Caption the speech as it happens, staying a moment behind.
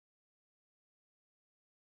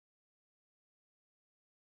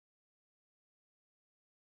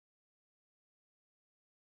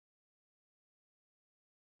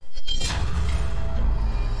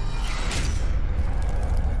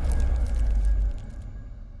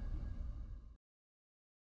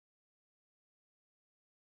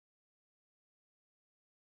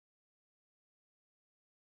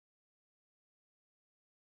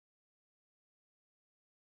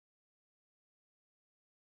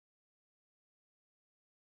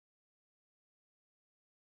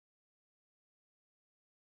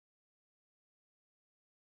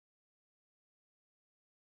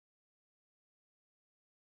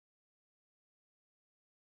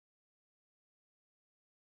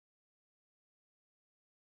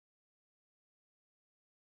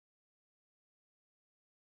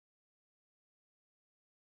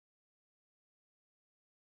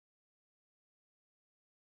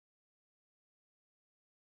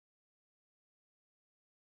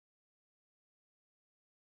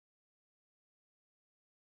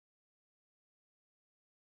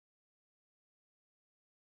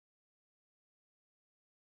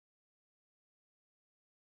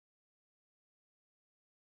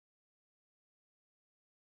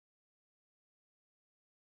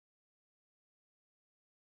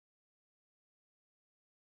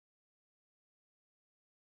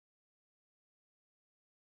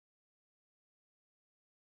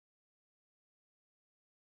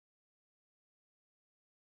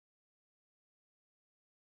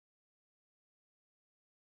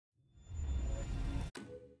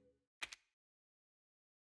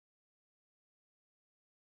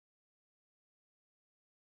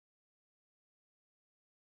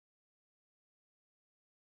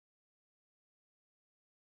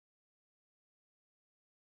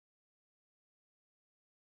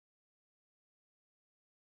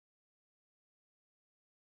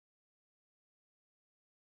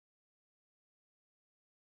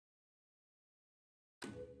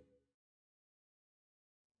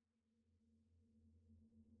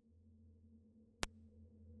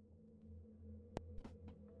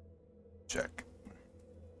Check.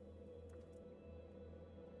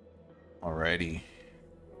 Alrighty.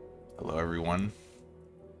 Hello, everyone.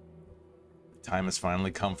 The time has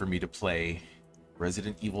finally come for me to play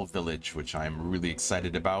Resident Evil Village, which I'm really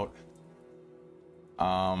excited about.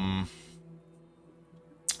 I've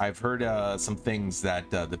heard some things that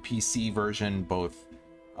the PC version, both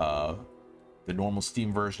the normal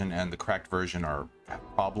Steam version and the cracked version, have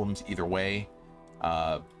problems either way.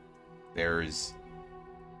 There's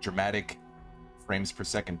dramatic frames per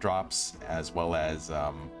second drops, as well as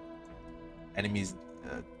enemies,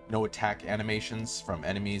 no attack animations from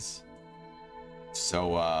enemies.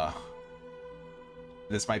 So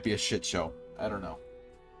this might be a shit show. I don't know.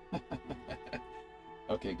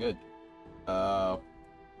 Okay, good.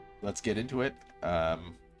 Let's get into it.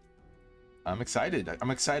 I'm excited. I'm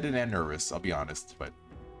excited and nervous, I'll be honest, but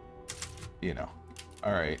you know.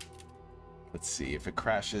 All right. Let's see if it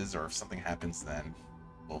crashes or if something happens, then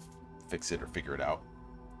we'll fix it or figure it out.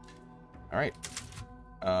 All right.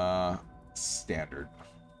 Standard.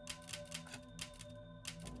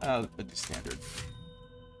 Let's do standard.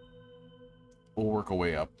 We'll work our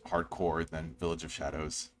way up. Hardcore, then Village of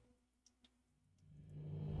Shadows.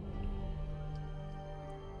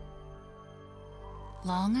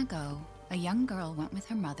 Long ago, a young girl went with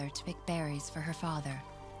her mother to pick berries for her father,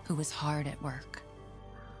 who was hard at work.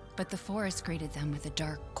 But the forest greeted them with a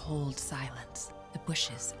dark, cold silence, the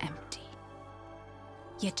bushes empty.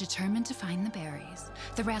 Yet determined to find the berries,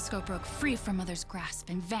 the rascal broke free from Mother's grasp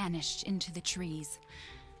and vanished into the trees.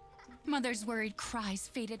 Mother's worried cries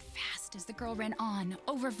faded fast as the girl ran on,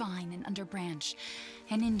 over vine and under branch,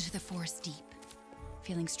 and into the forest deep.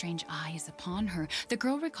 Feeling strange eyes upon her, the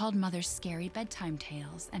girl recalled Mother's scary bedtime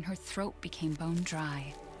tales, and her throat became bone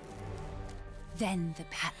dry. Then the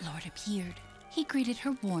Bat Lord appeared. He greeted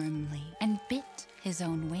her warmly and bit his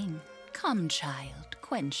own wing. "Come, child,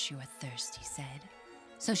 quench your thirst," he said.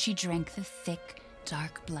 So she drank the thick,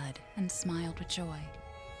 dark blood and smiled with joy.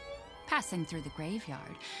 Passing through the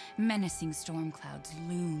graveyard, menacing storm clouds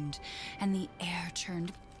loomed, and the air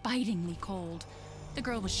turned bitingly cold. The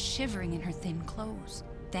girl was shivering in her thin clothes.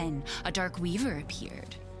 Then a dark weaver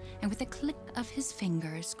appeared, and with a click of his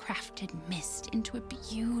fingers, crafted mist into a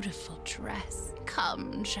beautiful dress.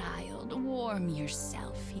 "Come, child, warm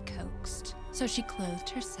yourself," he coaxed. So she clothed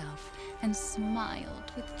herself and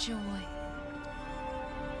smiled with joy.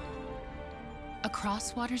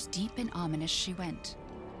 Across waters deep and ominous she went,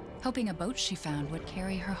 hoping a boat she found would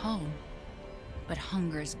carry her home. But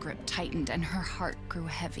hunger's grip tightened and her heart grew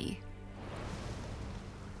heavy.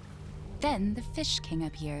 Then the Fish King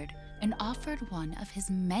appeared and offered one of his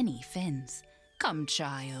many fins. "Come,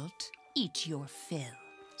 child, eat your fill."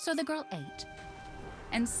 So the girl ate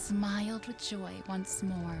and smiled with joy once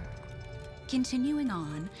more. Continuing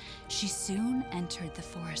on, she soon entered the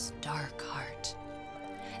forest's dark heart.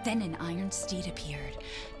 Then an iron steed appeared,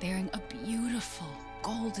 bearing a beautiful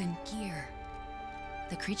golden gear.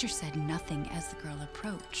 The creature said nothing as the girl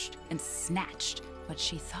approached and snatched what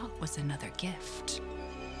she thought was another gift.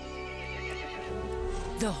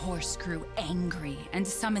 The horse grew angry and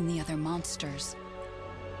summoned the other monsters.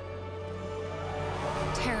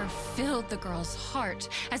 Terror filled the girl's heart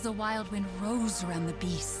as the wild wind rose around the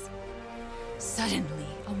beasts. Suddenly,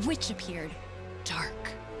 a witch appeared,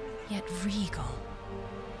 dark yet regal.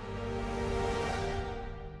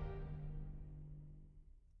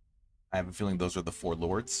 I have a feeling those are the four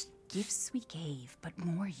lords. "Gifts we gave, but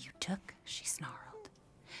more you took," she snarled.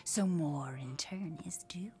 "So more in turn is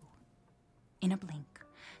due." In a blink,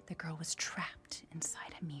 the girl was trapped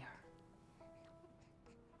inside a mirror.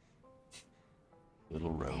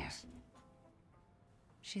 Little Rose. There.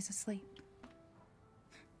 She's asleep.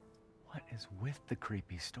 What is with the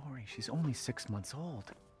creepy story? She's only 6 months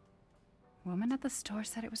old. Woman at the store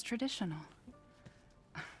said it was traditional.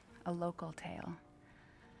 A local tale.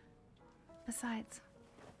 Besides,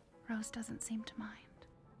 Rose doesn't seem to mind.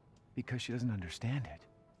 Because she doesn't understand it.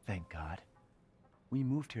 Thank God. We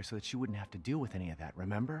moved here so that she wouldn't have to deal with any of that,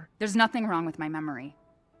 remember? There's nothing wrong with my memory.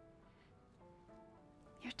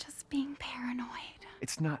 You're just being paranoid.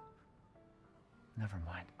 It's not... Never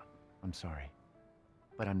mind. I'm sorry.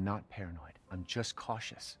 But I'm not paranoid. I'm just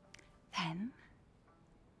cautious. Then,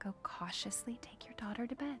 go cautiously take your daughter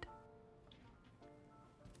to bed.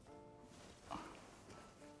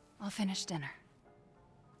 I'll finish dinner.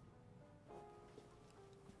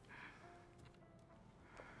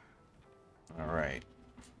 All right.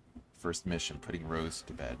 First mission, putting Rose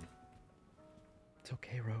to bed. It's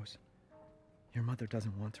okay, Rose. Your mother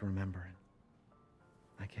doesn't want to remember it.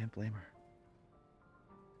 I can't blame her.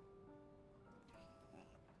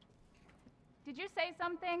 Did you say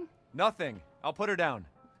something? Nothing. I'll put her down.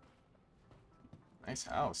 Nice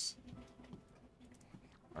house.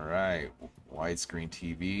 Alright, widescreen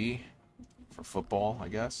TV for football, I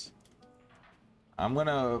guess. I'm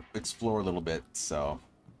gonna explore a little bit, so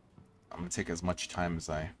I'm gonna take as much time as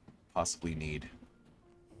I possibly need.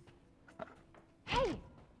 Hey!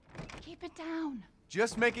 Keep it down.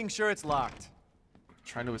 Just making sure it's locked.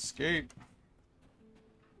 Trying to escape.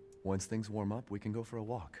 Once things warm up, we can go for a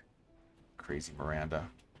walk. Crazy Miranda.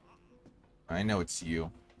 I know it's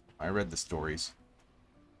you. I read the stories.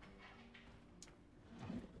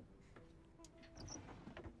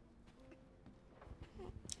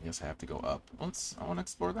 I guess I have to go up. I want to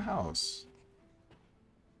explore the house.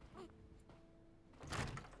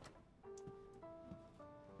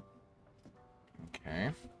 Okay.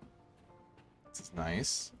 This is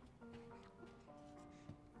nice.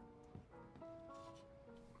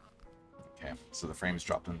 Okay, so the frames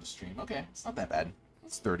dropped on the stream. Okay, it's not that bad.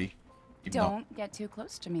 It's 30. Even though Don't get too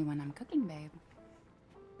close to me when I'm cooking, babe.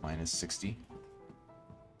 mine is 60.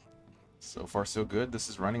 So far, so good. This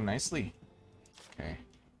is running nicely. Okay.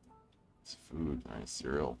 It's food. Alright,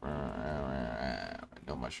 cereal.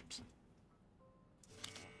 No mushrooms.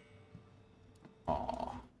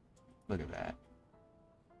 Aw. Look at that.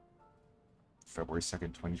 February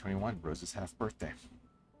 2nd, 2021. Rose's half birthday.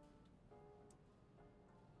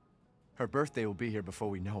 Her birthday will be here before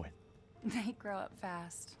we know it. They grow up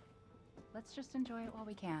fast. Let's just enjoy it while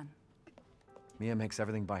we can. Mia makes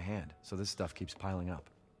everything by hand, so this stuff keeps piling up.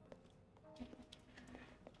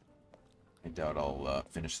 I doubt I'll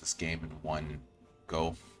finish this game in one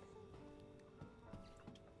go.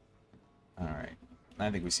 Alright. I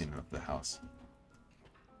think we've seen enough of the house.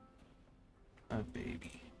 A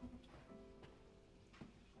baby.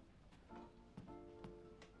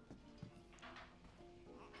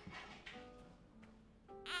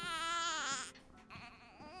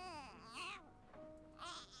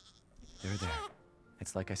 There.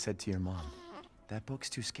 It's like I said to your mom. That book's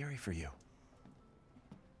too scary for you.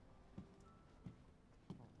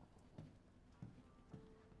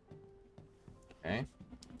 Okay.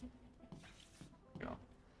 Go.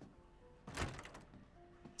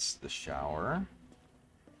 It's the shower.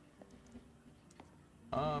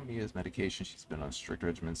 Mia's medication. She's been on strict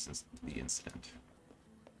regimen since the incident.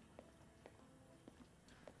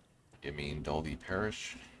 You mean Dolby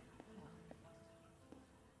Parish?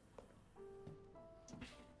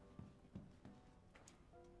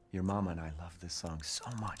 Your mama and I love this song so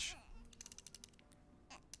much.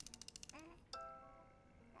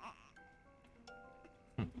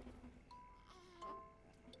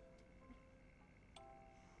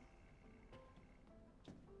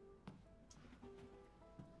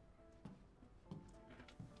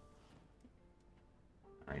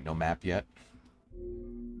 Alright, no map yet.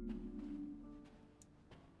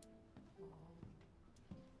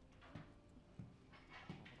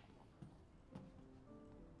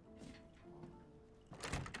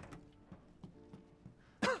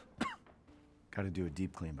 Gotta do a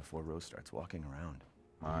deep clean before Rose starts walking around.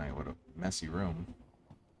 My, what a messy room.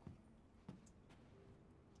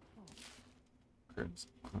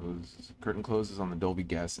 Curtain closes on the Dolby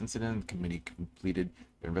gas incident. The committee completed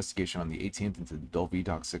their investigation on the 18th into the Dolby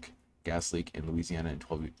toxic gas leak in Louisiana in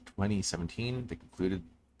 2017. They concluded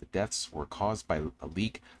the deaths were caused by a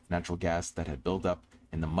leak of natural gas that had built up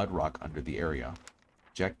in the mud rock under the area.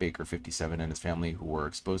 Jack Baker, 57, and his family, who were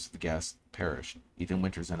exposed to the gas, perished. Ethan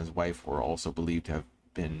Winters and his wife were also believed to have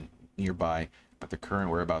been nearby, but their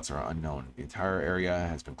current whereabouts are unknown. The entire area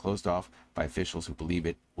has been closed off by officials who believe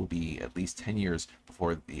it will be at least 10 years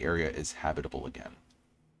before the area is habitable again.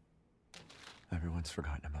 Everyone's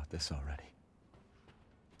forgotten about this already.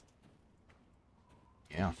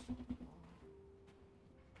 Yeah.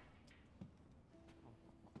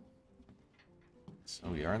 So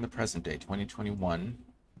we are in the present day, 2021.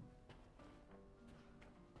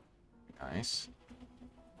 Nice.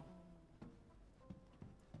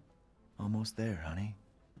 Almost there, honey.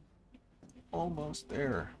 Almost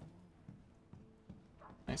there.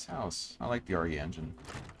 Nice house. I like the RE engine.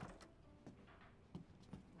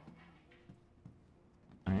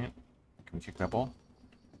 Alright. Can we kick that ball?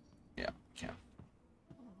 Yeah, we can.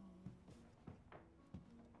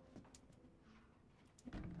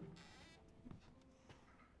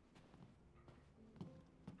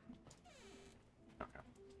 Okay.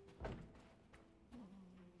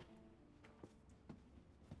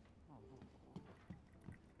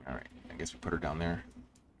 Alright, I guess we put her down there.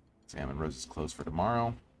 Sam and Rose is closed for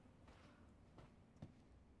tomorrow.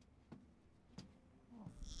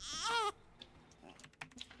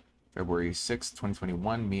 February 6th,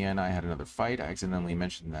 2021, Mia and I had another fight. I accidentally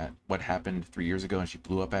mentioned that what happened 3 years ago and she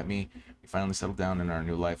blew up at me. We finally settled down in our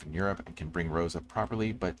new life in Europe and can bring Rose up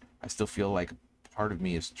properly, but I still feel like part of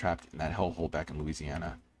me is trapped in that hellhole back in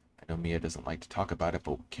Louisiana. I know Mia doesn't like to talk about it,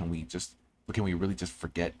 but can we really just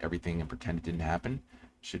forget everything and pretend it didn't happen?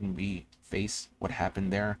 Shouldn't we face what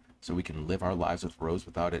happened there so we can live our lives with Rose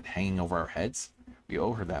without it hanging over our heads? We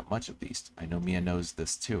owe her that much at least. I know Mia knows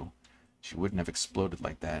this too. She wouldn't have exploded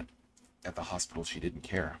like that. At the hospital, she didn't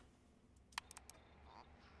care.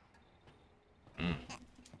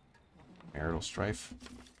 Marital strife.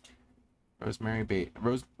 Rosemary's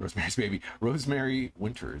baby. Rosemary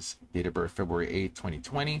Winters. Date of birth February 8th,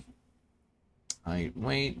 2020. Height,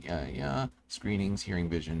 weight, yeah. Screenings, hearing,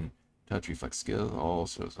 vision, touch, reflex skills. All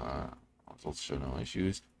shows, results show no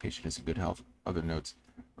issues. Patient is in good health. Other notes.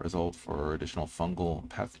 Result for additional fungal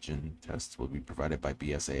pathogen tests will be provided by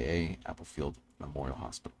BSAA, Applefield Memorial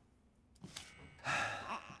Hospital.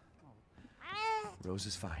 Rose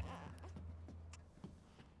is fine.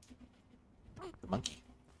 The monkey.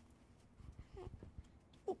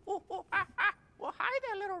 Well, hi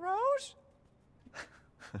there, little Rose.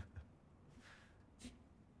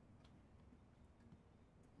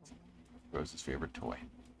 Rose's favorite toy.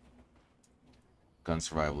 Gun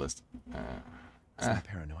survivalist. It's not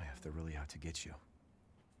paranoia if they're really out to get you.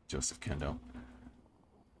 Joseph Kendo.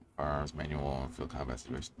 Firearms manual and field combat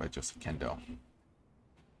situation by Joseph Kendo.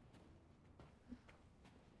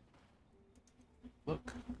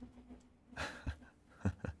 Look.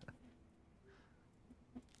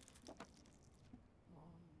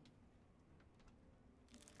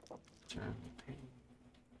 Turn the page.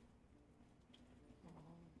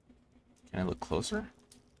 Can I look closer?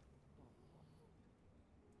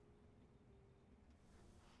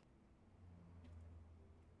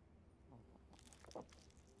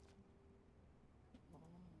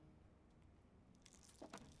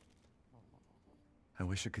 I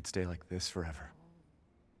wish it could stay like this forever.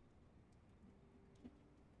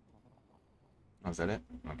 Oh, is that it?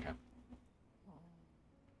 Okay.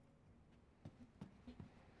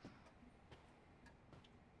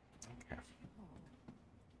 Okay.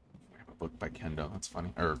 We have a book by Kendo. That's funny.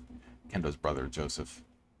 Or Kendo's brother, Joseph.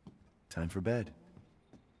 Time for bed.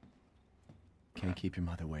 Can't keep your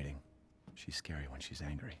mother waiting. She's scary when she's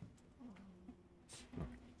angry.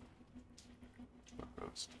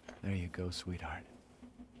 There you go, sweetheart.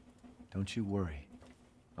 Don't you worry.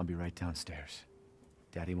 I'll be right downstairs.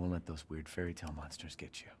 Daddy won't let those weird fairy tale monsters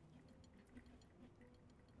get you.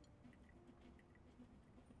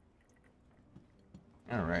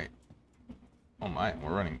 All right. Oh my,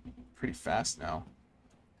 we're running pretty fast now.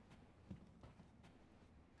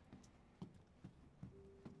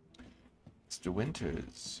 Mr.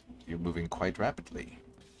 Winters, you're moving quite rapidly.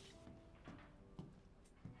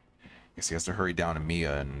 Guess he has to hurry down to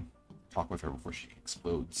Mia and talk with her before she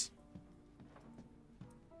explodes.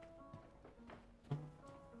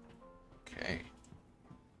 Okay.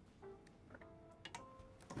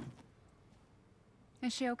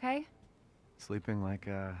 Is she okay? Sleeping like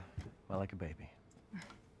like a baby.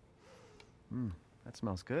 That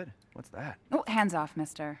smells good. What's that? Oh, hands off,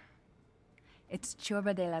 mister. It's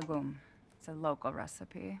churba de legume. It's a local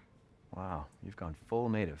recipe. Wow, you've gone full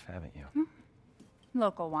native, haven't you?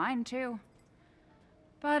 Local wine, too.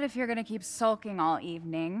 But if you're gonna keep sulking all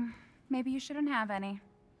evening, maybe you shouldn't have any.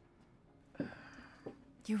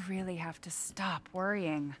 You really have to stop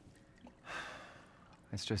worrying.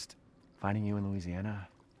 It's just finding you in Louisiana,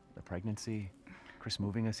 the pregnancy, Chris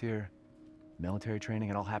moving us here, military training,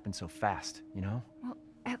 it all happened so fast, you know? Well,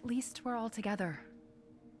 at least we're all together.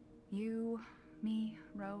 You, me,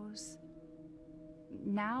 Rose.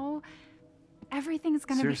 Now, everything's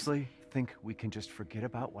gonna Seriously? Think we can just forget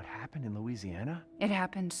about what happened in Louisiana? It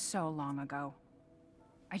happened so long ago.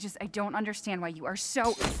 I don't understand why you are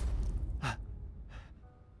so...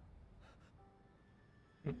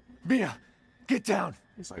 Mia! Get down!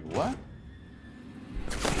 He's like, what?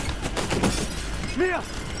 Mia!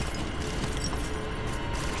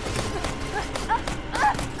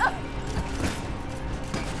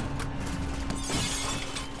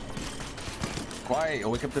 Quiet,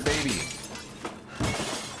 you'll wake up the baby.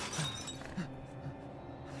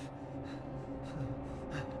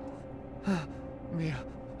 Mia.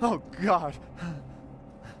 Oh, God.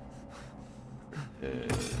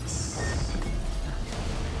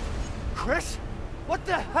 Chris? What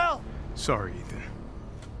the hell? Sorry, Ethan.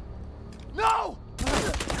 No!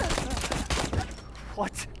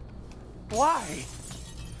 What? Why?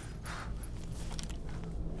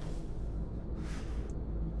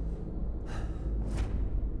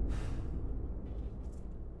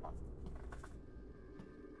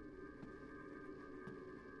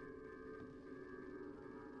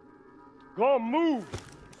 Come move!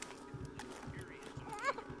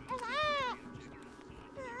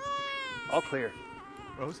 All clear.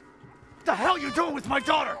 Rose? What the hell you doing with my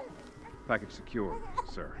daughter? Package secure,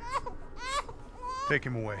 sir. Take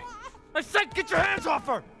him away. I said get your hands off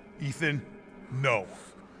her! Ethan, no.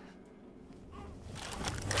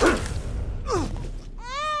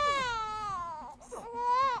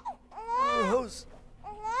 Rose.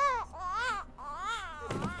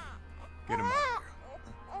 Get him out.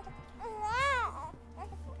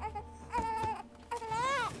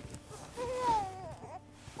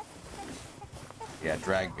 Yeah,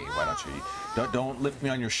 drag me. Why don't you? Don't lift me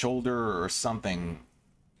on your shoulder or something.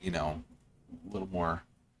 You know, a little more,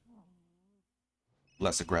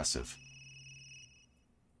 less aggressive.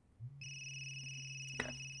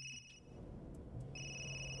 Okay.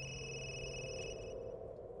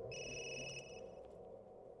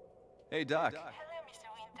 Hey, Doc. Hello, Mr.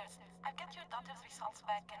 Winters. I've got your daughter's results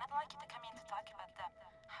back, and I'd like you to come in to talk about them.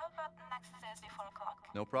 How about next Thursday, 4 o'clock?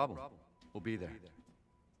 No problem. We'll be there.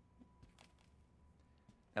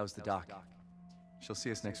 That was the doc. She'll see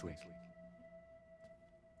us next week.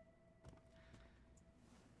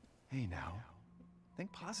 Hey, now.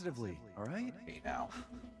 Think positively, all right? Hey, now.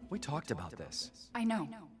 We talked about this. I know.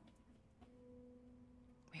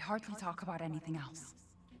 We hardly talk about anything else.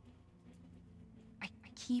 I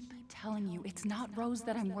keep telling you, it's not Rose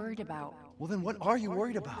that I'm worried about. Well, then what are you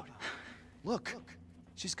worried about? Look,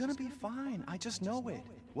 she's gonna be fine. I just know it.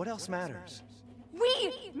 What else matters?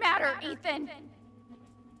 We matter, Ethan!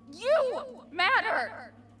 You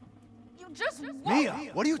matter! You just won't. Mia,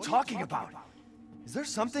 what are you talking about? Is there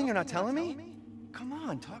something you're not telling me? Come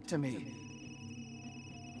on, talk to me.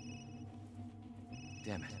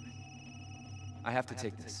 Damn it. I have to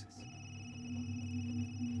take this.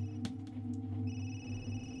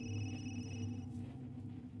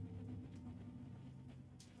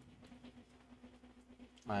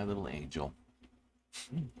 My little angel.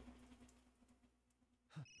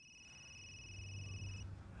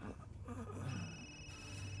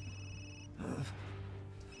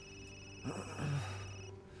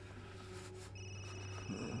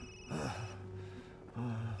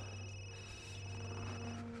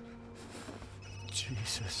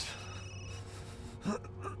 Jesus.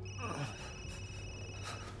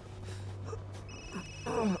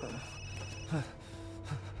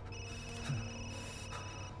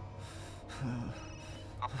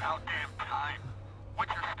 About damn time.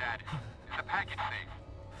 What's your status? Is the package safe?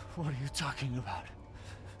 What are you talking about?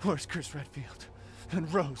 Where's Chris Redfield?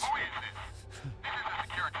 And Rose? Who is this? This is a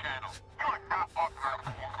secure channel. You are not authorized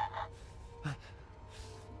to use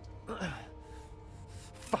it.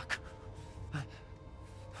 Fuck.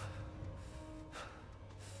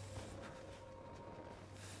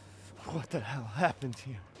 What the hell happened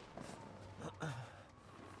here?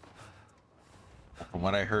 From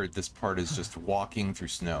what I heard, this part is just walking through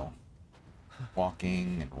snow.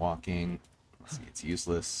 Walking and walking. Let's see, it's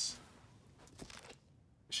useless.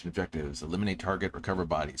 Mission objectives: eliminate target, recover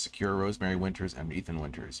body, secure Rosemary Winters and Ethan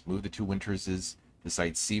Winters. Move the two Winterses to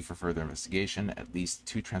Site C for further investigation. At least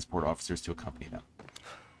 2 transport officers to accompany them.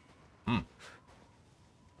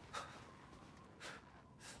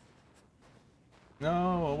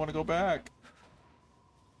 No, I want to go back.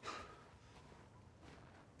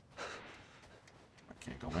 I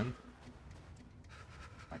can't go in.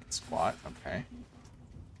 I can squat. Okay.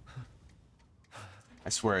 I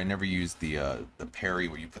swear I never used the parry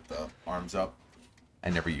where you put the arms up.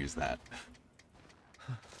 I never used that.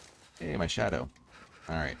 Hey, my shadow.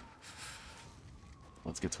 All right.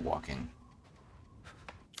 Let's get to walking.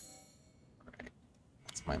 All right.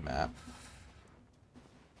 That's my map.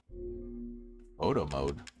 Photo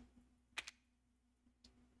mode.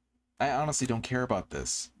 I honestly don't care about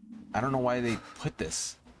this. I don't know why they put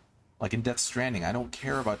this. Like in Death Stranding, I don't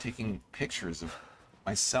care about taking pictures of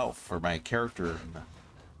myself or my character.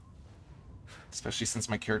 Especially since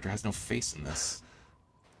my character has no face in this.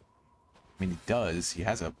 I mean, he does. He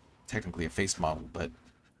has technically a face model, but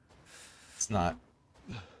it's not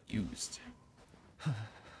used.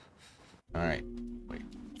 Alright. Wait.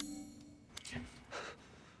 Okay.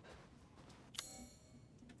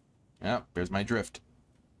 Yep, there's my drift.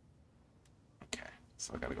 Okay,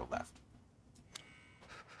 so I gotta go left.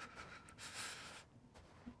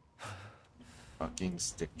 Fucking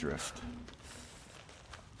stick drift.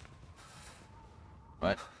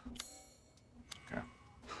 What? Okay.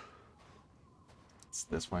 It's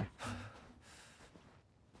this way.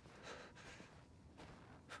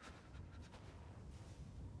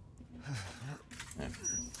 Yeah.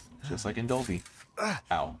 Just like in Dolby.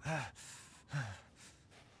 Ow.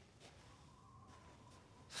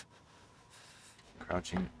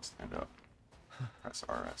 Crouching, stand up. Press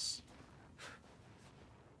RS.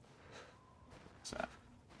 What's that?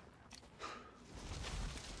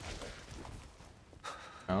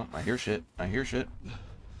 Oh, I hear shit. I hear shit.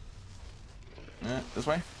 This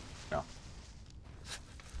way? No.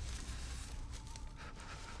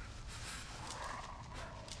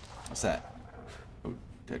 What's that? Oh,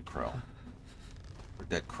 dead crow. Or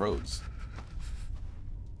dead crows.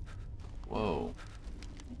 Whoa.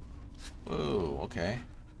 Whoa, okay.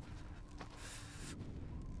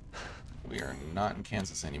 We are not in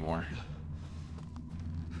Kansas anymore.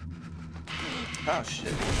 Oh,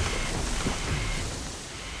 shit.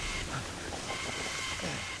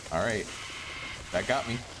 Alright. That got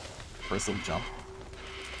me. First little jump.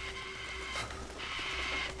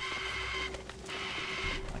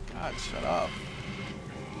 Oh my god, shut up.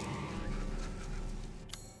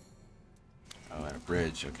 Oh, and a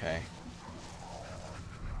bridge, okay.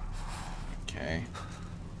 Okay.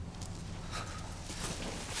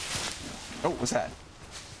 Oh, what's that?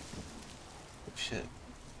 Oh, shit.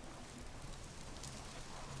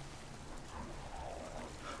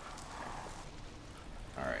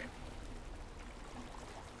 Alright.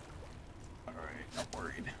 Alright, not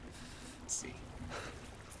worried. Let's see.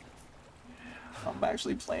 I'm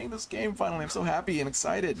actually playing this game finally. I'm so happy and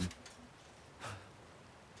excited.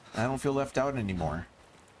 I don't feel left out anymore.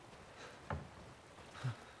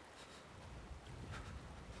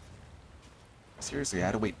 Seriously, I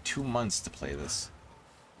had to wait 2 months to play this.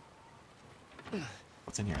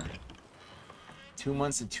 What's in here? 2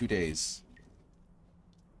 months and 2 days.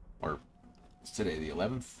 Or, it's today, the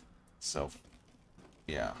 11th? So,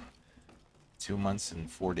 yeah. 2 months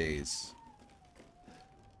and 4 days.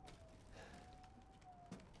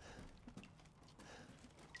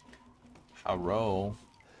 Hello.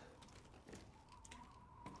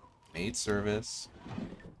 Maid service.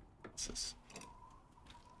 What's this?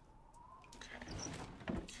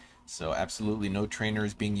 So absolutely no trainer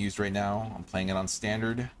is being used right now. I'm playing it on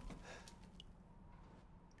standard.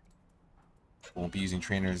 Won't be using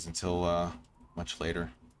trainers until much later,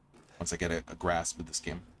 once I get a grasp of this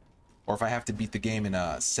game. Or if I have to beat the game in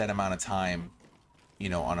a set amount of time, you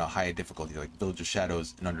know, on a high difficulty, like Village of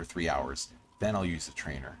Shadows in under 3 hours, then I'll use the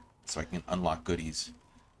trainer, so I can unlock goodies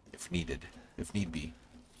if needed, if need be.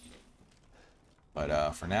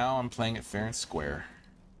 But for now, I'm playing it fair and square.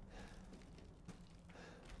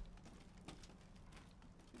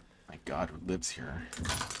 My god, who lives here?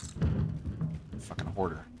 Fucking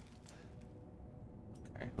hoarder.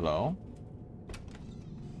 Okay, hello?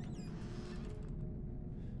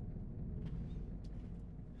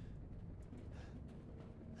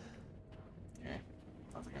 Okay,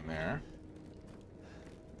 nothing in there.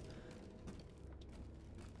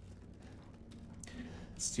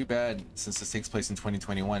 It's too bad, since this takes place in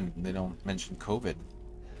 2021, they don't mention COVID.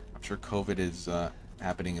 I'm sure COVID is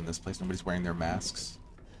happening in this place. Nobody's wearing their masks.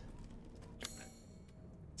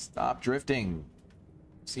 Stop drifting.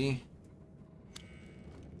 See?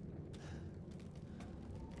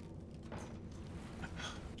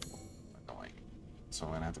 Annoying. So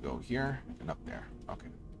I'm gonna have to go here and up there. Okay.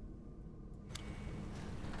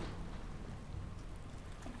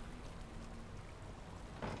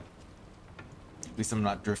 At least I'm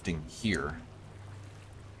not drifting here.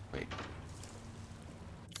 Wait.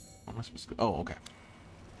 Where am I supposed to go? Oh, okay.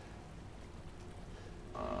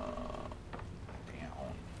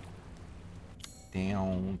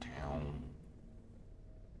 Downtown.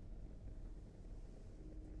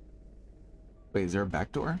 Wait, is there a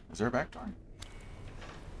back door? Is there a back door?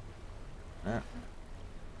 Yeah.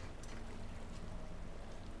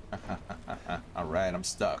 Alright, I'm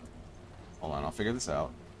stuck. Hold on, I'll figure this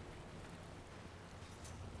out.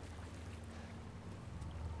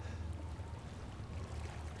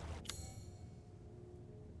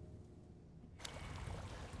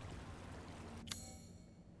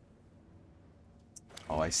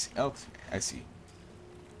 Oh, I see. Oh, I see.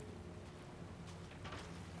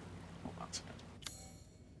 Hold on a second.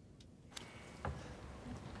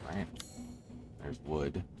 Right. There's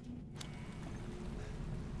wood.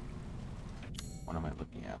 What am I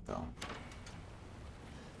looking at, though?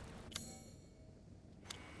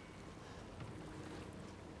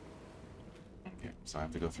 Okay, so I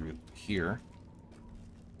have to go through here.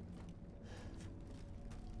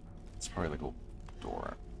 It's probably like a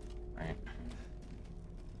door, right?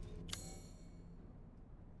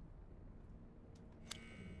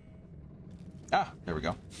 Ah, there we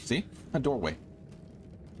go. See? A doorway.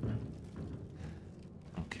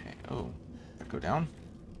 Okay. Oh, gotta go down.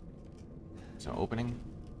 Is there an opening?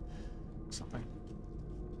 Something.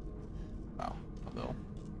 Wow. Hello.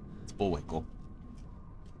 It's Bullwinkle.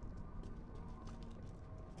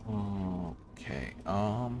 Okay,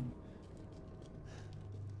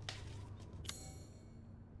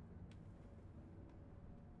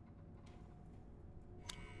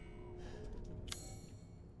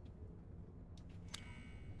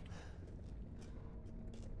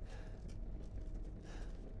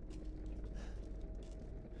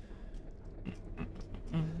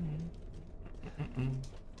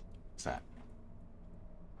 what's that?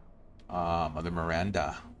 Mother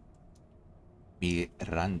Miranda.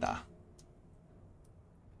 Miranda.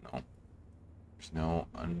 No. There's no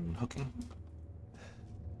unhooking.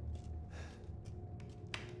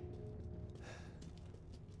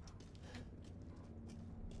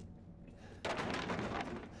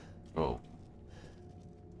 Oh.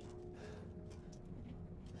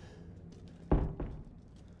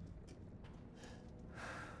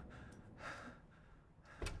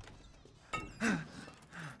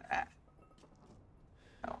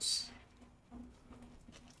 House.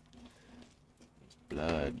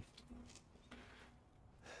 Blood.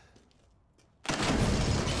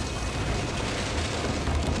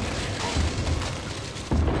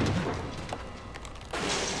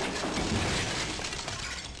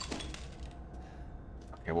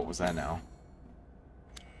 Okay, what was that now?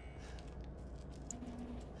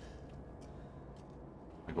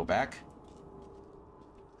 We go back?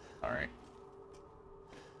 Alright.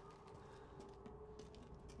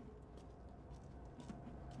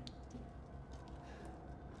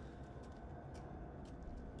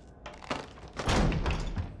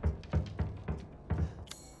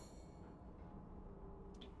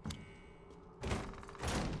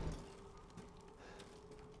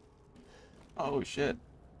 Oh shit.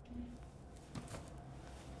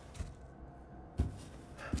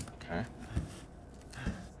 Okay.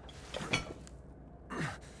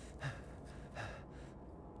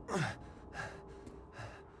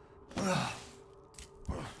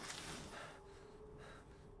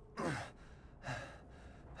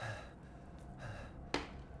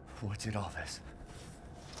 What did all this?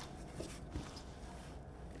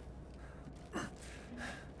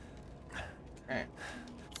 Okay.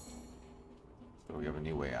 So we have a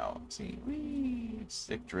new way out. See, whee,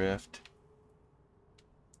 stick drift.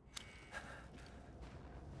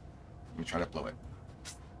 Let me try to blow it.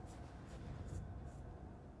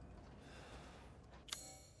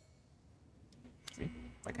 See,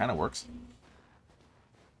 that kind of works.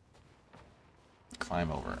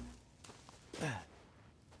 Climb over.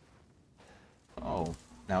 Oh,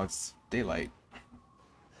 now it's daylight.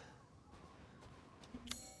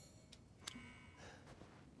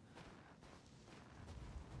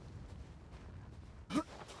 Is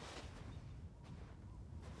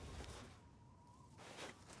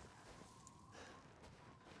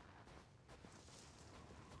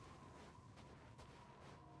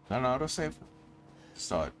that an autosave?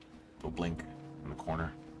 Saw it go blink in the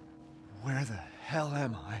corner. Where the hell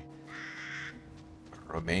am I?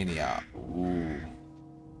 Romania. Ooh.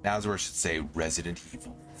 Now's where I should say Resident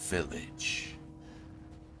Evil Village.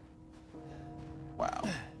 Wow.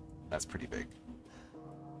 That's pretty big.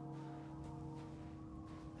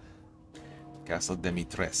 Castle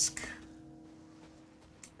Dimitrescu.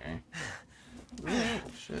 Okay. Oh,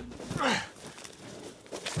 shit.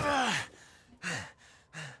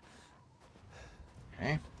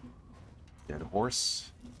 Okay. Dead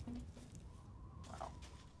horse. Wow.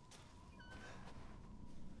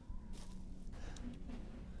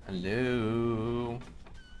 Hello.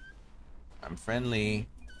 I'm friendly.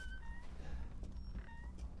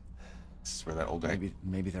 This is where that old guy.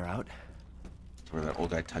 Maybe they're out. This is where that old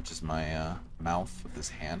guy touches my mouth with his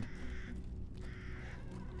hand.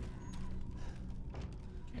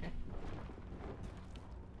 Okay.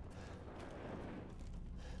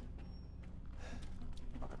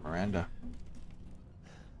 Mother Miranda.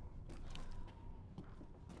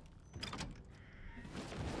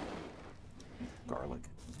 Garlic.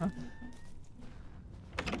 Huh?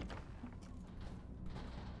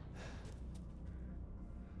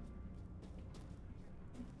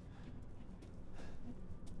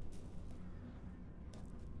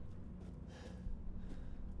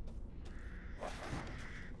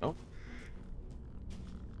 Nope.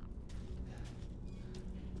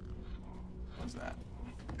 What's that?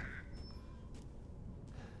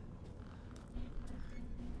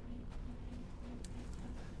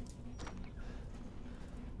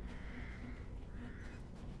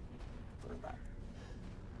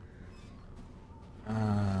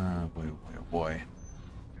 Boy, oh boy, oh boy.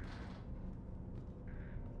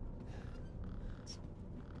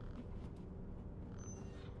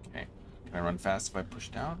 Okay. Can I run fast if I push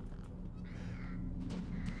down?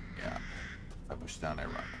 Yeah. If I push down, I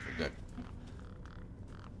run. Okay, good.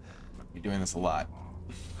 be doing this a lot.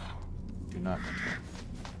 Do not enter.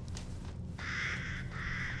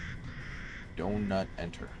 Do not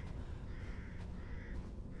enter.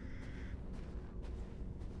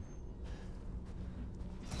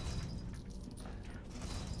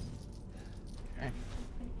 Okay.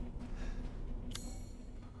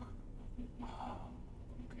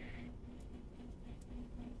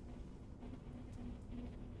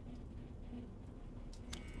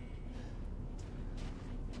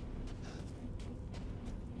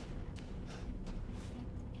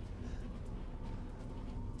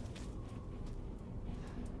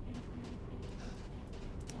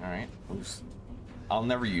 Alright. I'll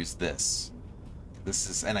never use this. This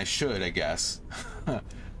is, and I should, I guess.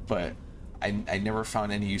 But I never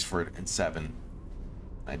found any use for it in 7.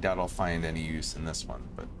 I doubt I'll find any use in this one,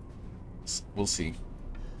 but we'll see.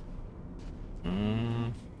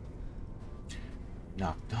 Knock,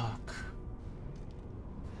 knock.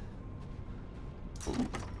 Ooh,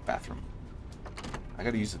 bathroom. I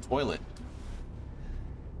gotta use the toilet.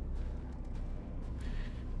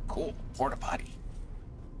 Cool, porta potty.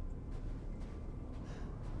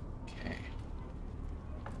 Okay.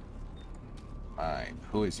 Alright,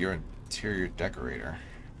 who is your interior decorator?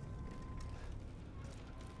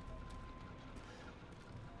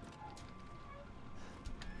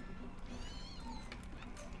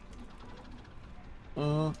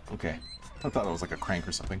 Okay. I thought it was like a crank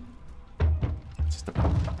or something. Just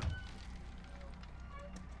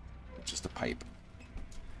a pipe.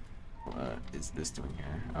 What is this doing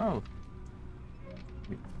here? Oh.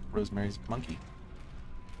 Rosemary's monkey.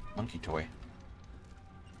 Monkey toy.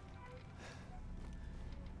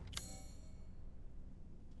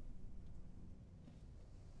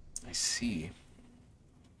 I see.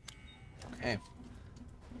 Okay.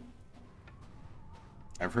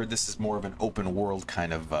 I've heard this is more of an open world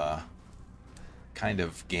kind of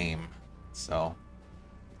game, so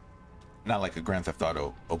not like a Grand Theft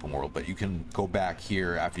Auto open world, but you can go back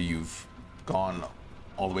here after you've gone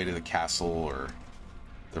all the way to the castle or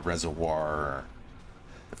the reservoir or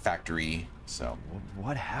the factory. So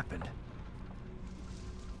What happened?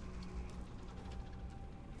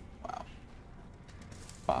 wow.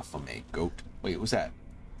 Baphomet goat. Wait, what's that?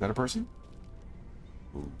 Is that a person?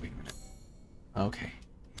 Ooh, wait a minute. Okay.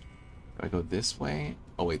 Do I go this way?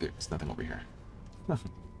 Oh wait, there's nothing over here.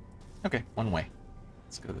 Okay, one way.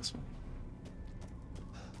 Let's go this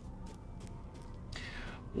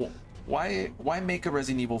way. Why make a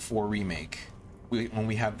Resident Evil 4 remake when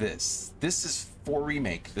we have this? This is 4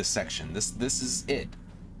 remake, this section. This is it.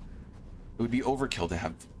 It would be overkill to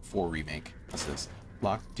have 4 remake. What's this?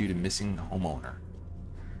 Locked due to missing homeowner.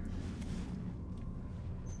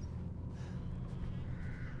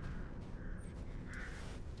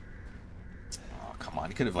 Oh, come on.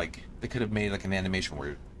 They could have made like an animation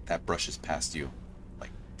where that brushes past you. Like,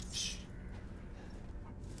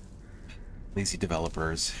 lazy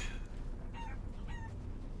developers.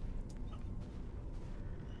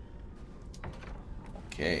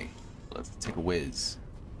 Okay, let's take a whiz.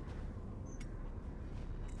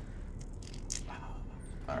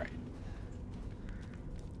 All right.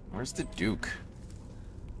 Where's the Duke?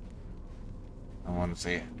 I want to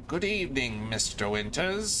say, good evening, Mr.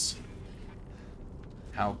 Winters.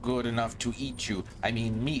 How good enough to eat you? I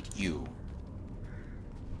mean, meet you.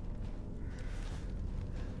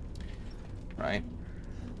 Right?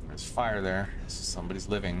 There's fire there. So somebody's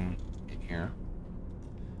living in here.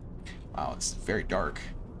 Wow, it's very dark.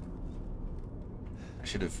 I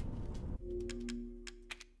should have...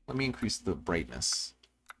 Let me increase the brightness.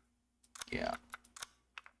 Yeah.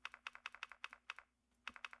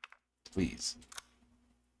 Please.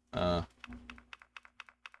 Or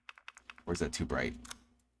is that too bright?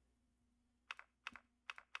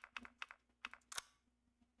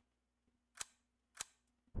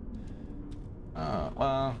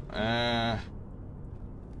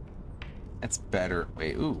 That's better.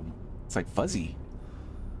 Wait, ooh. It's like fuzzy.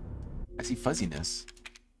 I see fuzziness.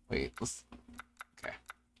 Wait, let's... Okay.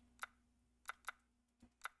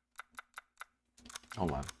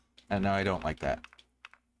 Hold on. And no, I don't like that.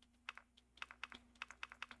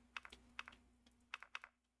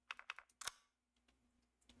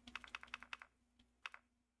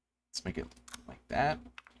 Let's make it like that.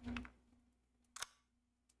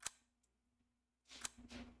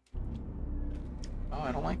 Oh,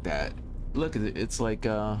 I don't like that. Look, it's like,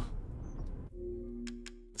 the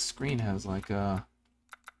screen has like a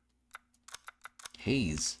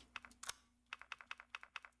haze.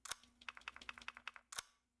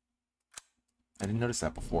 I didn't notice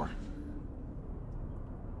that before.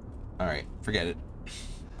 Alright, forget it.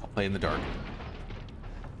 I'll play in the dark.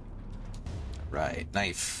 Right,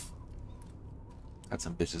 knife. Got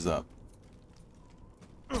some bitches up.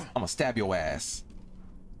 I'm gonna stab your ass.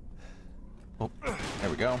 Oh, there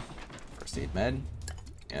we go. First aid med.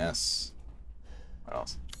 Yes. What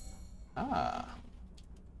else? Ah.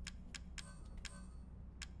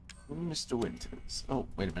 Mr. Winters. Oh,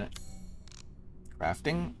 wait a minute.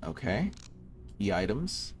 Crafting. Okay. Key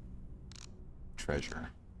items. Treasure.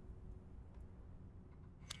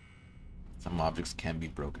 Some objects can be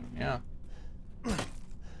broken. Yeah.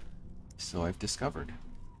 So I've discovered.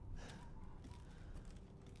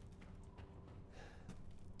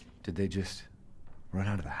 Did they just run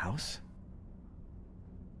out of the house?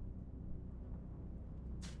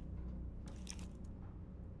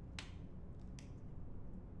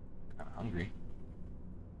 Kinda hungry.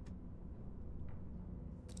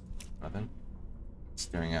 Nothing.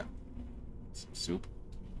 Staring at some soup.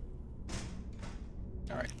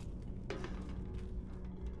 Alright.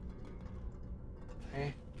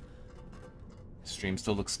 Okay. Stream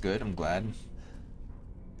still looks good, I'm glad.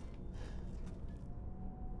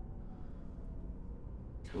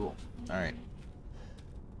 Cool. Alright.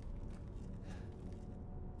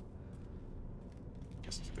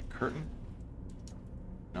 Guess to the curtain.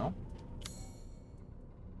 No?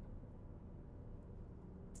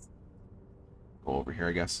 Go over here,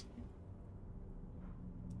 I guess.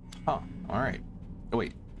 Huh. Alright. Oh,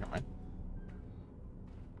 wait. Never mind.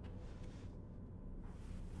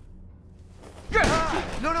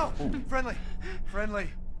 No, no! Ooh. Friendly! Friendly!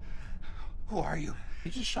 Who are you?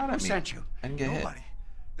 He just shot at Who me. sent you? I didn't get hit. Nobody.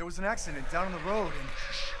 There was an accident down on the road and...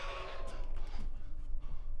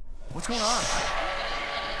 What's going on?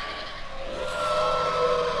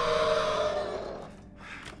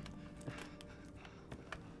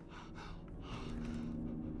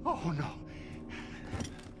 Oh no,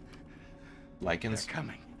 Lycans. they're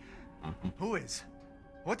coming. Who is?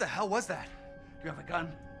 What the hell was that? Do you have a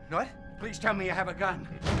gun? What? Please tell me you have a gun.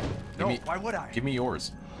 No, me- why would I? Give me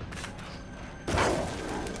yours.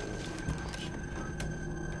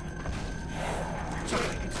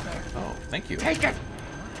 Something is there. Oh, thank you. Take it!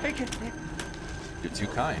 Take it! You're too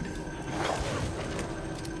kind.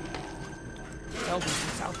 Elders in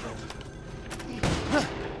Southrow.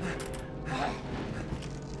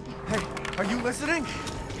 Hey, are you listening?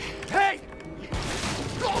 Hey!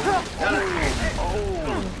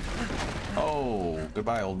 Oh,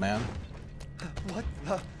 goodbye, old man. What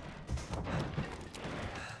the...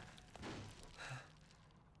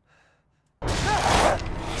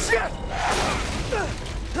 Shit!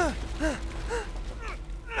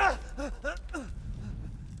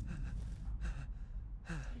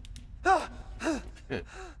 Shit.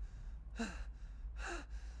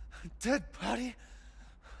 Dead body?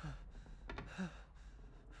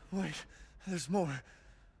 Wait, there's more.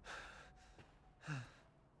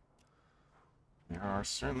 There are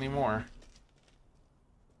certainly more.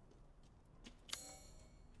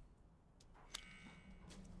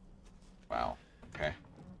 Wow. Okay.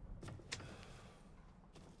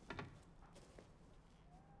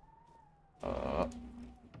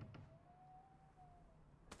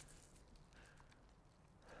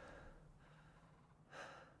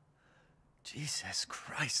 Jesus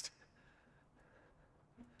Christ.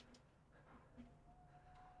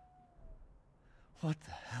 What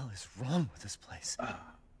the hell is wrong with this place?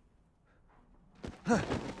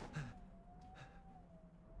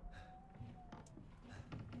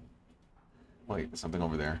 Wait, there's something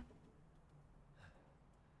over there.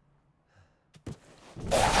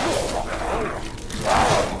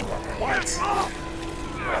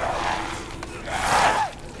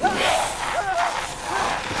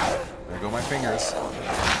 There go my fingers.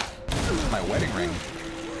 My wedding ring.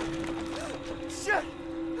 Shit!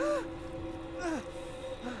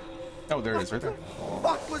 Oh, there it is, right there.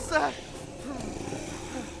 Fuck was that?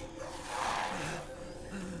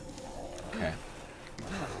 Okay.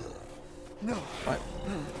 No. What?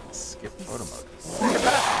 Skip photo mode.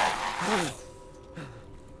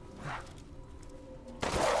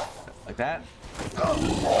 Like that? Oh.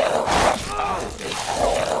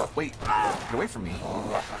 Wait, get away from me.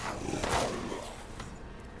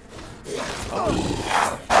 Oh.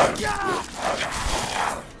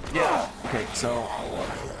 Yeah. Okay, so.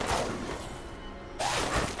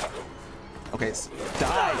 Okay,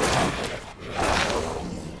 die.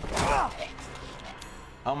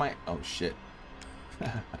 Oh my. Oh shit.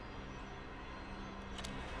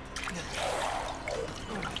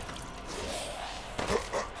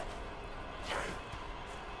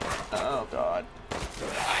 Oh god.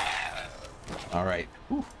 All right.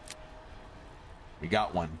 Whew. We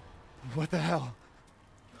got one. What the hell?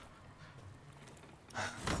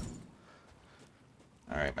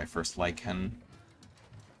 All right, my first Lycan.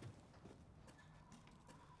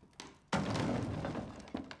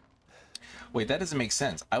 Wait, that doesn't make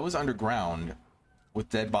sense. I was underground with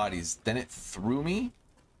dead bodies, then it threw me,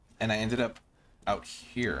 and I ended up out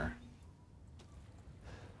here.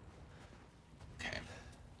 Okay.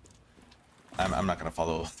 I'm not gonna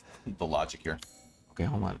follow the logic here. Okay,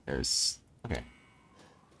 hold on. There's... Okay.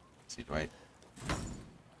 Let's see, do I...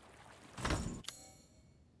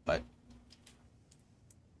 But...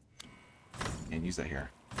 Can't use that here.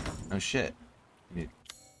 No shit. Need...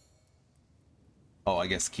 Oh, I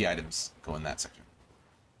guess key items go in that section.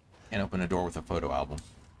 And open a door with a photo album.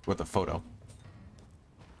 With a photo.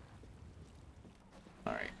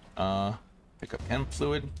 Alright. Pick up chem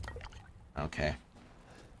fluid. Okay.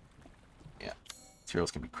 Yeah.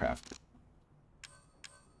 Materials can be crafted.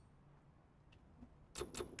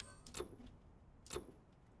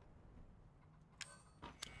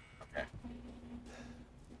 Okay.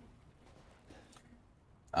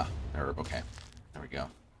 Ah, herb, okay. There we go.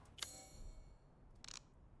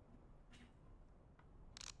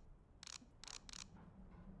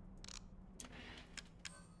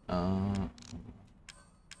 Oh,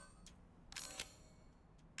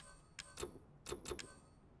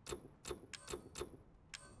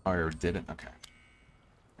 I already did it? Okay.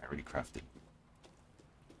 I already crafted.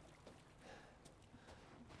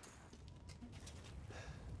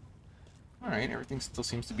 Alright, everything still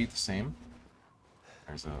seems to be the same.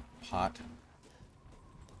 There's a pot.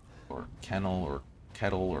 Or kennel, or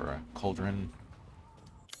kettle, or a cauldron.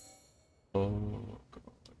 Oh, God.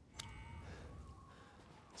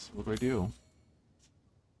 So what do I do?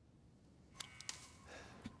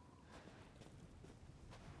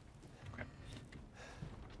 Okay.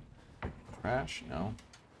 Crash? No.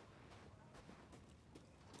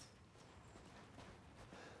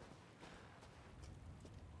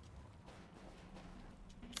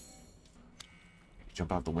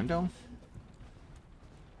 Jump out the window?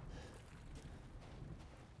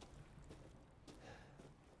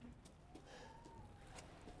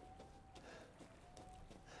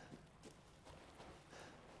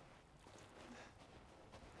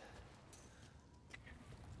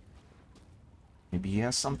 Maybe he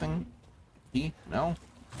has something? He? No?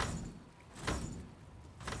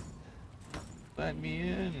 Let me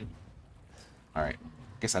in. Alright.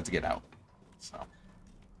 Guess I have to get out. So.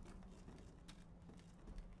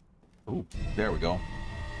 Ooh, there we go.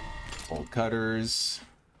 Bolt cutters.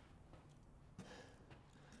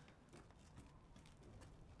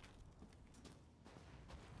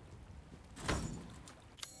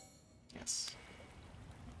 Yes.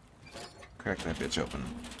 Crack that bitch open.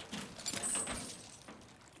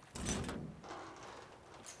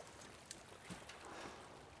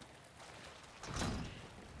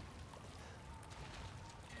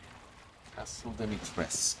 Castle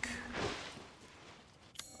Dimitrescu.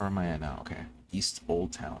 Where am I at now? Okay. East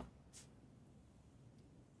Old Town.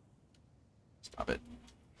 Stop it.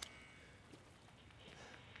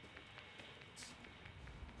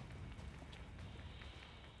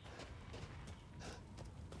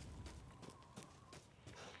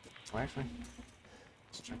 So actually,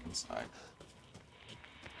 let's check inside.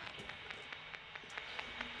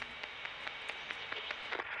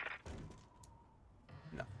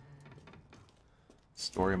 No.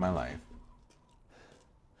 Story of my life.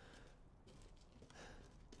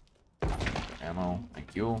 Ammo,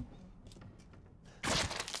 thank you.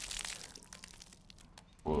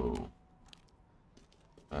 Whoa.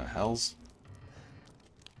 The hells?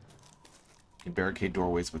 You barricade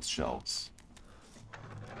doorways with shelves.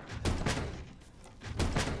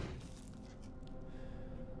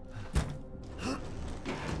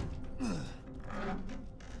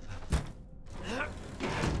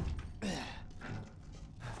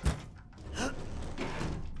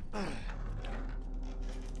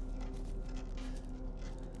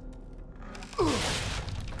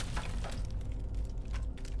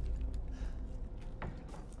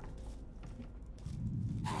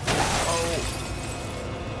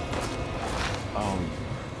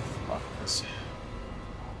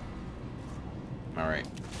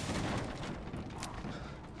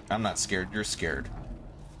 I'm not scared, you're scared.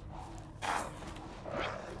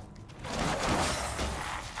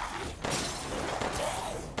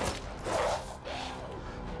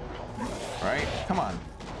 Right? Come on.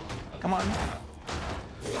 Come on. You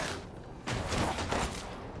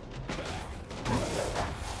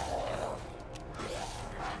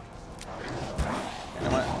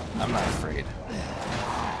know what? I'm not afraid.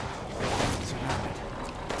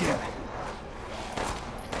 Damn it.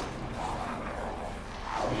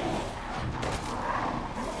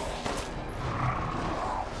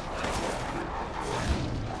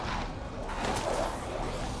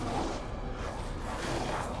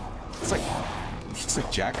 It's like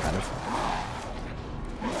Jack, kind of.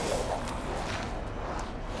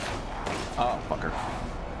 Oh, fucker.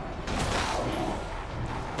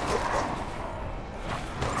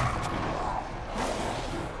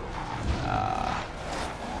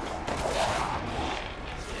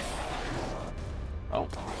 Oh.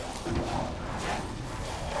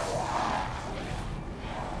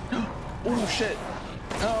 Oh, shit.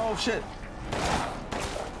 Oh, shit.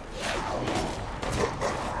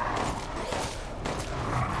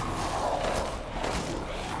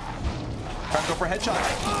 Try to go for a headshot.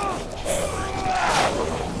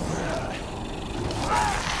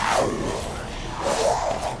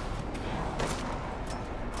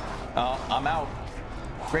 I'm out.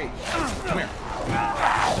 Great. Come here.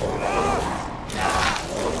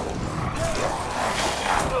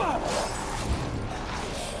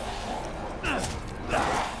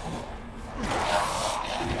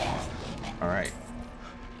 All right.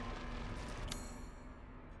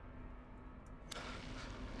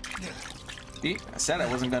 See, I said I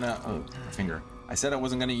wasn't gonna. Oh, finger. I said I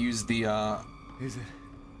wasn't gonna use the. Is it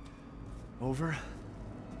over?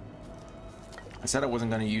 I said I wasn't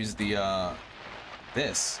gonna use the.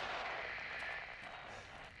 This.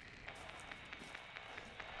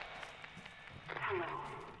 Hello.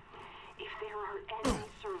 If there are any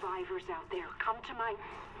survivors out there, come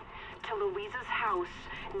to Louisa's house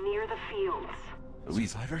near the fields.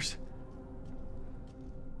 Louise. Survivors?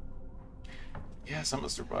 Yes, I'm a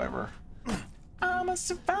survivor. I'm a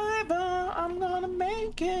survivor. I'm gonna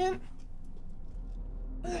make it.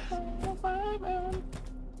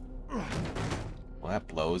 Well, that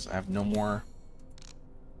blows. I have no more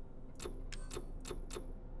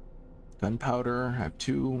gunpowder. I have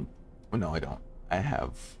 2. Oh, no, I don't. I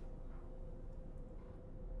have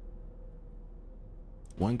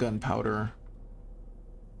 1 gunpowder.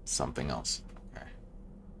 Something else. Okay.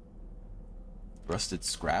 Rusted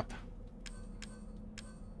scrap.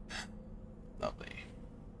 Lovely.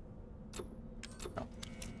 Oh,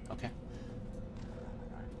 okay.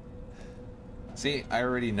 See, I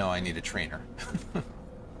already know I need a trainer.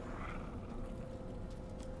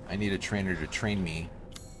 I need a trainer to train me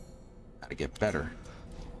how to get better.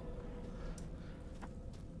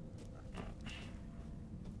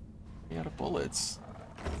 We out of bullets.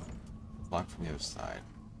 It's locked from the other side.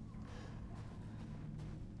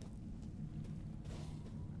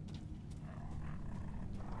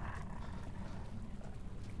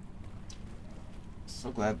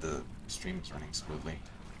 So glad the stream is running smoothly.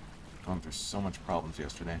 Going through so much problems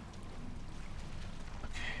yesterday.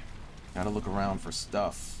 Okay, gotta look around for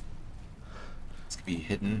stuff. This could be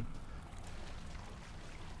hidden.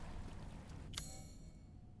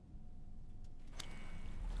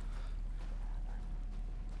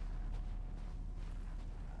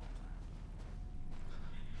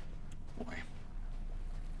 Boy.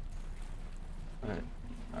 Good.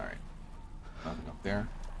 All right. Nothing up there.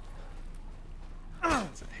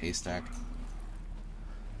 It's a haystack.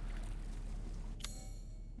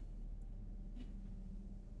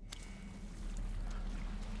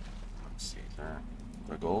 Let's see there.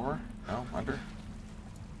 Do I go over? No, under?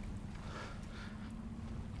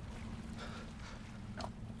 No.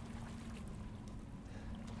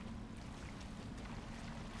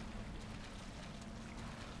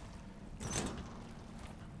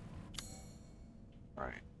 All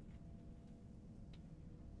right.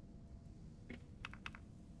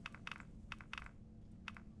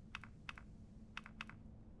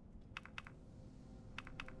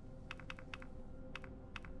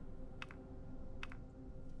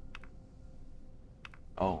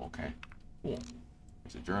 Oh, okay. Cool.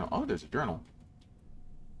 There's a journal. Oh, there's a journal.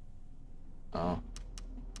 Oh.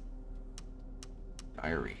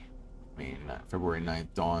 Diary. I mean, February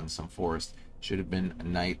 9th, dawn, some forest. Should have been a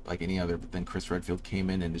night like any other, but then Chris Redfield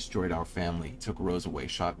came in and destroyed our family. He took Rose away,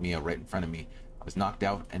 shot Mia right in front of me. I was knocked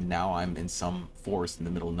out, and now I'm in some forest in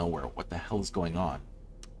the middle of nowhere. What the hell is going on?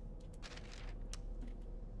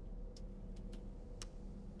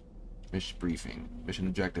 Mission briefing. Mission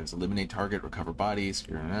objectives: eliminate target, recover bodies.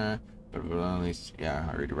 Yeah,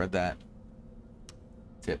 I already read that.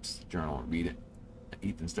 Tips: journal. Read it.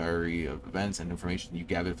 Ethan's diary of events and information you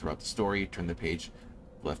gathered throughout the story. Turn the page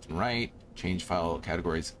left and right. Change file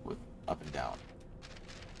categories with up and down.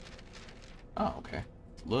 Oh, okay.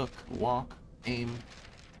 Look, walk, aim,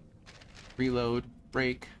 reload,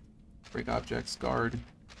 break objects, guard.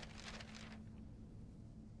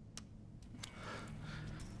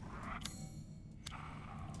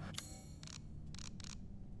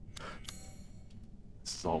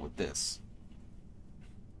 This is all with this.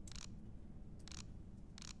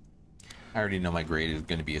 I already know my grade is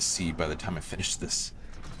going to be a C by the time I finish this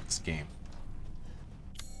game.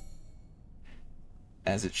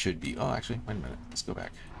 As it should be. Oh, actually, wait a minute. Let's go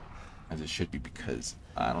back. As it should be, because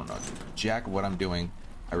I don't know jack what I'm doing.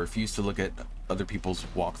 I refuse to look at other people's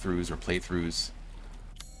walkthroughs or playthroughs.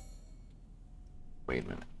 Wait a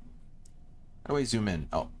minute. How do I zoom in?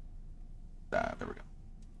 Oh. There we go.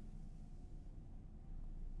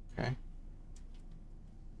 Okay.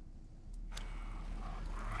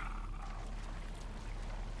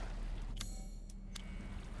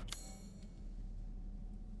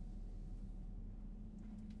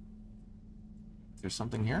 There's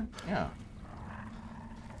something here? Yeah.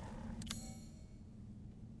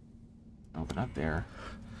 No, but not there.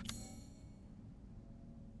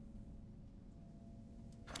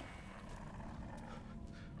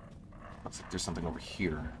 Looks like there's something over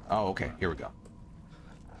here. Oh, okay. Here we go.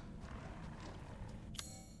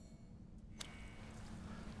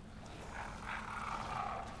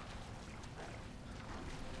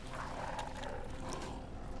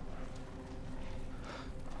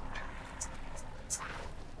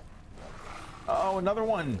 Oh, another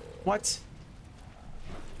one. What?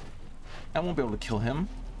 I won't be able to kill him.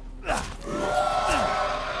 Damn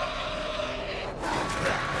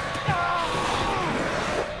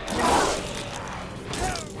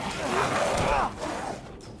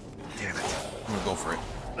it. I'm gonna go for it.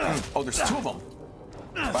 Oh, there's two of them.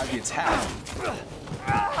 By the attack.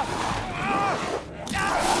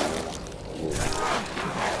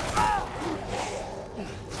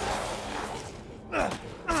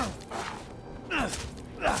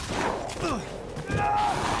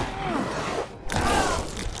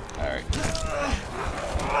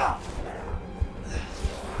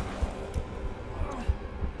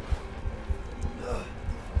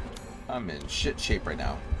 I'm in shit shape right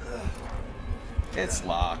now. It's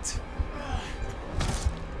locked.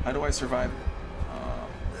 How do I survive?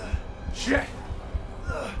 Shit!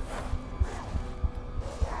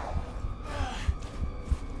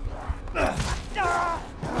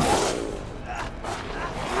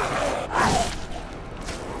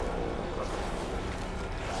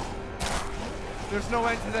 There's no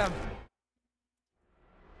end to them.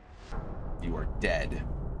 You are dead.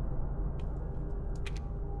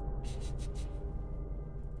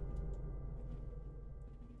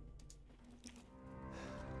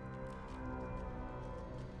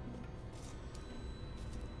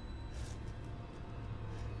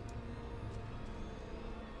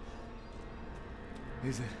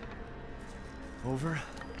 Is it over?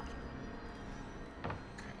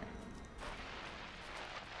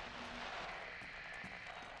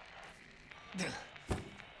 If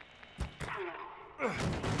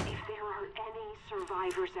there are any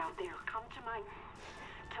survivors out there, come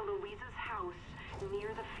to Louisa's house near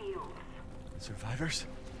the fields. Survivors?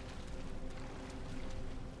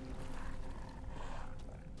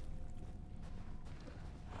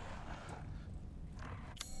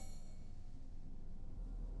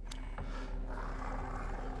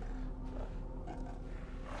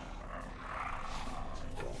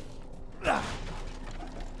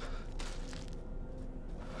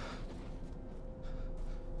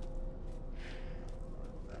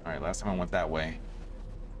 Alright, last time I went that way,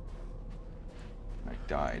 I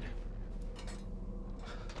died.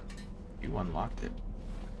 You unlocked it.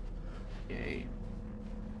 Yay.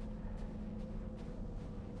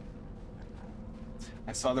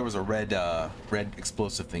 I saw there was a red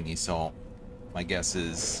explosive thingy, so my guess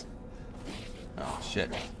is... Oh,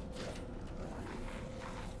 shit.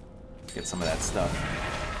 Get some of that stuff.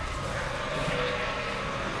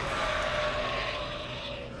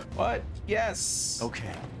 What? Yes!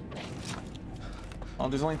 Okay. Oh,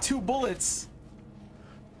 there's only 2 bullets!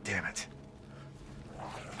 Damn it.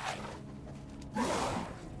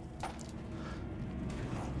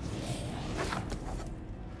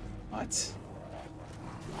 What?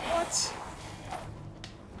 What?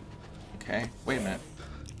 Okay, wait a minute.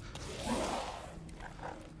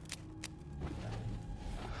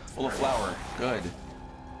 Full of flour. Good.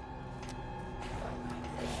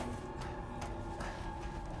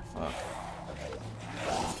 Fuck.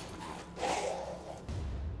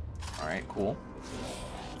 Alright, cool.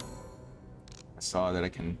 I saw that I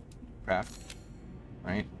can craft.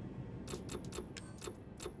 Right?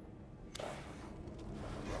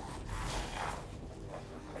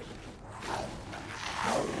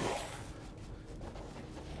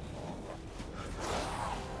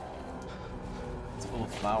 It's full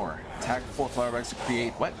of flour. Attack 4 flour bags to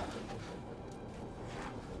create what?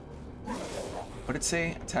 What did it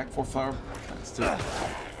say? Attack 4 flour. Let's do it.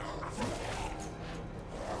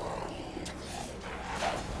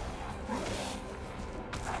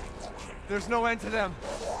 There's no end to them.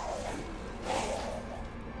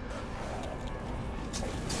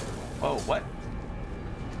 Whoa, what?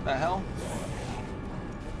 The hell?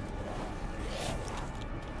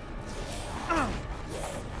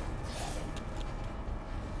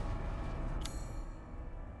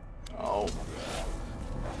 Oh.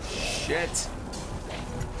 Shit.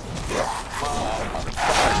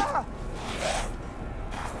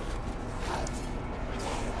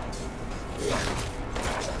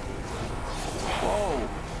 Oh, whoa.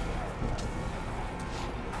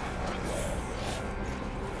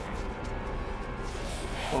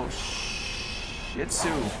 Oh, shit, Sue.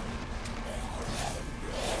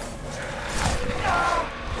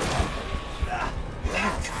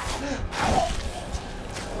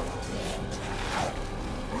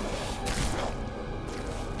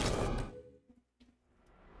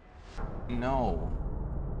 No.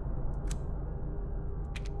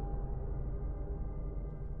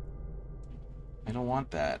 I don't want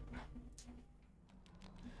that.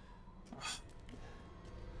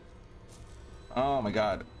 Oh my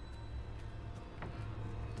god.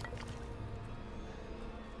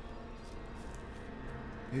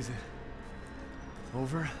 Is it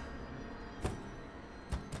over?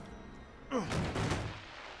 Let's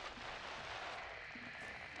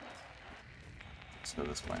go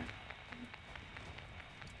this way.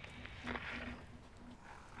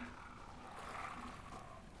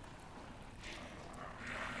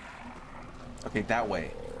 Okay, that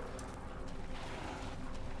way.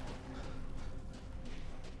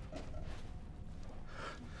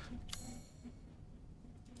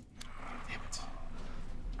 Damn it.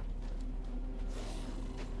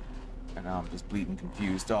 And now I'm just bleeding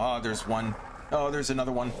confused. Oh, there's one. Oh, there's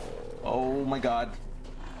another one. Oh my god.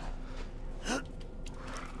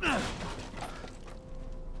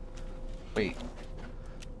 Wait.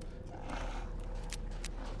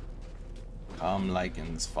 Come,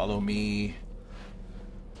 Lycans, follow me.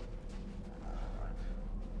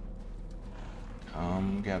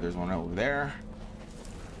 Yeah, there's one over there.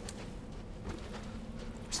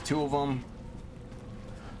 There's two of them.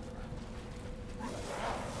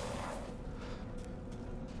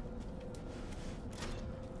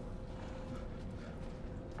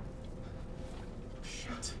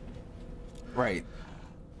 Shit. Right.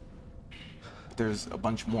 There's a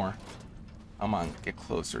bunch more. Come on, get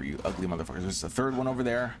closer, you ugly motherfuckers. There's a third one over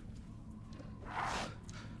there.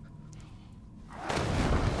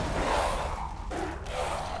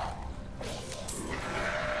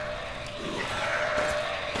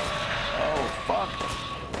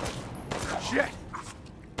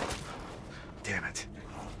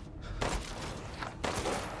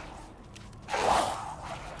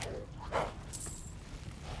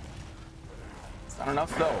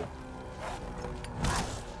 Enough though.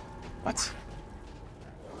 What?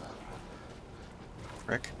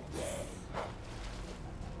 Frick.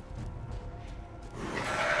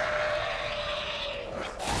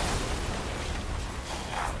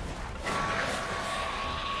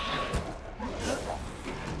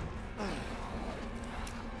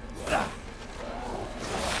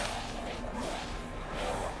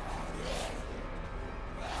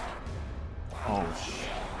 Oh shit.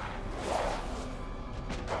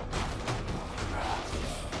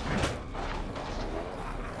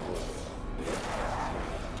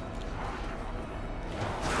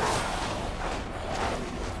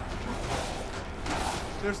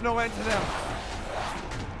 There's no end to them.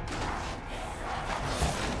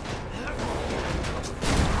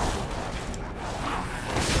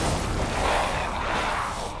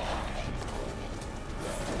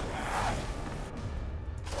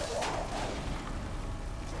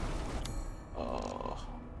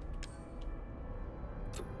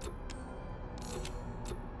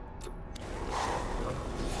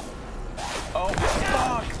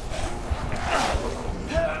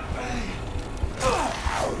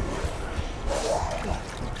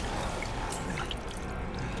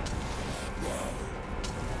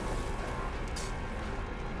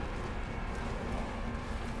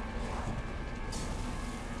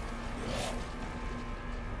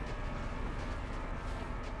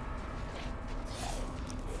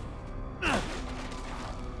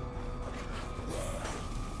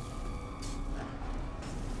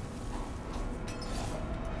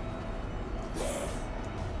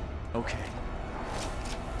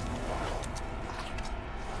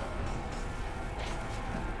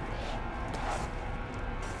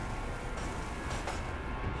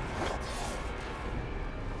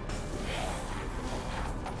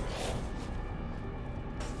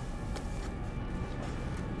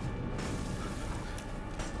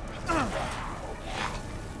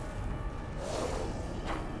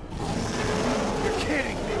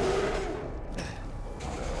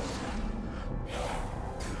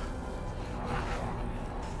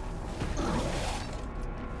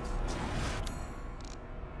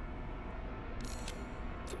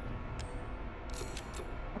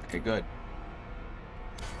 good.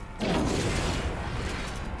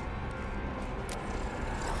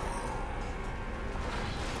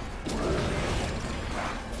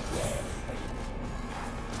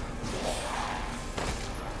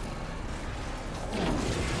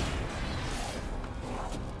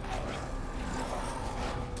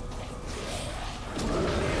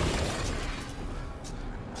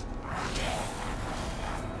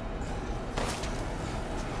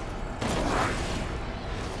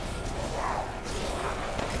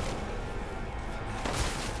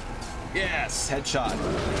 Yes, headshot.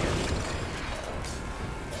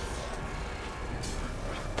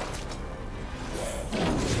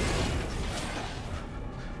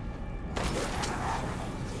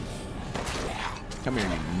 Come here,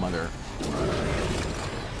 you mother.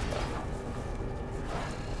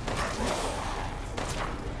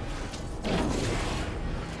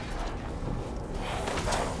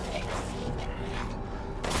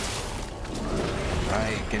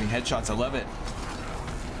 Right, getting headshots, I love it.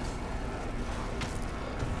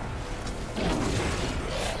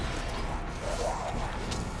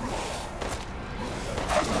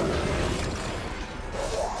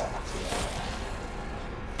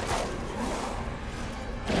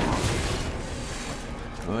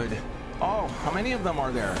 Good. Oh, how many of them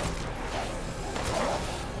are there?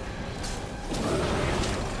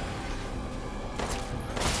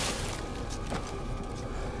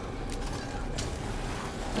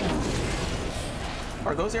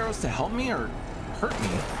 Are those arrows to help me or hurt me?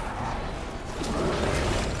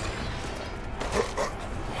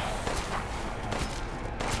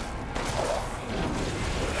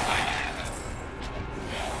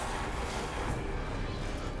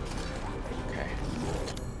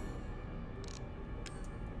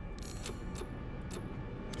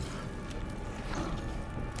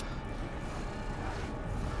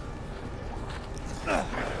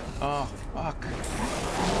 Oh, fuck.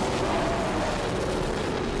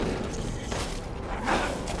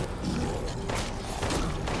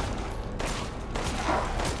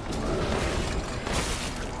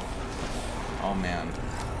 Oh, man.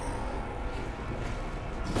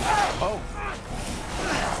 Oh!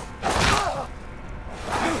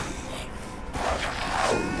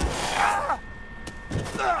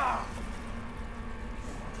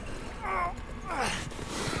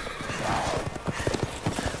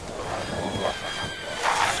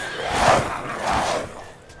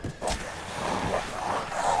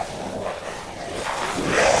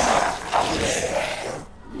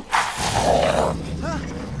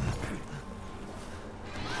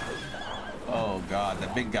 Oh god, the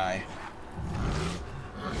big guy.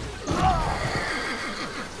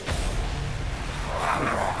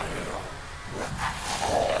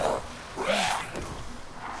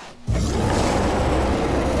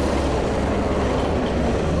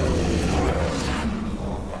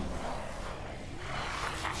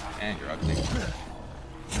 And you're ugly.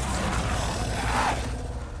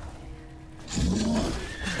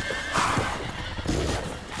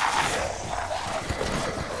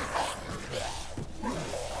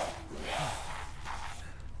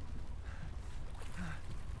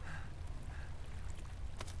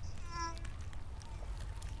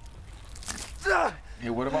 Hey,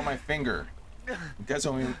 what about my finger? You guys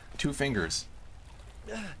owe me 2 fingers.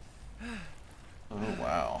 Oh,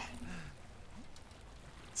 wow.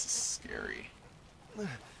 This is scary.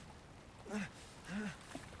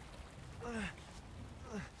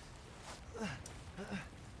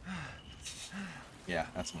 Yeah,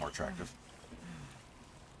 that's more attractive.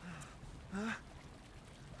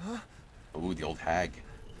 Ooh, the old hag.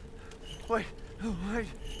 Wait, wait.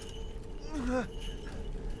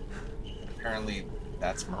 Apparently,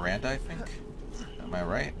 that's Miranda, I think. Am I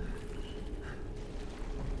right?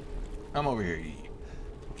 I'm over here,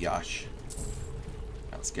 Yash.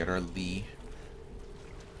 Now let's get our Lee.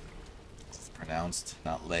 It's pronounced,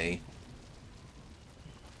 not lay.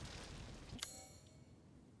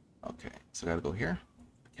 Okay, so I gotta go here.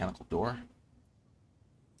 Mechanical door.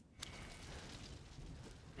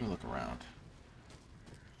 Let me look around.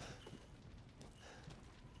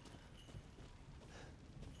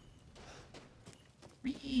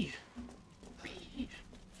 Wee. Wee.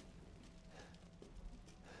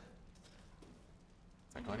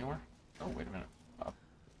 Can I go anywhere? Oh, wait a minute. Up.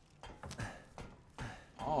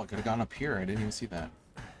 Oh, I could have gone up here. I didn't even see that.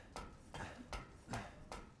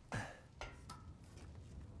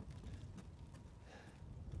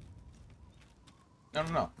 No,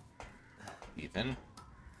 no, no. Ethan.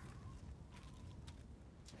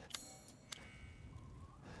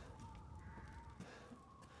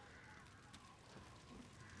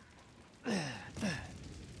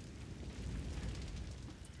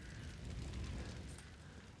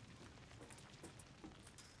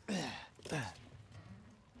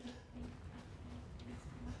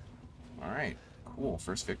 Cool,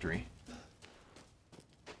 first victory.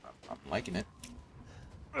 I'm liking it.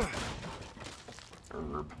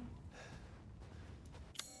 Herb.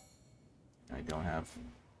 I don't have...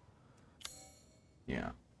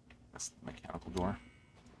 Yeah. That's the mechanical door.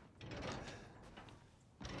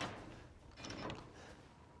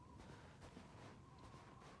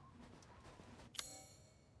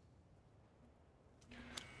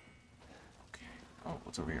 Okay. Oh,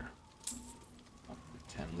 what's over here? Oh,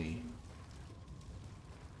 the Tenley.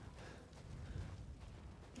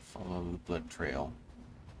 Follow the blood trail.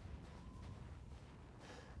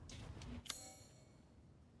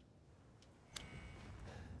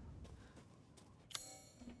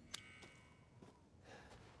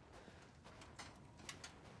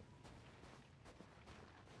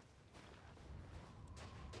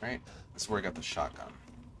 Right, this is where I got the shotgun.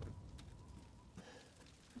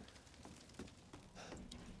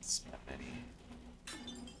 Spam mini.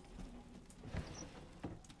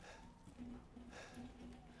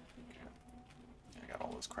 Okay. I got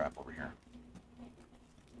all this crap over here.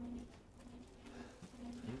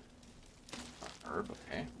 Herb,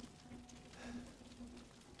 okay.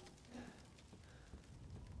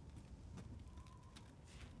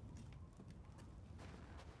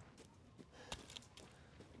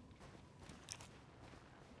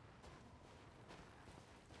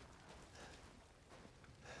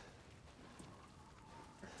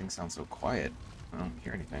 Everything sounds so quiet. I don't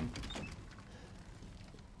hear anything.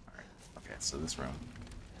 Alright, okay, so this room.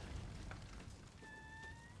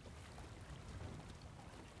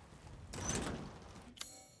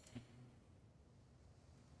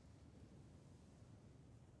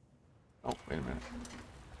 Oh, wait a minute.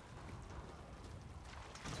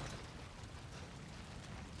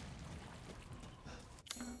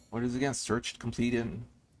 What is it again? Searched, completed,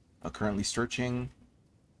 currently searching,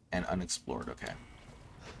 and unexplored. Okay.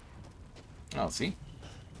 Oh, see?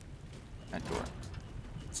 That door.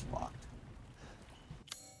 It's locked.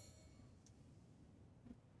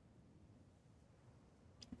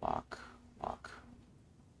 Lock.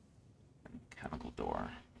 Mechanical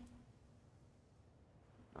door.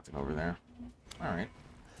 Nothing over there. Alright.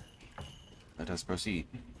 Let us proceed.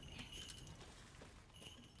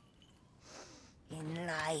 In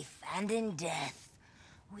life and in death,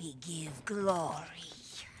 we give glory.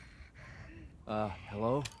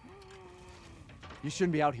 Hello? You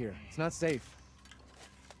shouldn't be out here. It's not safe.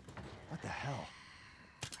 What the hell?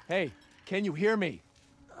 Hey, can you hear me?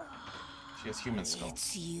 She has human skull.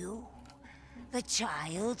 It's you, the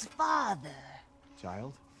child's father.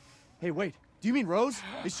 Child? Hey, wait. Do you mean Rose?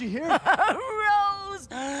 Is she here? Rose!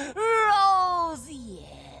 Rose,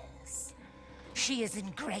 yes. She is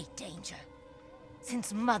in great danger.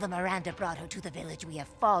 Since Mother Miranda brought her to the village, we have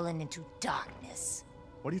fallen into darkness.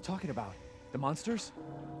 What are you talking about? The monsters?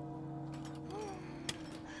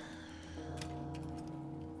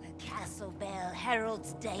 The castle bell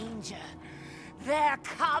heralds danger. They're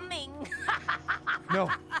coming! No.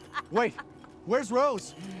 Wait. Where's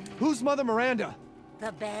Rose? Who's Mother Miranda?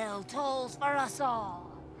 The bell tolls for us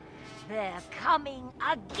all. They're coming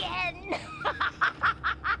again!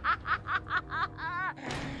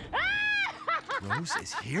 Rose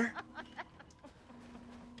is here?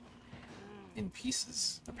 In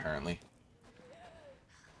pieces, apparently.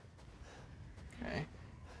 Okay.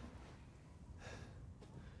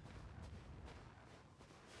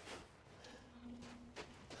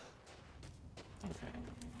 Okay.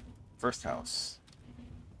 First house.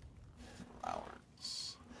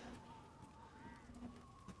 Flowers.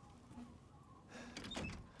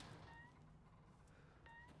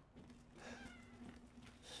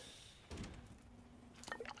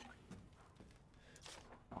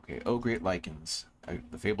 Okay, oh great lichens,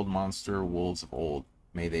 the fabled monster wolves of old.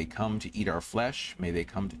 May they come to eat our flesh, may they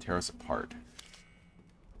come to tear us apart.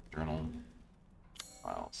 Journal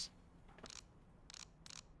files.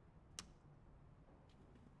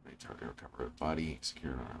 They target recover body,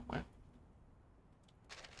 secure what?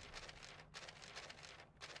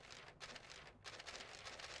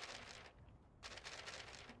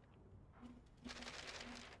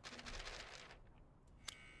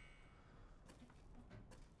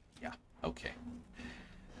 Yeah, okay.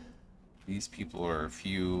 These people are a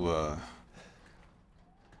few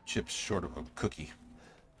chips short of a cookie.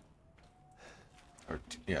 Or,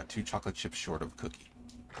 yeah, 2 chocolate chips short of a cookie.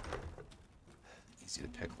 Easy to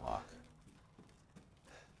pick lock.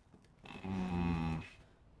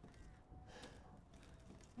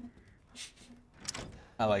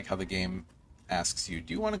 I like how the game asks you,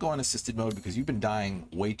 do you want to go on assisted mode? Because you've been dying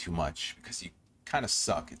way too much. Because you kind of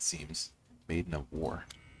suck, it seems. Maiden of War.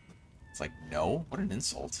 It's like, no? What an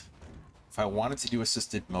insult. If I wanted to do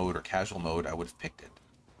assisted mode or casual mode, I would have picked it.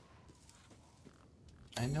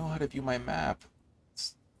 I know how to view my map.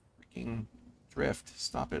 It's freaking drift.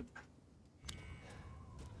 Stop it.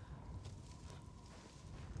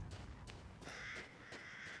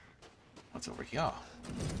 What's over here?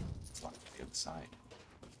 It's locked on the other side.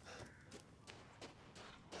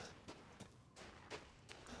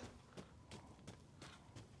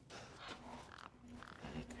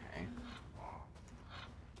 Okay.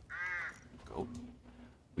 Goat.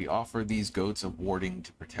 We offer these goats of warding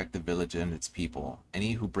to protect the village and its people.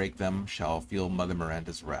 Any who break them shall feel Mother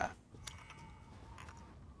Miranda's wrath.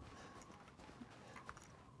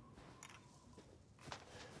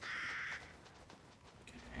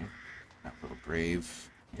 Okay. That little grave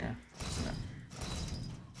here.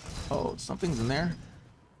 Oh, something's in there.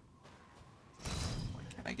 Why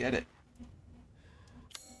can't I get it?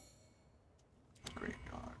 Graveyard.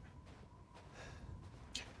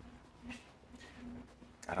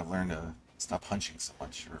 Gotta learn to stop hunching so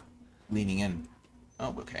much or leaning in.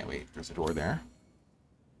 Oh, okay, wait, there's a door there.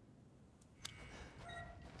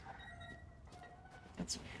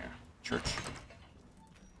 What's in here? Church.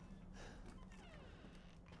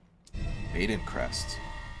 Maiden Crest.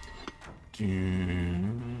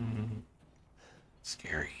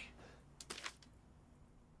 Scary.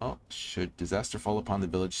 Oh, should disaster fall upon the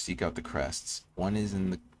village, seek out the crests. One is in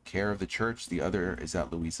the care of the church, the other is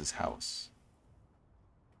at Louisa's house.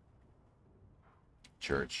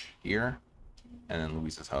 Church here, and then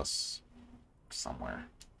Louisa's house somewhere.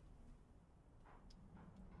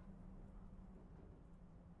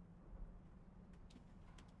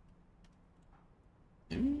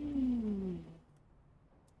 Ooh.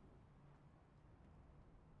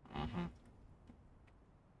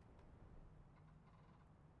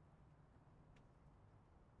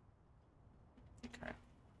 Okay.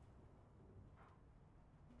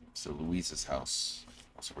 So Louisa's house.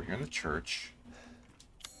 So we're here in the church.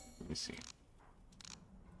 Let me see.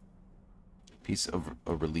 Piece of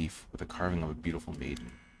a relief with a carving of a beautiful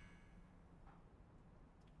maiden.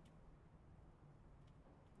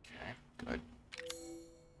 Okay, good.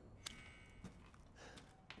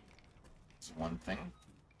 That's one thing.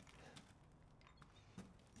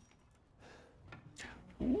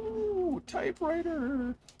 Ooh,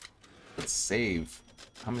 typewriter. Let's save.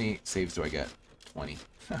 How many saves do I get? 20.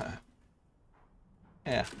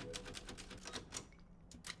 Yeah.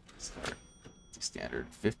 Start. Standard.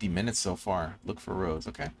 50 minutes so far. Look for Rose,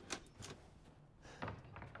 okay?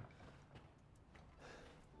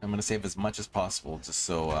 I'm gonna save as much as possible just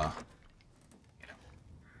so, you know,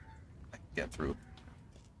 I can get through.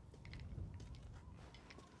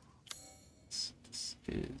 This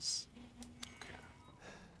is... okay.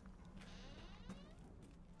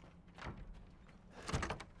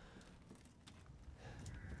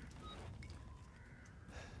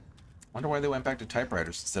 Wonder why they went back to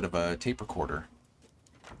typewriters instead of a tape recorder.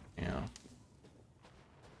 You know.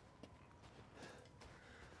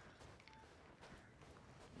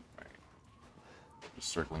 Right. Just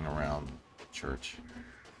circling around the church.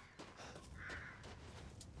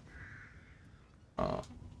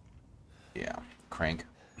 Yeah, crank.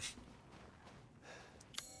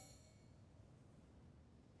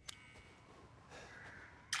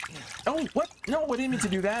 Oh, what? No, I didn't mean to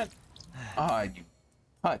do that. Ah, you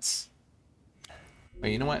putz.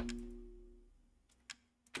 Wait, you know what?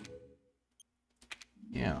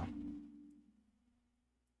 Yeah.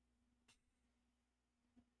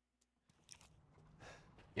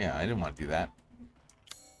 Yeah, I didn't want to do that.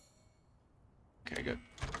 Okay, good.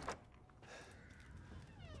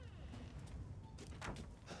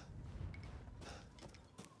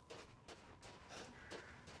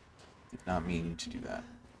 Did not mean to do that.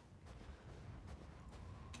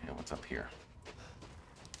 Okay, what's up here?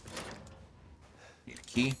 Need a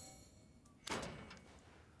key.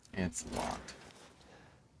 It's locked.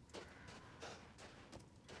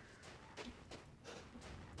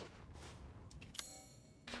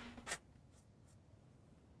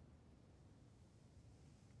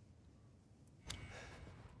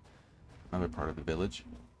 Another part of the village.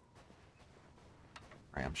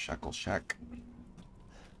 Ramshackle Shack.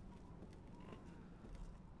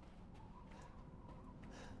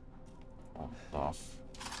 Hold off.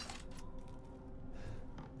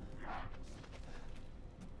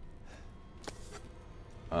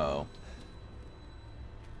 Uh-oh.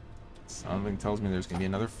 Something tells me there's gonna be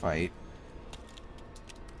another fight.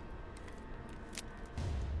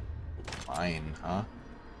 Fine, huh?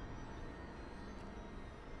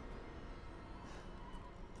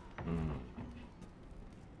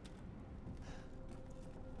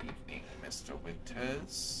 Evening, Mr.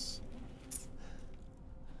 Winters.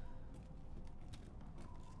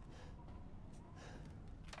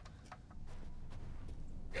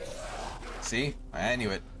 See? I knew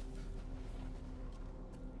it.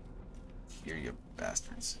 Here, you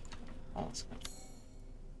bastards. Oh, it's good.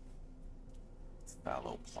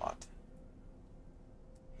 Fallow plot.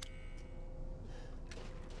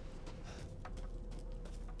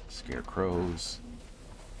 Scarecrows.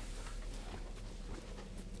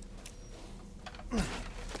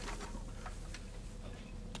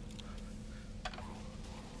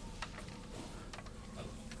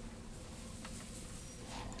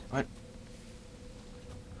 What?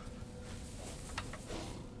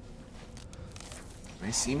 Can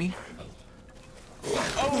they see me?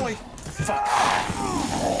 Oh my fuck!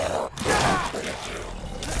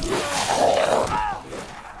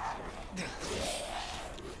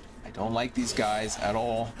 I don't like these guys at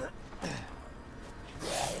all.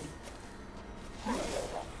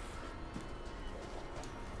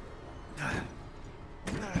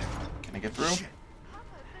 Can I get through?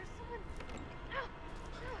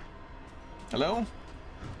 Hello?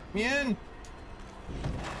 Me in!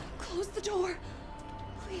 Close the door,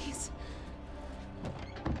 please.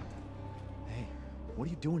 Hey, what are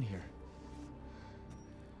you doing here?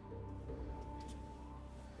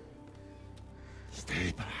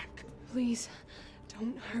 Stay back. Please,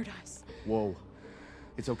 don't hurt us. Whoa.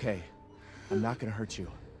 It's okay. I'm not gonna hurt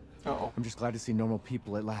you. Uh-oh. I'm just glad to see normal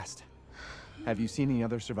people at last. Have you seen any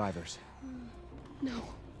other survivors? No.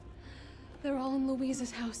 They're all in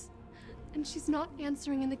Louisa's house. And she's not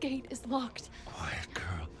answering and the gate is locked. Quiet,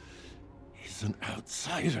 girl. He's an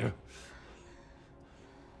outsider.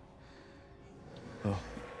 Oh.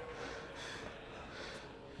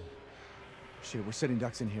 Shit, we're sitting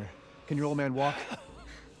ducks in here. Can your old man walk?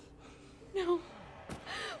 No.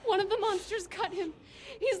 One of the monsters cut him.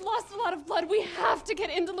 He's lost a lot of blood. We have to get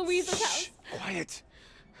into Louisa's house. Quiet.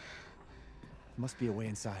 Must be a way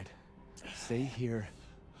inside. Stay here.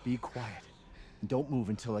 Be quiet. And don't move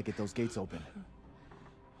until I get those gates open.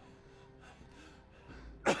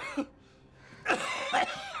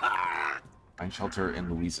 Find shelter in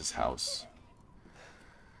Louisa's house.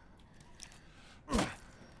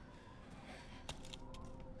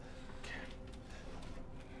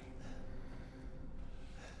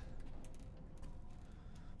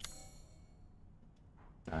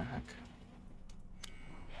 Back.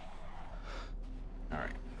 All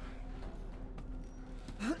right.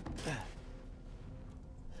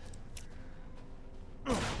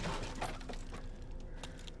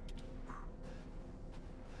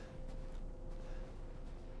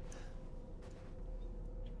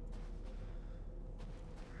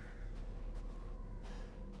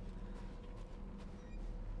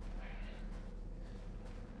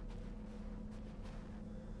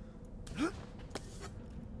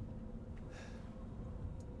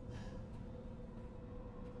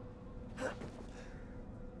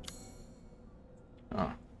 Oh,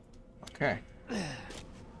 okay.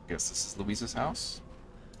 Guess this is Louisa's house.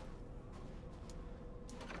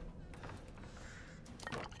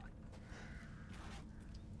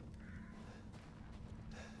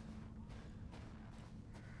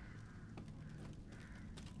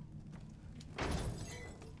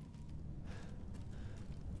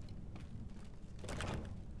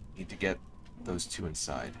 Need to get those two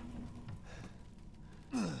inside.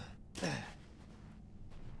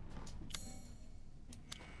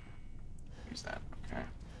 Use that, okay.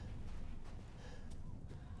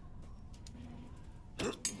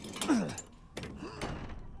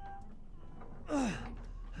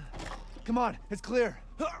 Come on, it's clear.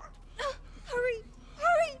 Hurry!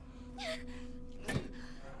 Hurry!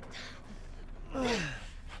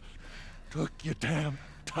 Took your damn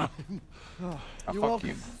time. Oh, fuck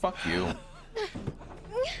you. Fuck you.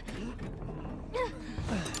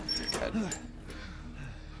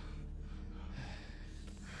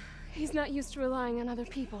 He's not used to relying on other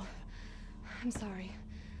people. I'm sorry.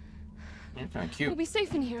 You're kind of cute. We'll be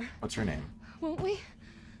safe in here. What's your name? Won't we?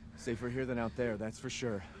 Safer here than out there, that's for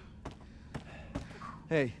sure.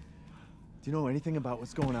 Hey, do you know anything about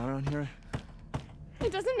what's going on around here?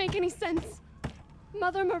 It doesn't make any sense.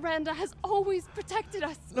 Mother Miranda has always protected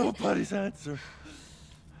us. Nobody's answer.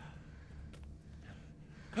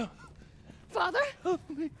 Father?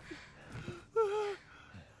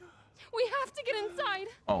 We have to get inside.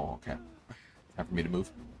 Oh, okay. Time for me to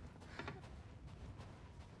move.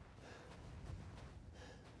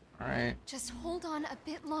 Alright. Just hold on a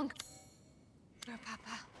bit longer,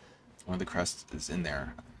 Papa. One of the crests is in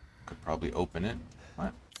there. Could probably open it.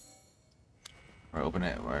 What? Or open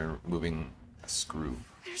it by removing a screw.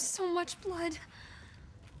 There's so much blood.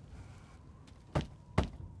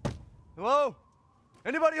 Hello?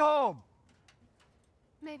 Anybody home?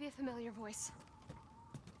 Maybe a familiar voice.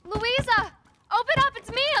 Louisa! Open up! It's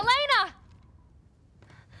me, Elena!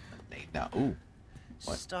 now. Ooh.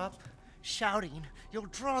 What? Stop shouting. You'll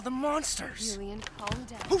draw the monsters. Julian, calm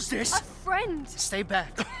down. Who's this? A friend. Stay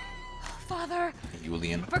back. Father.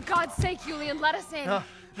 Julian. For God's sake, Julian, let us in.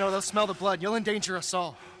 No, they'll smell the blood. You'll endanger us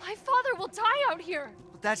all. My father will die out here.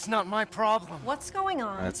 But that's not my problem. What's going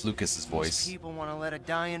on? That's Lucas's voice. These people want to let a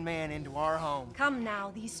dying man into our home. Come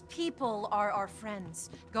now, these people are our friends.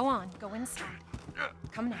 Go on, go inside.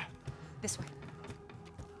 Come now, this way.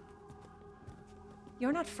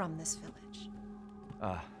 You're not from this village.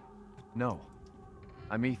 No.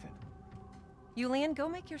 I'm Ethan. Julian, go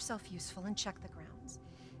make yourself useful and check the grounds.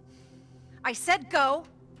 I said go!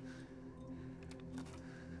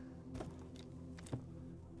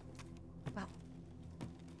 Well,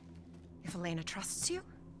 if Elena trusts you,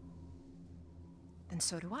 then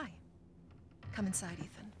so do I. Come inside,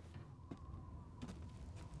 Ethan.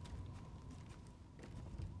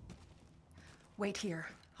 Wait here.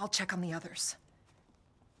 I'll check on the others.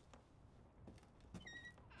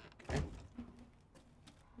 Okay.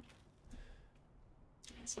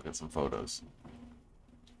 Let's look at some photos.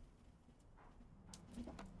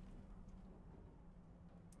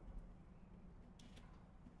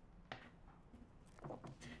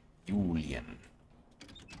 Julian.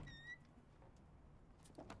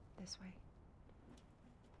 This way.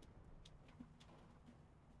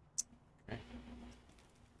 Okay.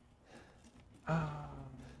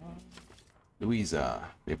 Louisa,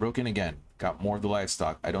 they broke in again. Got more of the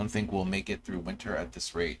livestock. I don't think we'll make it through winter at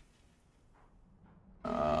this rate.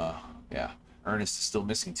 Yeah. Ernest is still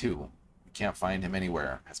missing too. We can't find him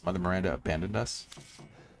anywhere. Has Mother Miranda abandoned us?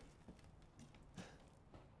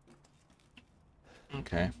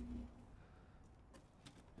 Okay.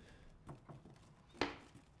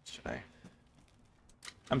 Should I?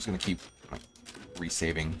 I'm just gonna keep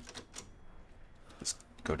resaving. Just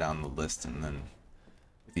go down the list, and then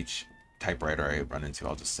with each typewriter I run into,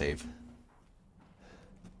 I'll just save.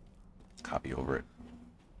 Copy over it.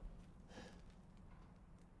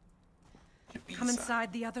 Come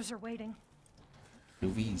inside, the others are waiting.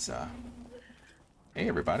 Louisa. Hey,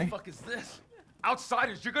 everybody. What the fuck is this?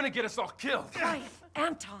 Outsiders, you're gonna get us all killed. Quiet,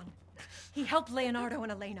 Anton. He helped Leonardo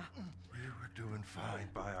and Elena. We were doing fine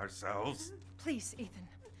by ourselves. Please, Ethan,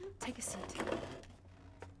 take a seat.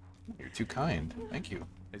 You're too kind. Thank you.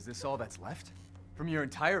 Is this all that's left? From your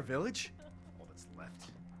entire village? All that's left.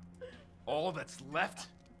 All that's left?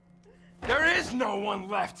 There is no one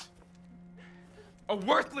left! A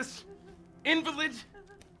worthless invalid,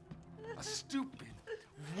 a stupid,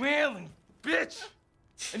 wailing bitch,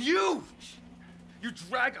 and you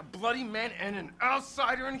drag a bloody man and an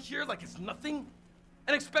outsider in here like it's nothing,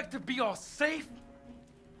 and expect to be all safe?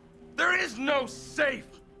 There is no safe!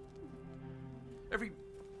 Every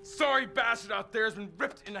sorry bastard out there has been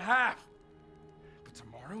ripped in half. But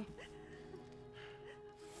tomorrow?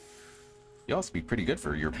 Y'all speak pretty good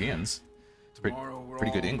for Europeans. Tomorrow we're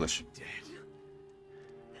pretty good all English. Dead.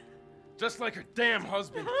 Just like her damn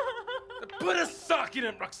husband. Put a sock in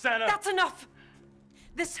it, Roxana! That's enough!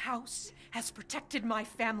 This house has protected my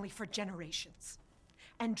family for generations.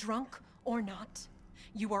 And drunk or not,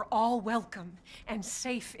 you are all welcome and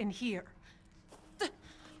safe in here.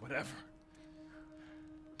 Whatever.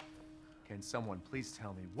 Can someone please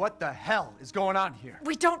tell me what the hell is going on here?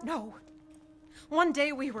 We don't know. One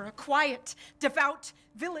day we were a quiet, devout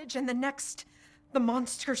village, and the next, the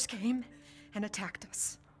monsters came and attacked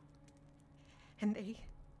us. And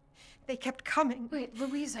they kept coming. Wait,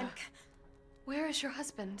 Louisa. Where is your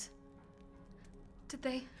husband? Did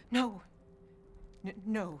they? No.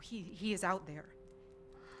 No, he is out there.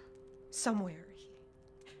 Somewhere.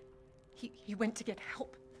 He went to get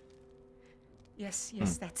help. Yes,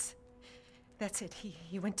 that's it.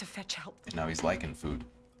 He went to fetch help. And now he's liking food.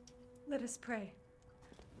 Let us pray.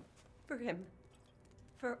 For him.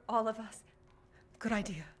 For all of us. Good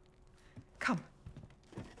idea. Come.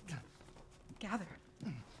 Gather.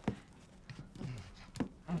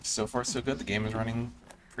 So far, so good. The game is running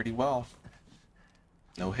pretty well.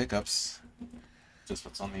 No hiccups. Just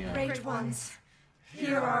what's on the Great ones,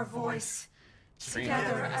 hear our voice.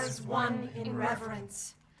 Together as one in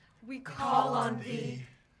reverence, we call on thee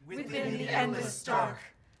within the endless dark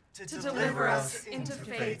to deliver us into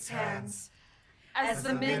fate's hands. As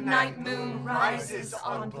the midnight moon rises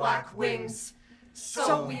on black wings,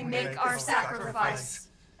 so we make our sacrifice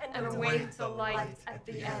and await the light at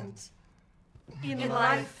the end. In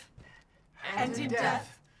life and in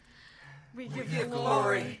death, we give you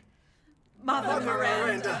glory, Mother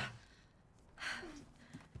Miranda.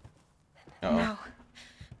 Now,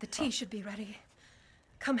 the tea should be ready.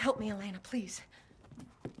 Come help me, Elena, please.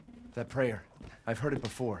 That prayer, I've heard it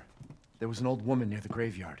before. There was an old woman near the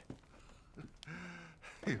graveyard.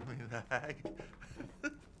 Give me the hag. He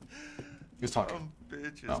was talking. Some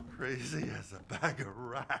bitch is crazy as a bag of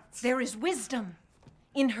rats. There is wisdom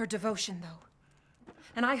in her devotion, though.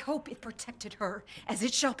 And I hope it protected her as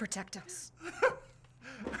it shall protect us.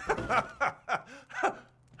 What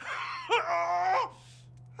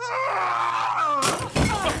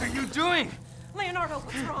are you doing? Leonardo,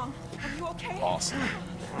 what's wrong? Are you okay? Awesome.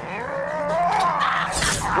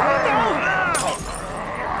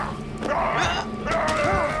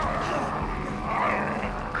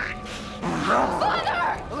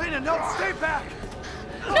 Father! Elena, no, stay back!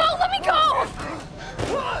 No, let me go!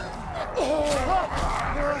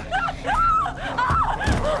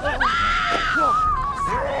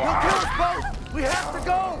 He'll kill us both! We have to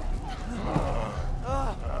go!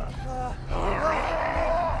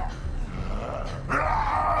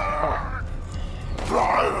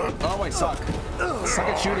 Oh, I suck. Suck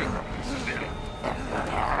at shooting.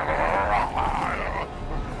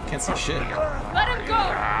 Can't see shit. Let him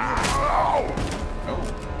go! Oh.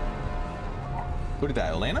 Who did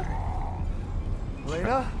that, Elena?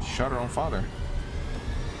 Elena? Shot her own father.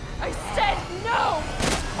 I said no!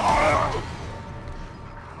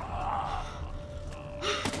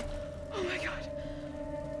 Oh my god.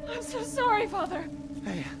 I'm so sorry, Father.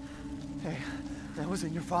 Hey, that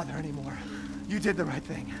wasn't your father anymore. You did the right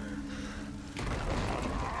thing.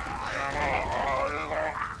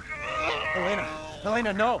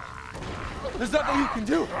 Elena, no! There's nothing you can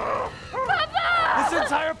do! Papa! This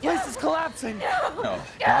entire place is collapsing! No,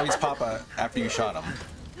 now he's Papa after you shot him.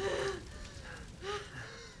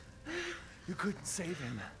 You couldn't save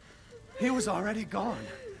him. He was already gone.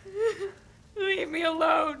 Leave me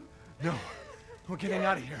alone. No, we're getting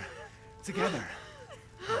out of here. Together.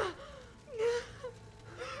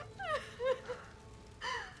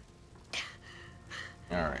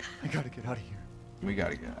 All right. I gotta get out of here. We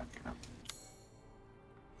gotta get out of here.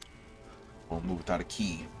 Won't move without a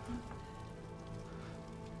key.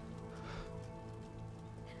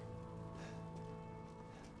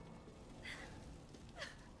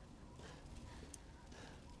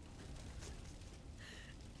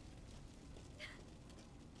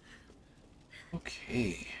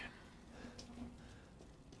 Okay.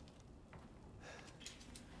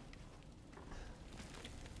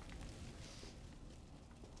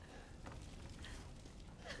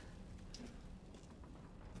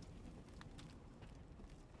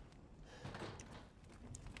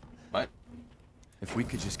 What? If we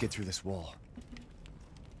could just get through this wall.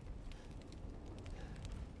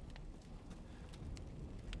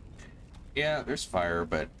 Yeah, there's fire,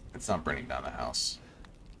 but it's not burning down the house.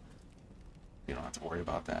 You don't have to worry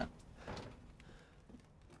about that.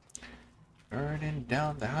 Burning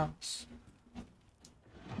down the house.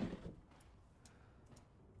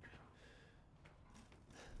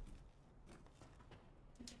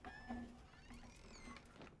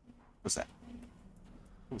 What's that?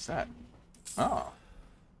 Who's that? Oh.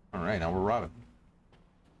 Alright, now we're robbing.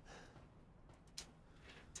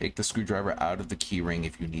 Take the screwdriver out of the key ring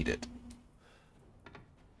if you need it.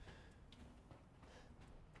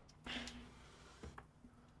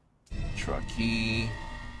 Truck key.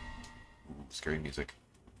 Ooh, scary music.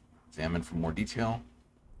 Examine for more detail.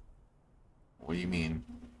 What do you mean?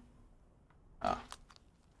 Ah.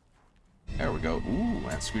 There we go. Ooh,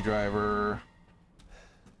 and screwdriver.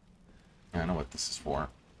 I know what this is for.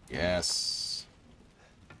 Yes.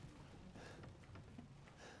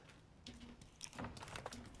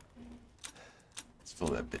 Let's fill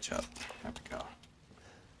that bitch up. There we go.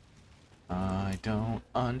 I don't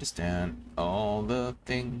understand all the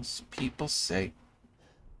things people say.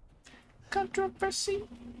 Controversy.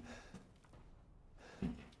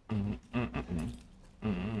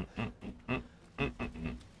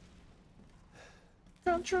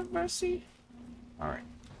 Controversy. All right.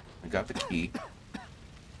 I got the key.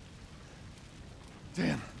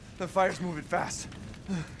 Damn, the fire's moving fast.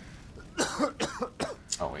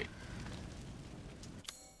 Oh, wait.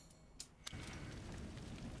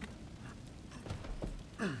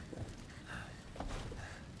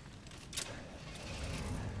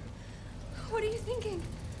 What are you thinking?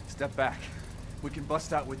 Step back. We can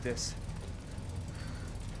bust out with this.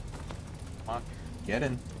 Come on, get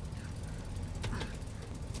in.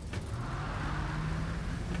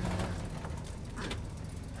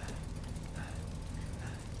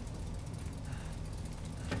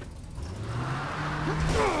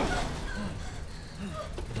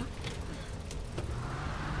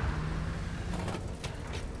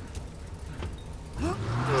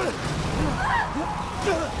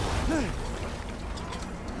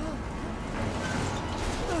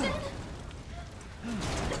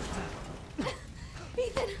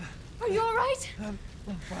 Ethan!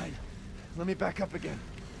 I'm fine. Let me back up again.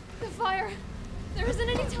 The fire! There isn't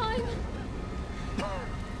any time!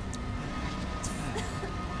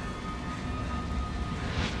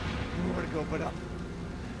 Nowhere to go but up.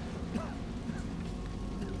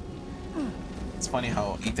 It's funny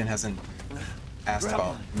how Ethan hasn't asked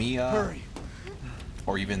about Mia. Hurry.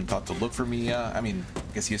 Or even thought to look for Mia. I mean, I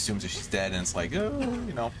guess he assumes that she's dead, and it's like, oh,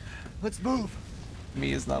 you know. Let's move.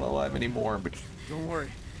 Mia's not alive anymore, but... Don't worry,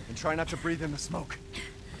 and try not to breathe in the smoke.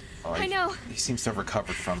 Oh, I know. He seems to have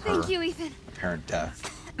recovered from her Thank you, Ethan. apparent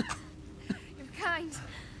death. You're kind.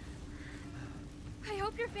 I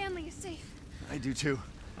hope your family is safe. I do too.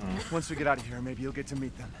 Once we get out of here, maybe you'll get to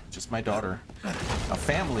meet them. Just my daughter. A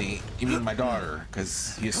family? You mean my daughter?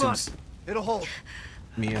 Because he assumes it'll hold.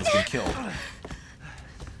 Mia's been killed.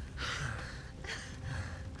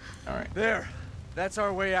 All right. There. That's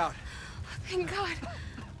our way out. Thank God.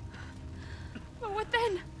 But what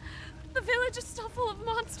then? The village is still full of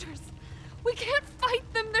monsters. We can't fight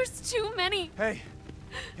them. There's too many. Hey,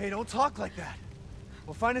 don't talk like that.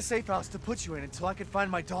 We'll find a safe house to put you in until I can find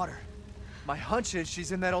my daughter. My hunch is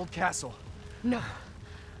she's in that old castle. No.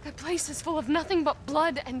 That place is full of nothing but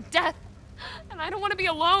blood and death. And I don't want to be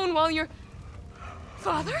alone while you're...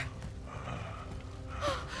 Father?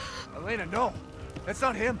 Elena, no. That's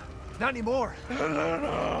not him. Not anymore. He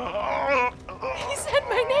said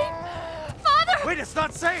my name. Father! Wait, it's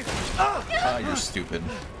not safe. You're stupid.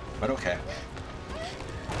 But okay.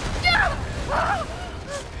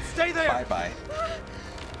 Stay there. Bye-bye.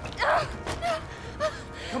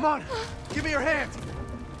 Come on. Give me your hand.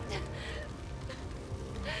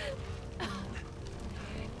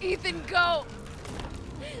 Ethan, go.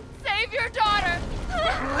 Save your daughter.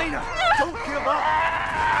 Elena, don't give up.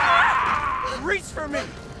 Reach for me.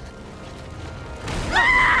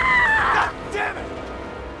 God damn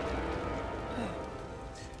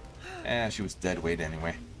it. She was dead weight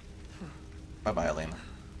anyway. Bye-bye, Elena.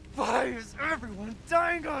 Why is everyone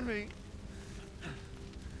dying on me?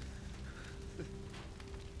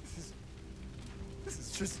 This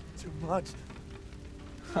is just too much.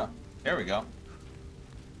 Huh. There we go.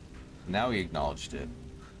 Now he acknowledged it.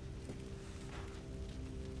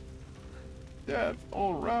 Death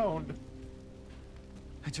all around.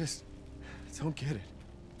 I just don't get it.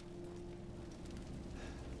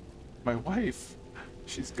 My wife,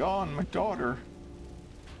 she's gone. My daughter,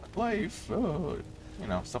 my life, you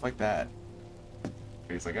know, stuff like that.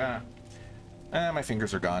 He's like, my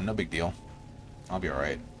fingers are gone. No big deal. I'll be all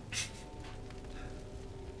right.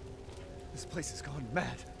 This place has gone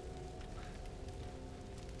mad.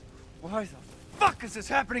 Why the fuck is this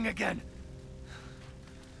happening again?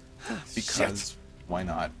 Because Shit. Why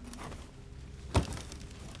not?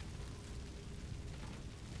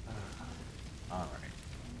 All right.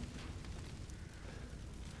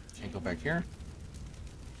 Can't go back here.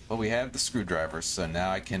 Well, we have the screwdriver, so now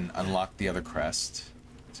I can unlock the other crest,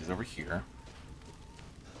 which is over here.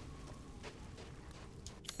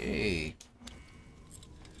 Yay.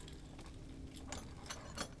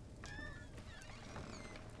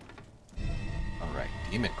 Alright,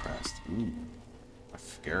 Demon Crest. Ooh. That's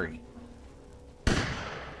scary.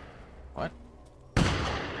 What?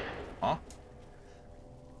 Huh?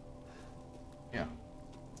 Yeah.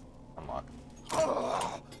 Unlock.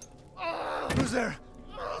 Who's there?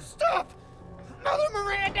 Stop! Mother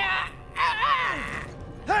Miranda!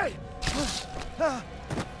 Hey!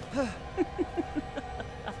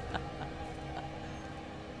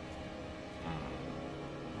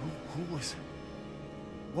 Who was...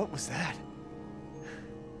 What was that?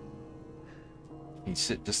 He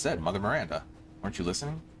just said Mother Miranda. Weren't you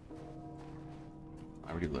listening?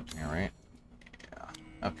 I already looked here, right?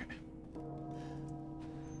 Yeah. Okay.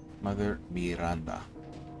 Mother Miranda.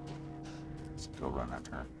 Let's go run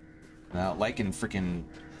after her. Now, Lycan freaking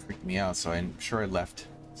freaked me out, so I'm sure I left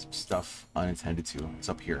some stuff unattended to. It's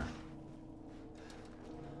up here.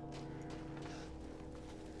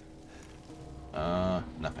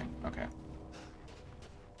 Nothing. Okay.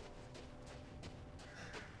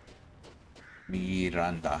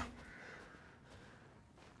 Miranda.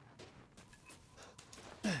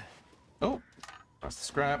 Oh, across the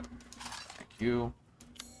scrap. Thank you.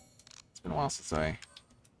 It's been a while since I...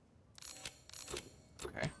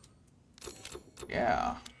 Okay.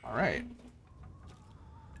 Yeah, alright.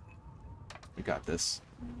 We got this.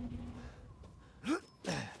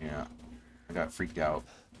 Yeah, I got freaked out,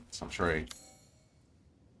 so I'm sure I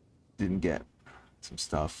didn't get some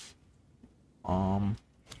stuff.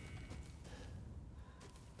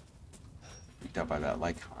 Freaked out by that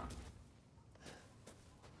Lycan.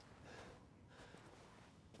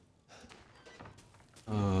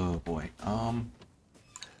 Oh boy.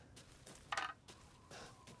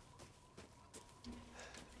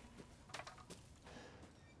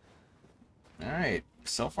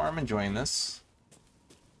 so far I'm enjoying this.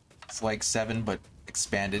 It's like 7, but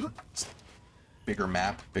expanded. It's bigger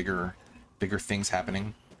map, bigger things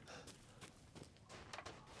happening.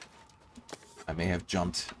 I may have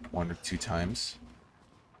jumped 1 or 2 times.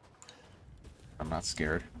 I'm not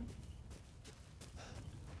scared.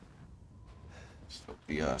 So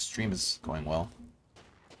the stream is going well.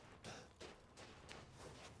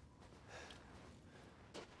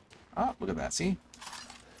 Ah, look at that, see?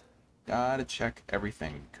 Gotta check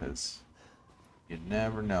everything, because you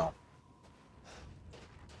never know.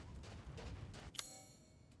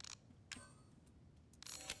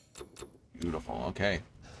 Beautiful, okay.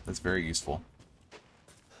 That's very useful.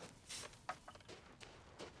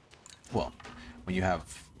 Well, when you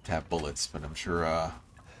have to have bullets, but I'm sure I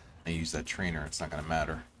use that trainer, it's not gonna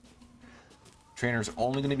matter. Trainer's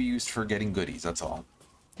only gonna be used for getting goodies, that's all.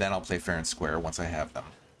 Then I'll play fair and square once I have them.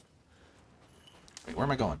 Wait, where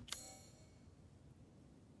am I going?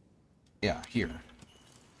 Yeah, here.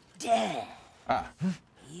 Death. Ah.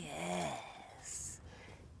 Yes.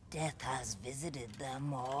 Death has visited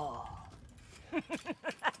them all. Okay.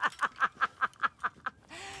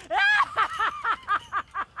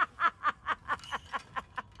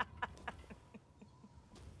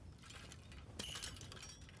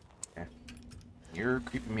 You're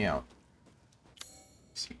creeping me out.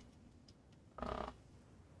 Let's see.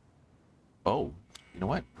 Oh, you know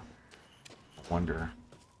what? I wonder.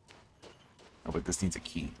 Oh, but this needs a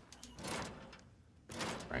key.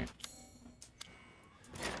 Right?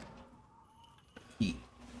 Key.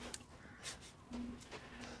 A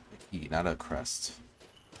key, not a crest.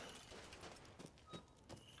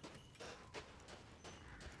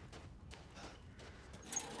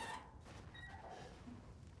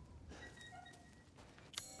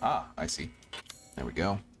 Ah, I see. There we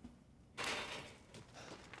go.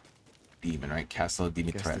 Demon, right? Castle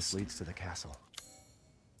Dimitrescu. Guess this leads to the castle.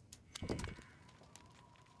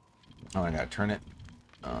 Oh, I gotta turn it.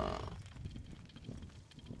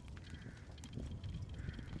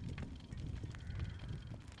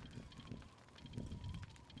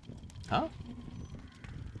 Huh?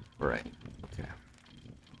 Right. Okay.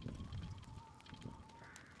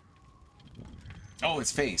 Oh,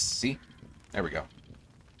 its face. See? There we go.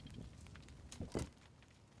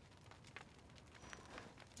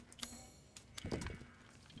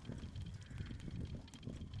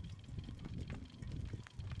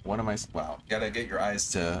 What am I? Wow, gotta get your eyes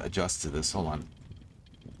to adjust to this. Hold on.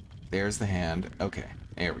 There's the hand. Okay,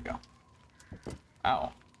 there we go.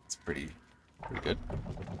 Ow, it's pretty good.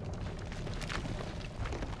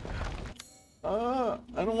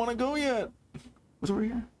 I don't want to go yet. What's over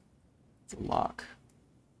here? It's a lock.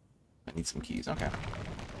 I need some keys. Okay.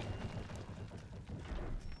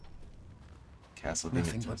 Castle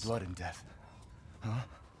Nothing Dimitrescu. but blood and death. Huh?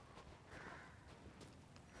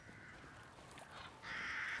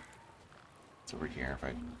 It's over here. If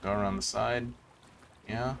I go around the side,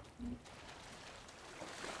 yeah.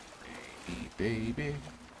 Baby, baby.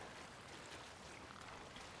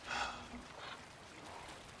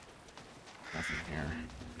 Nothing here.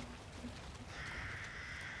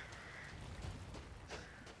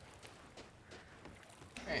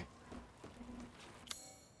 Okay.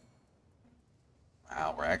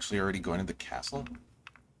 Wow, we're actually already going to the castle?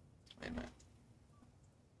 Wait a minute.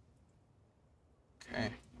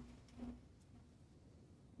 Okay.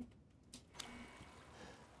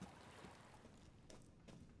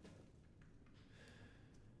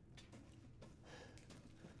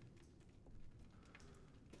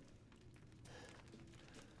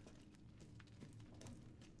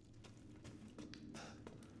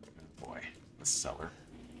 Boy, the cellar.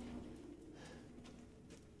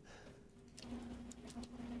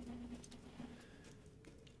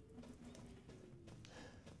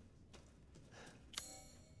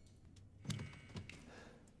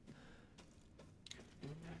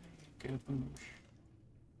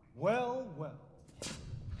 Well, well.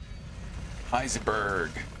 Heisenberg.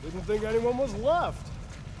 Didn't think anyone was left.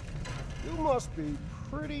 You must be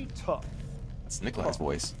pretty tough. That's Nikolai's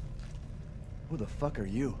voice. Who the fuck are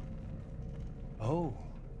you? Oh,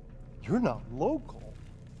 you're not local.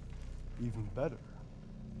 Even better.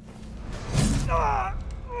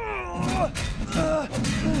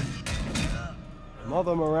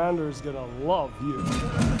 Mother Miranda's gonna love you.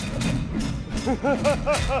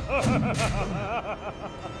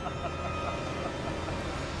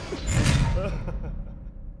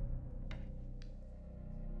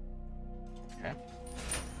 Okay.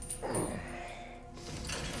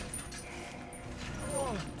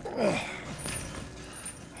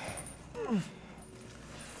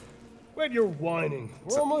 Wait, you're whining.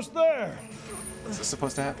 We're almost there. Is this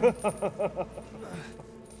supposed to happen?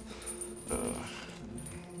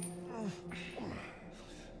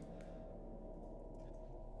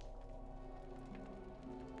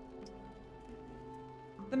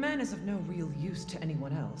 The man is of no real use to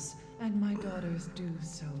anyone else, and my daughters do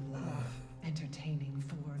so love entertaining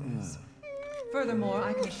foreigners. Furthermore,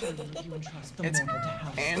 I can assure you if you entrust the mortal to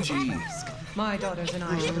House Angie. my daughters and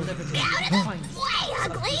I shall deliver to you the finest. Way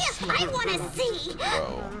ugly! I want to see!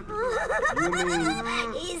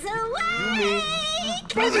 He's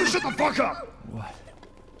awake! Brother, shut the fuck up! What?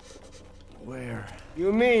 Where?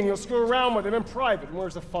 You mean you'll screw around with him in private, and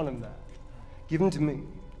where's the fun in that? Give him to me,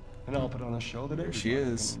 and I'll put on a show that everybody she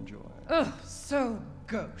is. can enjoy. Ugh, so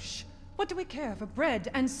gauche. What do we care for bread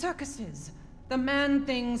and circuses? The man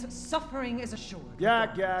thinks suffering is assured.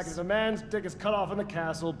 Yak, yak, as a man's dick is cut off in the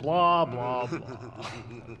castle, blah, blah, blah.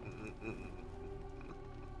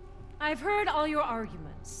 I've heard all your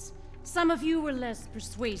arguments. Some of you were less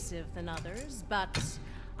persuasive than others, but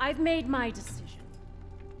I've made my decision.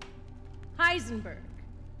 Heisenberg,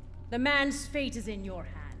 the man's fate is in your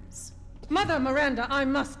hands. Mother Miranda, I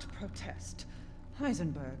must protest.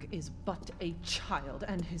 Heisenberg is but a child,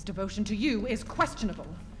 and his devotion to you is questionable.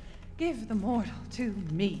 Give the mortal to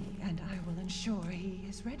me, and I will ensure he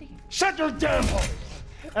is ready. Shut your damn hole!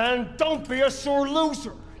 And don't be a sore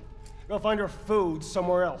loser! Go find your food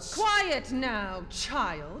somewhere else. Quiet now,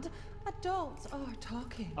 child. Adults are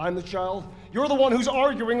talking. I'm the child. You're the one who's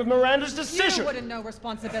arguing with Miranda's decision. You wouldn't know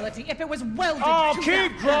responsibility if it was welded Oh, to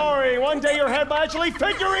keep glory! One day your head might actually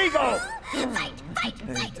fit your ego! Hey,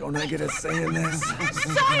 don't I get a say in this?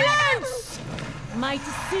 Silence! My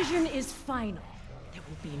decision is final. There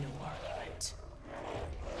will be no argument.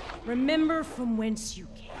 Remember from whence you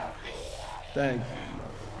came. Thank you.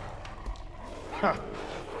 Huh.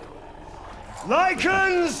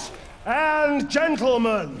 Lycans and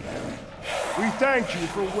gentlemen, we thank you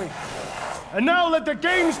for waiting. And now let the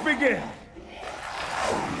games begin!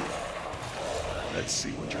 Let's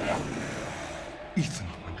see what you're doing. Ethan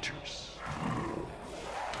Winters.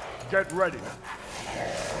 Get ready.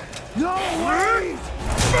 No, wait!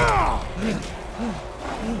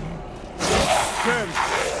 10,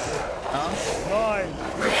 9,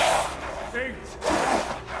 8,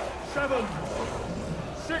 7,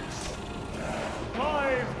 6,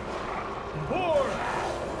 5, 4,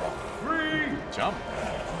 3, jump.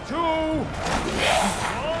 2, 1.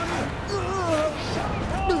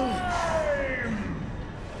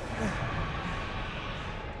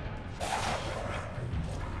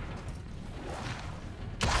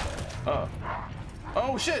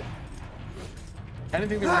 Oh shit! I didn't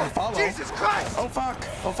think they were gonna follow. Jesus Christ! Oh fuck!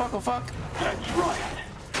 Oh fuck! Oh fuck! That's right.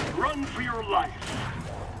 Run for your life.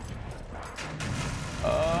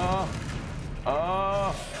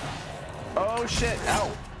 Oh shit!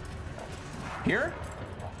 Ow! Here?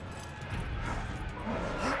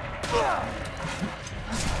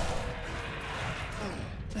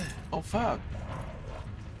 Oh fuck!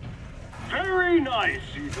 Very nice,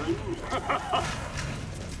 Ethan.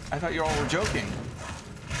 I thought you all were joking.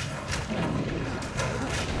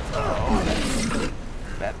 Oh,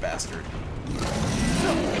 that bastard.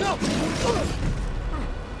 No!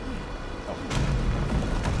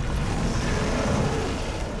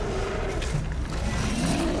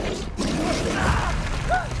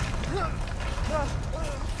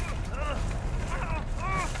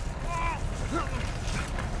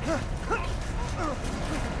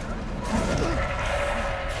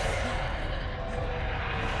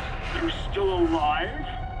 You're still alive?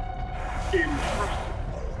 Impressive.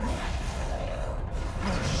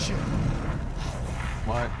 Oh, shit.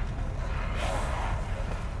 What?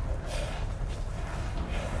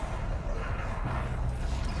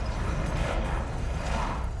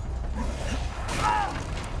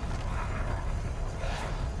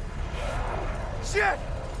 Shit!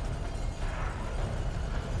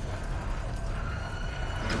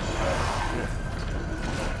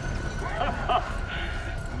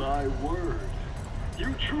 My word.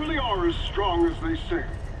 You truly are as strong as they say.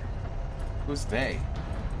 Who's they?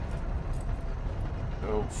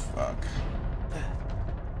 Oh fuck.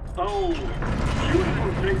 Oh, you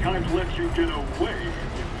didn't think I'd let you get away.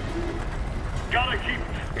 Gotta keep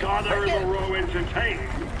Father Moreau entertained.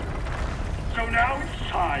 So now it's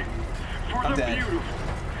time for the beautiful,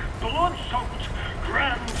 blood-soaked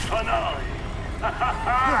grand finale.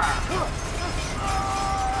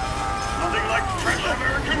 Nothing like fresh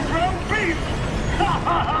American ground beef!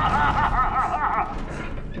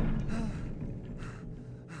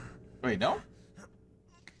 Wait, no?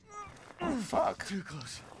 Oh fuck. Too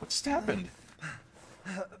close. What just happened?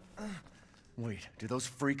 Wait, do those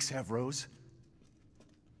freaks have Rose?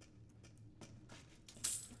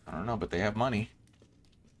 I don't know, but they have money.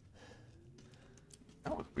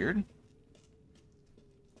 That was weird.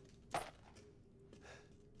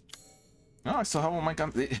 No, I still have all my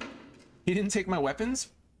guns. He didn't take my weapons?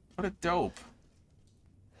 What a dope.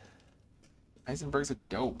 Heisenberg's a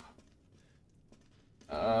dope.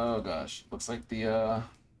 Oh gosh. Looks like the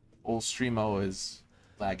old Streamo is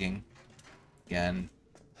lagging. Again.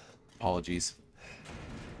 Apologies.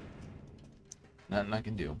 Nothing I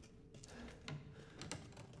can do.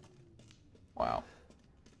 Wow.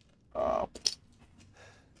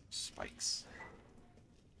 Spikes.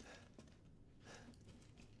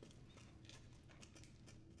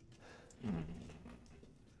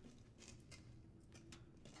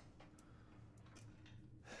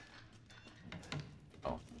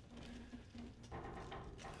 Oh.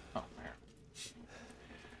 Oh,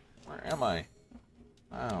 where am I?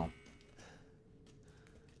 Wow.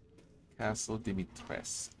 Castle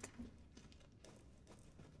Dimitrescu.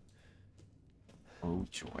 Oh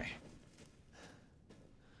joy.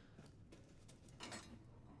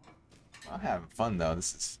 I'm having fun though.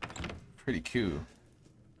 This is pretty cool.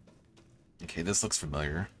 Okay, this looks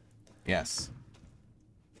familiar. Yes.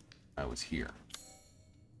 I was here.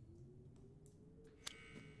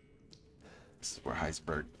 This is where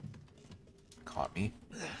Heisenberg caught me.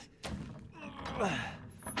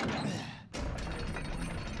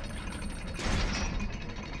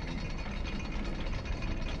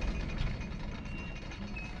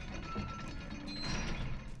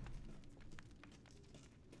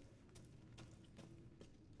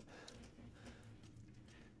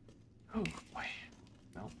 Oh boy.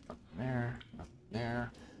 Nope, up there, up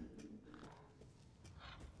there.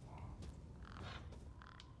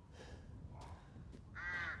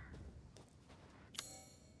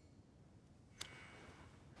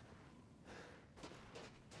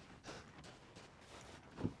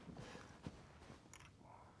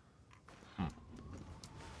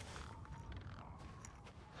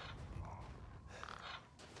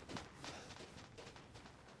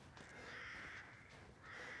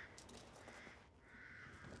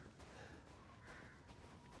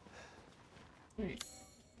 Wait.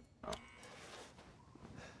 Oh.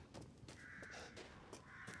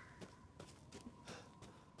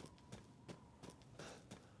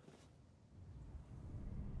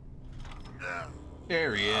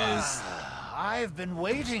 There he is. I've been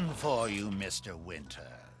waiting for you, Mr. Winters.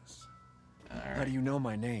 How do you know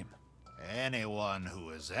my name? Anyone who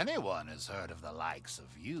is anyone has heard of the likes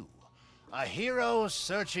of you. A hero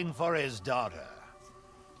searching for his daughter.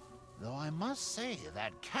 Though I must say,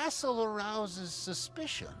 that castle arouses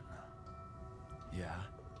suspicion. Yeah,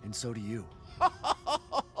 and so do you.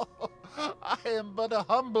 I am but a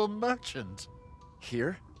humble merchant.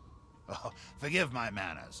 Here? Oh, forgive my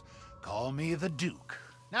manners. Call me the Duke.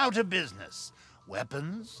 Now to business.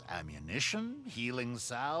 Weapons, ammunition, healing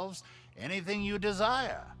salves, anything you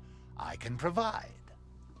desire, I can provide.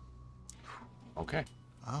 Okay.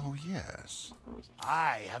 Oh, yes.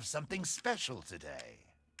 I have something special today.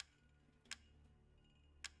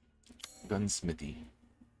 Gunsmithy.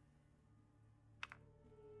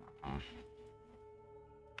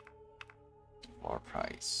 For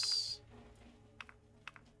price.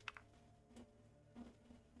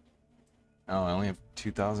 Oh, I only have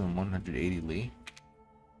 2,180 Lee.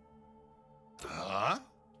 Huh?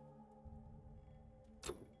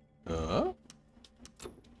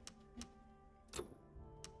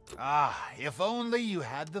 Ah, if only you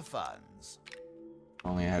had the funds.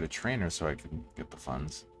 Only I had a trainer so I could get the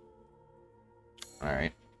funds.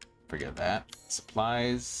 Alright. Forget that.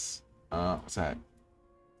 Supplies. What's that?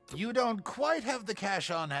 You don't quite have the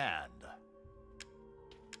cash on hand.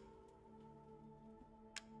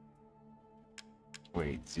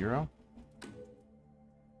 Wait, 0?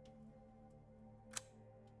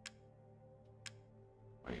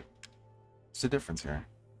 Wait. What's the difference here?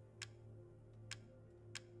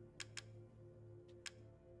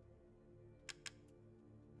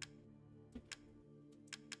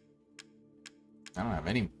 I don't have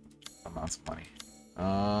any amounts of money.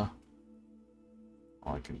 Oh,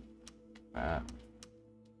 I can get that.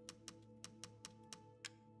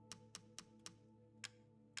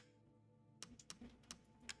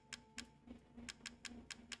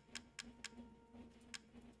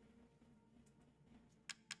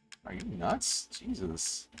 Are you nuts?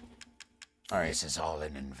 Jesus. All right. This is all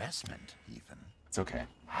an investment, Ethan. It's okay.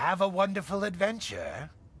 Have a wonderful adventure.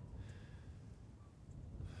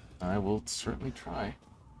 I will certainly try.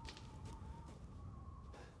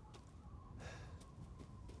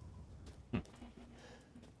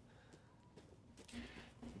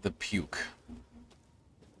 The puke.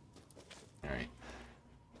 Alright.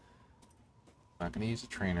 not going to use a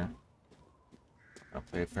trainer. I'll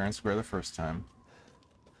play it fair and square the first time,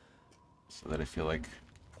 so that I feel like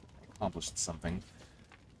I accomplished something.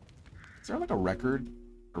 Is there like a record?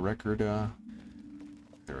 There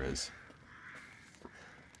is.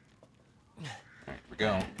 Alright, here we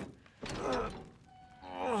go.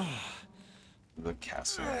 The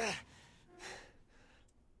castle.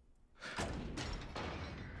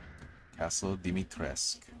 Castle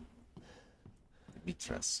Dimitrescu.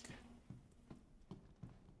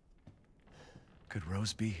 Could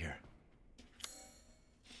Rose be here?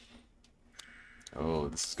 Oh,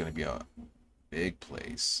 this is gonna be a big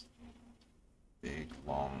place. Big,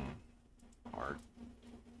 long, hard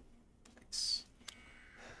place.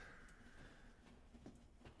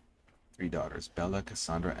 3 daughters, Bella,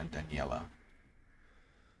 Cassandra, and Daniela.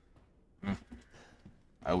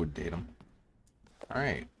 I would date them.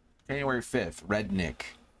 Alright. January 5th, Red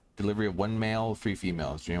Nick. Delivery of 1 male, 3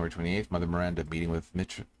 females. January 28th, Mother Miranda meeting with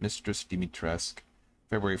Mistress Dimitrescu.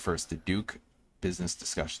 February 1st, the Duke. Business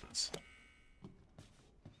discussions.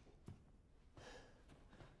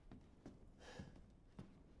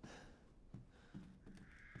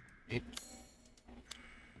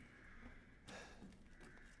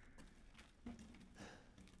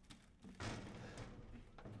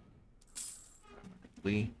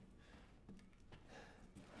 Lee.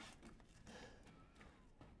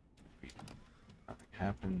 Nothing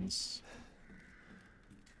happens.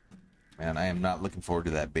 Man, I am not looking forward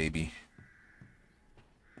to that baby.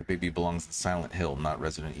 The baby belongs in Silent Hill, not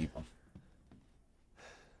Resident Evil.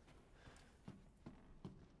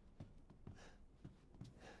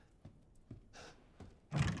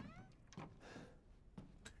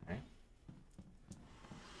 Okay.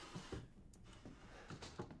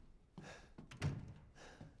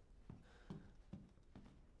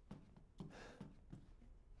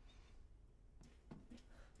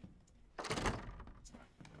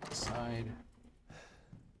 Side.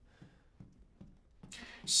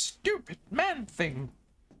 Stupid man thing.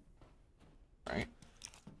 Right.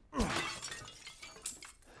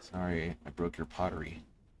 Sorry, I broke your pottery.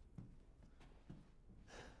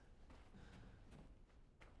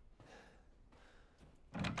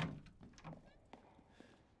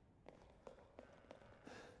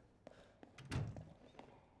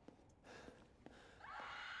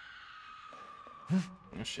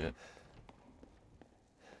 Oh shit.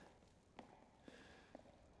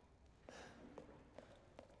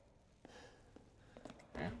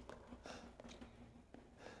 Okay.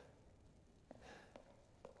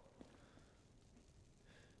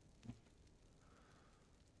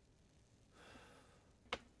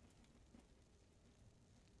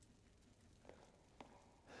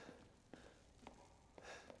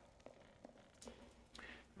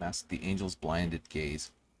 Mask the angel's blinded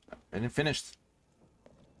gaze. I didn't finish.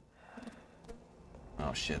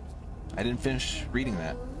 Oh shit. I didn't finish reading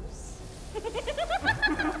that.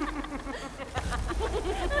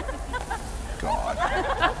 God.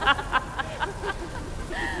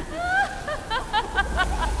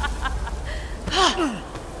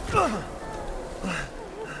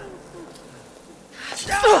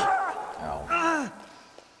 Ow.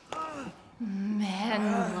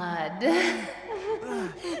 Man blood.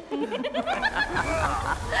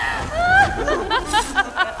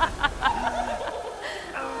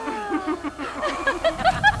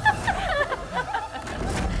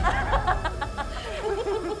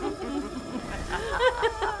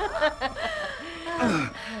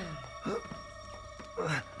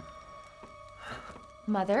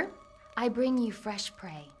 Mother, I bring you fresh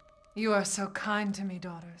prey. You are so kind to me,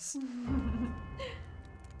 daughters.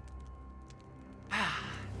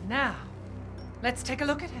 Now, let's take a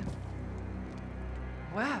look at him.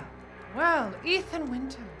 Well, Ethan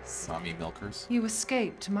Winters. Mommy milkers. You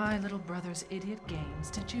escaped my little brother's idiot games,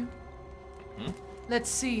 did you? Hmm? Let's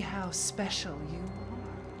see how special you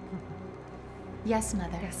are. Yes,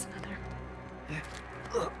 Mother. Yes, Mother.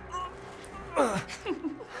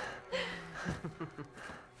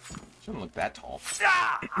 Shouldn't look that tall.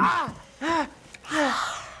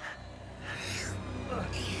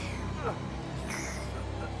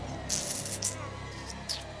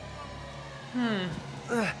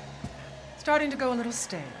 Starting to go a little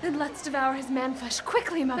stale. Then let's devour his man flesh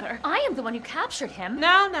quickly, Mother. I am the one who captured him.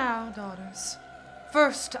 Now, daughters.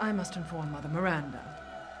 First, I must inform Mother Miranda.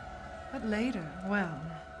 But later, well,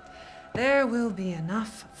 there will be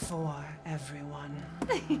enough for everyone.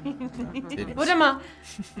 Put him up.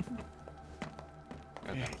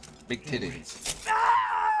 Okay. Big titties.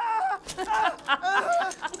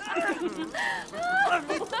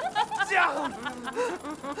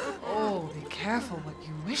 Oh, be careful what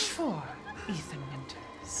you wish for, Ethan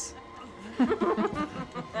Winters.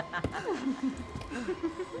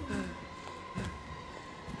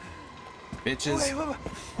 Bitches. Wait,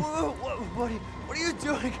 what are you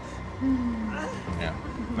doing? Yeah,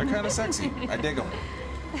 they're kind of sexy. I dig them.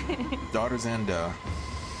 Daughters and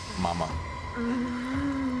mama.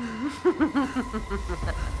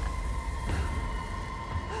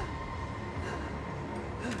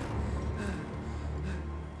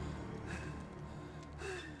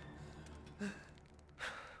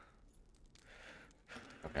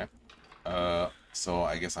 Okay. So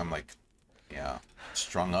I guess I'm like, yeah,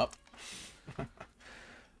 strung up.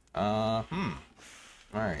 All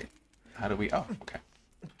right. How do we? Oh, okay.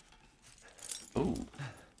 Ooh.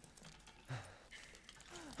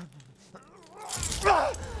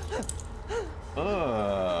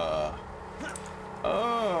 Oh.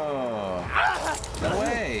 No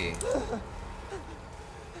way.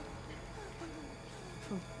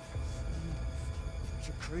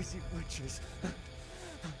 You crazy witches.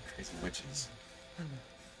 Crazy witches.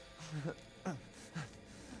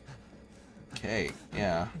 Okay,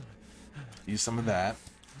 yeah. Use some of that.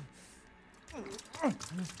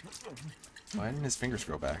 Why didn't his fingers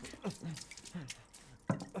grow back?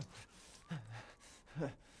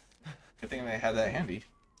 Good thing they had that handy.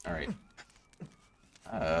 Alright.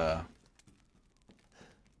 I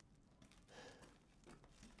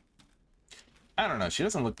don't know. She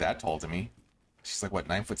doesn't look that tall to me. She's like, what,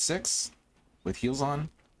 9'6"? With heels on?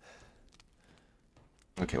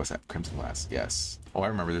 Okay, what's that? Crimson glass. Yes. Oh, I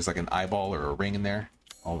remember. There's like an eyeball or a ring in there.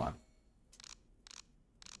 Hold on.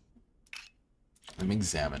 Let me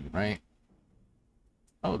examine, right?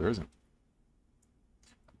 Oh, there isn't.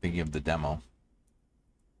 I'm thinking of the demo.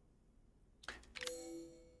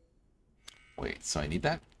 Wait, so I need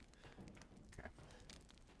that? Okay.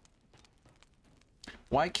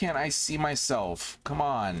 Why can't I see myself? Come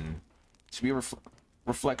on. It should be a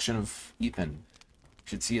reflection of Ethan.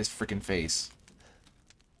 Should see his freaking face.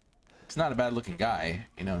 He's not a bad looking guy.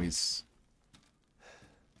 You know, he's...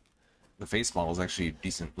 The face model is actually a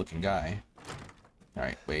decent looking guy.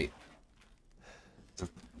 Alright, wait. Is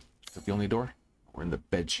that the only door? We're in the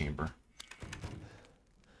bed chamber.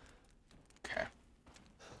 Okay.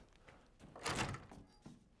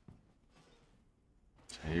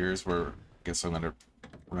 So here's where I guess I'm gonna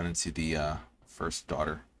run into the first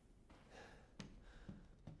daughter.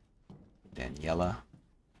 Daniela,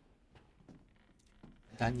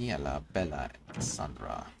 Bella, and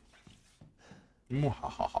Sandra.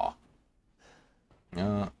 Muhahaha.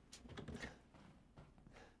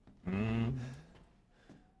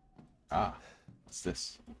 What's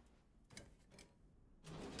this?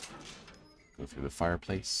 Go through the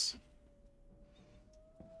fireplace.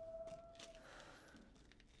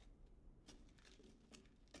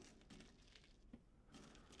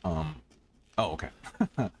 Oh, okay.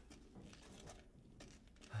 Right.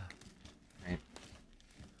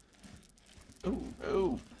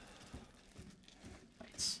 Oh.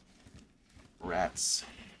 Nice. Rats.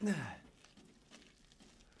 Alright.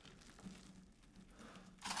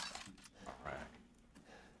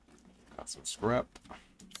 Got some scrap.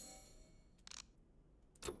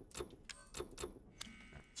 To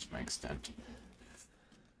my extent.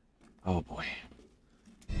 Oh boy.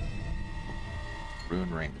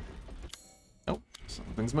 Rune ring. Nope.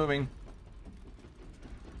 Something's moving.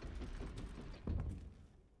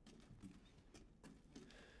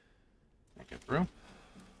 Can I get through?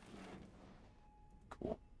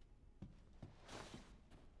 Cool.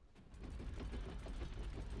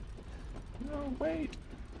 No, wait.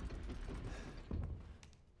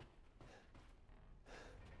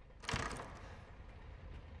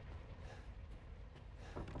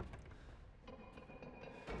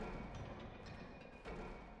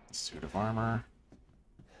 Suit of armor.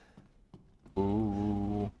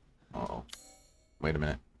 Ooh. Uh-oh. Wait a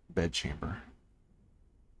minute. Bed chamber.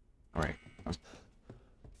 Alright. I was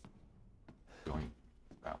going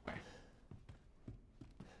that way.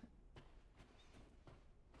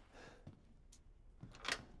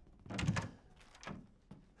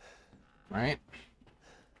 Right?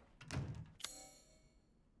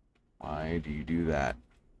 Why do you do that?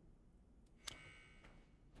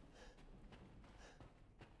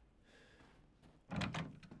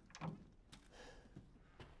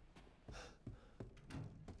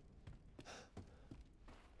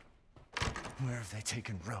 Where have they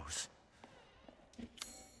taken Rose?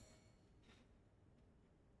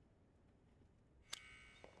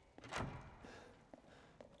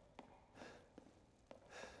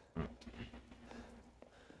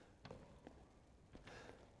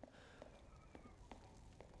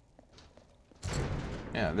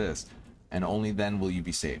 Yeah, this. and only then will you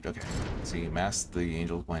be saved. Okay. See, mask the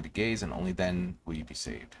angel's blinded gaze, and only then will you be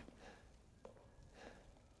saved.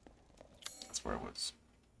 That's where I was.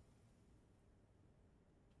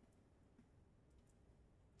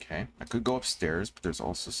 Okay, I could go upstairs, but there's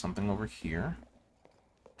also something over here.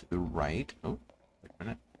 To the right. Oh, wait a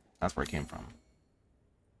minute. That's where I came from.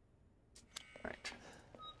 Right.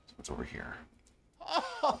 So what's over here?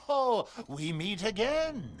 Oh, we meet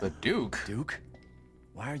again. The Duke? Duke?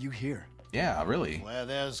 Why are you here? Yeah, really. Where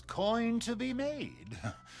there's coin to be made.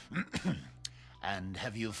 And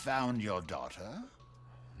have you found your daughter?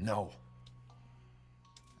 No.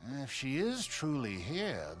 If she is truly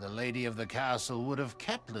here, the lady of the castle would have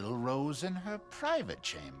kept little Rose in her private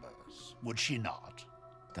chambers, would she not?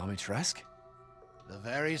 Domitresk? The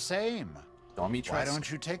very same. Domitresk? Why don't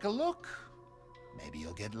you take a look? Maybe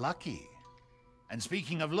you'll get lucky. And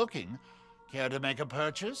speaking of looking, care to make a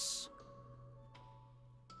purchase?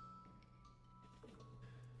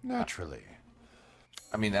 Naturally.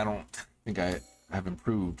 I mean, I don't think I have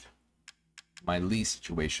improved my Lee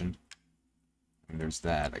situation. I mean, there's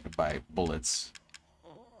that. I could buy bullets.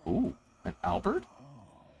 Ooh, an Albert?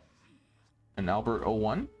 An Albert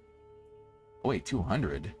 01? Oh, wait,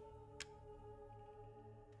 200.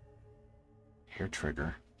 Hair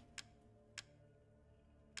trigger.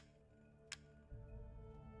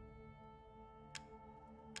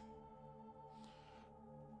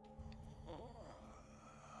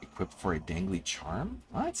 Equipped for a dangly charm?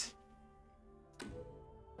 What?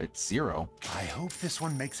 It's 0. I hope this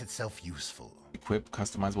one makes itself useful. Equip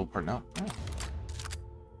customizable part. No.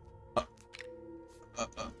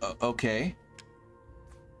 Okay.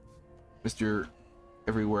 Mr.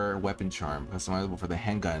 Everywhere weapon charm. Customizable for the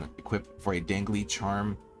handgun. Equipped for a dangly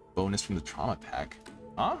charm bonus from the trauma pack.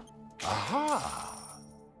 Huh? Aha!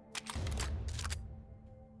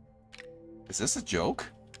 Is this a joke?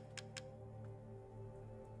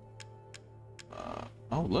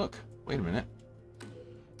 Oh, look. Wait a minute.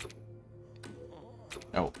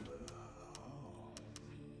 Oh.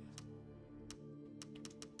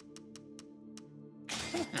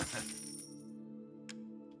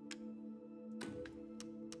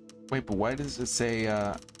 Wait, but why does it say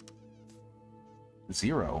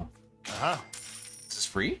 0? Uh-huh. Is this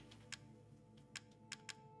free?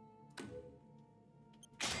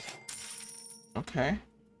 Okay.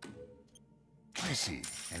 I see.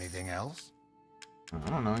 Anything else? I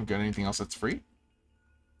don't know. Got anything else that's free?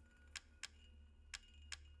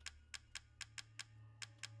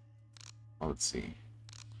 Oh, let's see.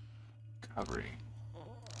 Recovery.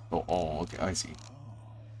 Oh, okay. I see.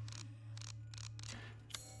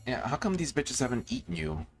 Yeah, how come these bitches haven't eaten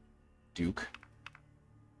you, Duke?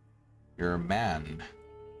 You're a man.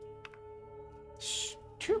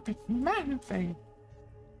 Stupid man thing.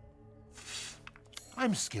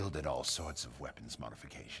 I'm skilled at all sorts of weapons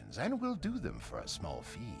modifications, and will do them for a small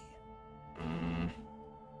fee.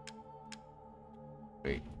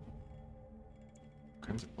 Wait.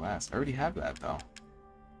 Crimson Blast. I already have that, though.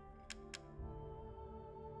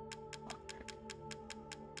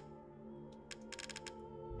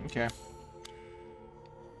 Okay.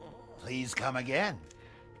 Please come again.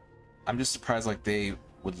 I'm just surprised, like, they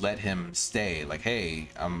would let him stay. Like, hey,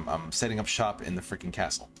 I'm setting up shop in the freaking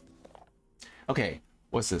castle. Okay,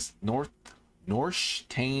 what's this?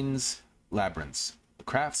 Norshtain's Labyrinths. The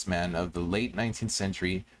craftsman of the late 19th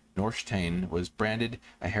century, Norshtain was branded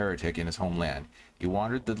a heretic in his homeland. He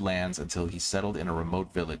wandered the lands until he settled in a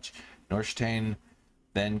remote village. Norshtain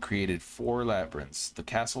then created 4 labyrinths: the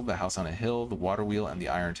castle, the house on a hill, the water wheel, and the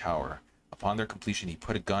iron tower. Upon their completion, he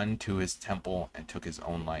put a gun to his temple and took his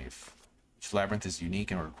own life. Each labyrinth is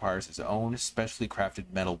unique and requires his own specially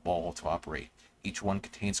crafted metal ball to operate. Each one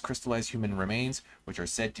contains crystallized human remains, which are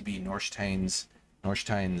said to be Norshtain's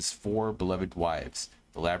 4 beloved wives.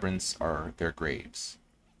 The labyrinths are their graves.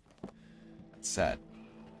 That's sad.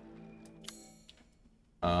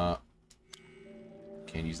 Can't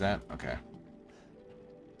use that? Okay.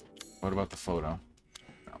 What about the photo?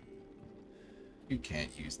 No. You can't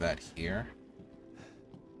use that here.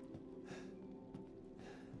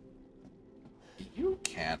 You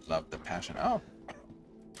can't love the passion. Oh.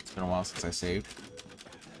 It's been a while since I saved.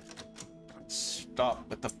 Stop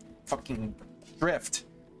with the fucking drift.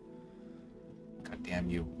 God damn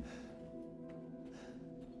you.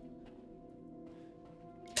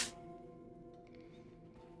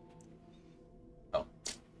 Oh.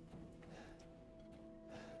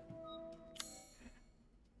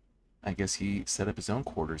 I guess he set up his own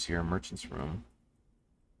quarters here, merchant's room.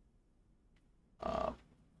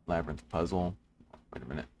 Labyrinth puzzle. Wait a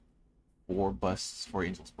minute. 4 busts, 4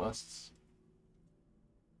 angels busts.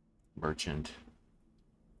 Merchant.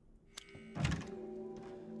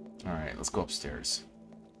 Alright, let's go upstairs.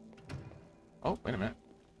 Oh, wait a minute.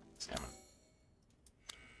 Salmon.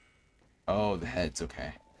 Oh, the heads,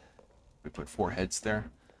 okay. We put 4 heads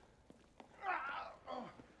there.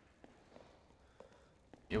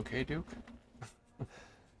 You okay, Duke?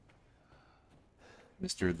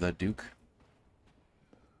 Mr. the Duke.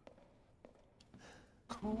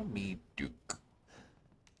 Call me Duke.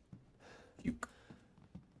 Duke.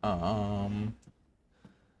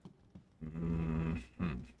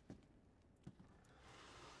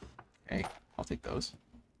 Okay, I'll take those.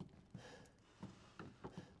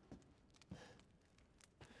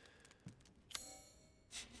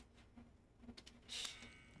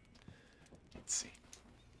 Let's see.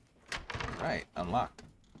 Right, unlocked.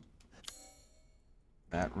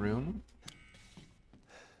 That rune.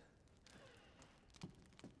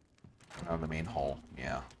 Oh, the main hall,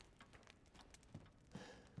 yeah.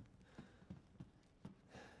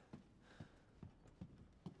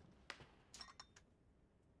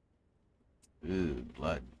 Ooh,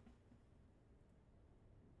 blood.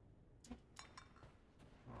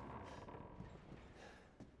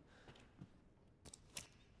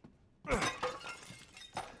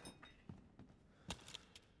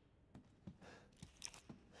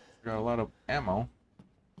 Got a lot of ammo.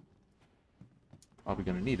 Probably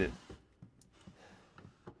gonna need it.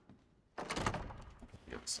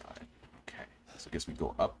 The other side. Okay. So I guess we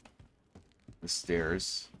go up the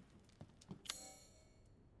stairs.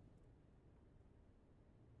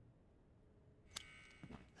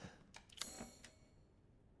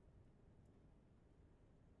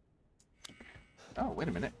 Oh, wait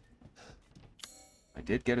a minute. I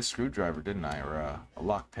did get a screwdriver, didn't I? Or a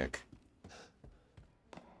lockpick.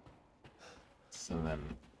 So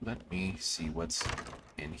then, let me see what's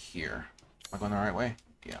in here. Am I going the right way?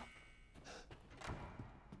 Yeah.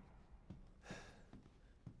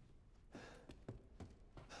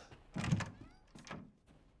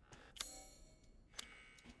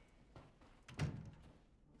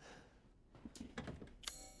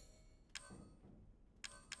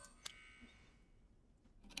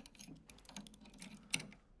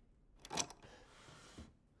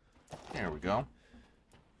 There we go.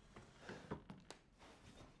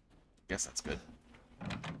 Guess that's good.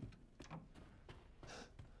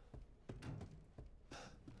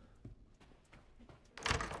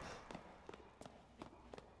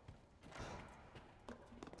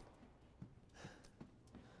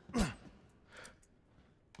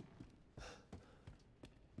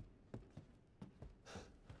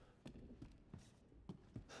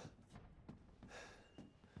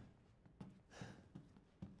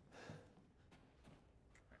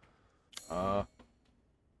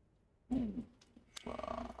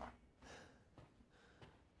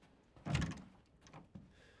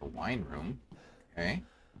 A wine room. Okay.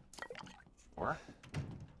 Sure.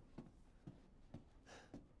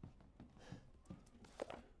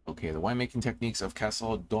 Okay, the winemaking techniques of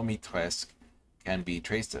Castle Domitresque can be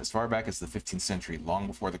traced as far back as the 15th century, long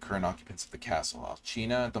before the current occupants of the castle.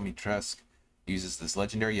 Alcina Domitresque uses this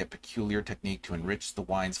legendary yet peculiar technique to enrich the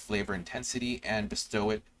wine's flavor intensity and bestow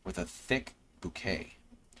it with a thick bouquet.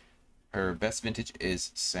 Her best vintage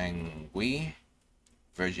is Sanguis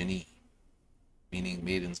Virginie, meaning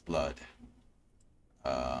maiden's blood.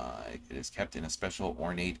 It is kept in a special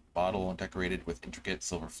ornate bottle decorated with intricate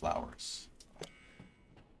silver flowers.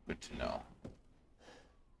 Good to know.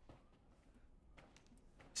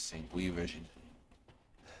 Sanguis Virginie.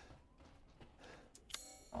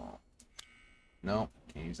 Oh. No,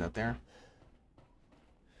 can't use that there.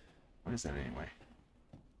 What is that anyway?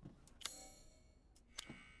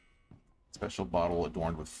 Special bottle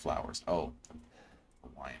adorned with flowers. Oh, the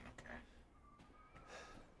wine, okay.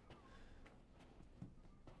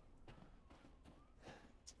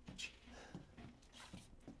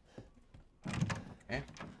 Okay.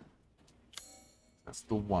 That's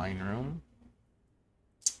the wine room.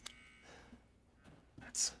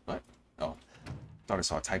 That's what? Oh, thought I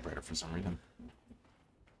saw a typewriter for some reason.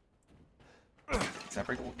 Is that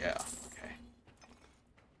breakable? Yeah, okay.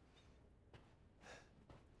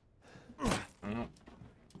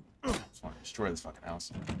 Just want to destroy this fucking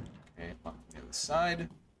house. Okay, on the other side.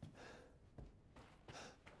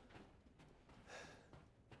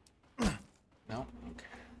 No? Okay.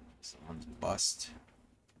 Someone's bust.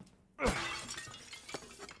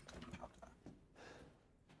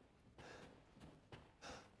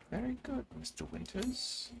 Very good, Mr.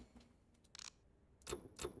 Winters.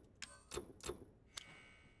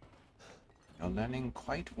 You're learning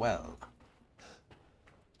quite well.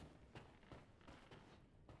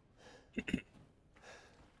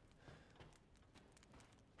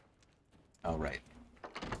 Oh, right.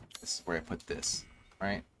 This is where I put this,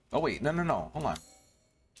 right? Oh wait, no, hold on.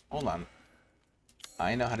 Hold on.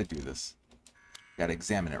 I know how to do this. Gotta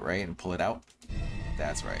examine it, right? And pull it out.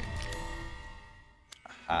 That's right.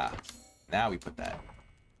 Aha. Now we put that.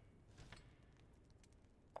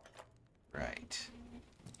 Right.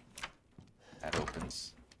 That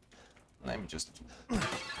opens. Let me just do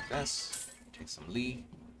this. Take some Lee.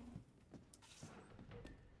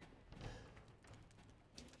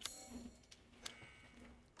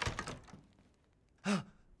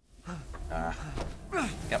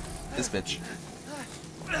 Yep, this bitch.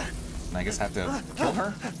 And I guess I have to kill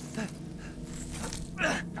her?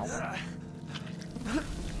 Ow.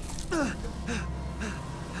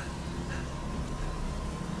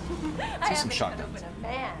 I haven't cut open a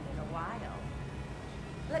man in a while.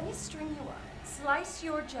 Let me string you up, slice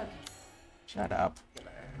your jugular, Shut up.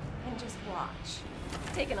 and just watch.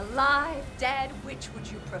 Taken alive, dead, which would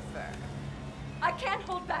you prefer? I can't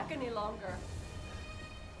hold back any longer.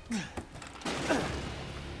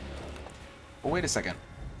 Well, wait a second.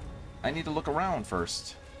 I need to look around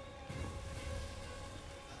first.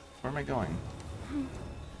 Where am I going?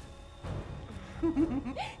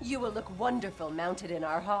 You will look wonderful mounted in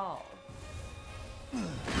our hall.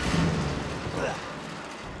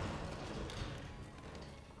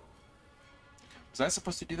 Was I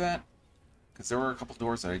supposed to do that? Because there were a couple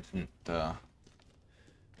doors that I didn't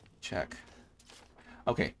check.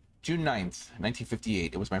 Okay, June 9th,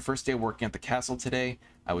 1958. It was my first day working at the castle today.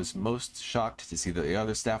 I was most shocked to see that the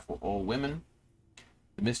other staff were all women.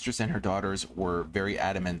 The mistress and her daughters were very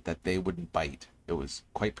adamant that they wouldn't bite. It was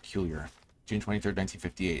quite peculiar. June 23rd,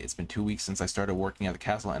 1958. It's been 2 weeks since I started working at the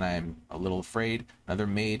castle, and I am a little afraid. Another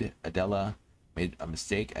maid, Adela, made a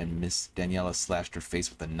mistake, and Miss Daniela slashed her face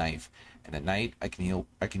with a knife. And at night, I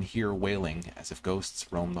can hear wailing as if ghosts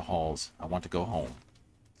roam the halls. I want to go home.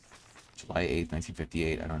 July 8th,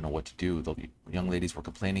 1958. I don't know what to do. The young ladies were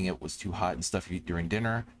complaining it was too hot and stuffy during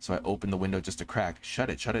dinner, so I opened the window just a crack. Shut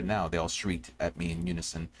it now, they all shrieked at me in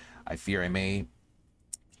unison. I fear I may be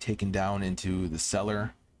taken down into the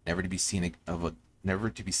cellar, never to be seen again.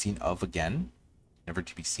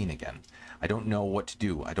 I don't know what to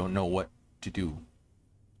do.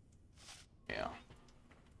 Yeah.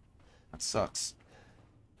 That sucks.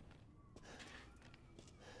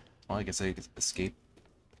 Well, I guess I escaped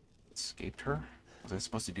her? Was I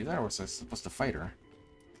supposed to do that, or was I supposed to fight her?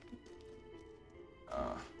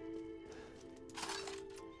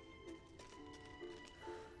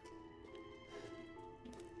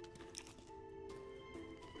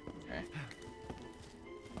 Okay.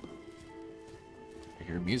 I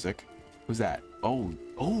hear music. Who's that? Oh!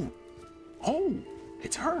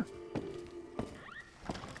 It's her!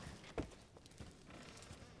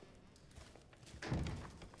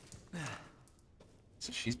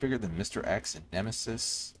 So she's bigger than Mr. X and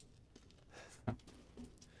Nemesis.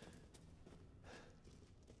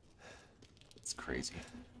 It's crazy.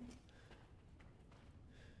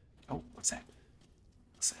 Oh, what's that?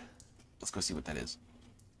 Let's go see what that is.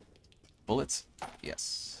 Bullets?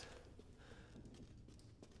 Yes.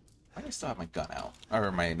 Why do I still have my gun out?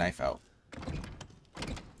 Or my knife out?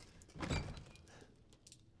 Okay.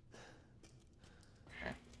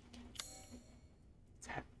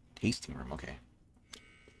 Tasting room, okay.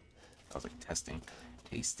 I was like testing.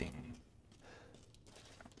 Tasting.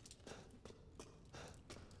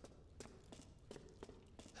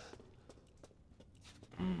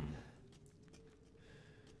 Okay.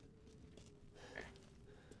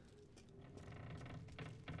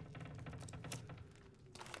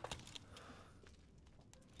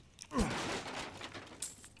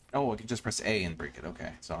 Oh, I can just press A and break it.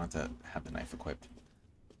 Okay, so I don't have to have the knife equipped.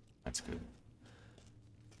 That's good.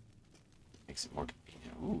 Makes it more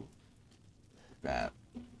convenient. Ooh. That.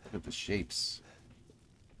 Look at the shapes.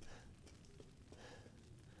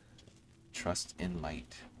 Trust in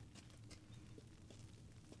light.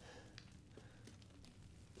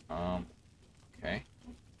 Okay.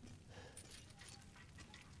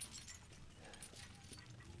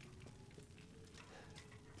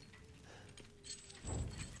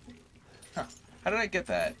 Huh. How did I get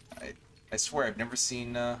that? I swear I've never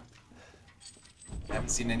seen, I haven't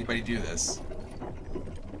seen anybody do this.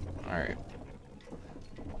 Alright.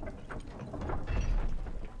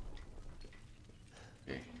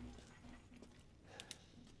 Okay.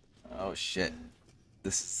 Oh shit.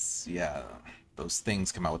 This is, yeah, those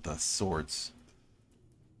things come out with the swords.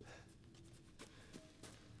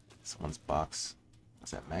 Someone's box.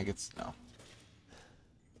 Is that maggots? No.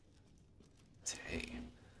 Tay.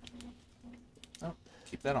 Oh,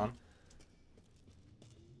 keep that on.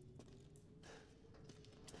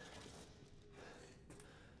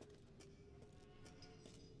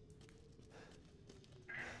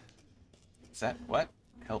 that what?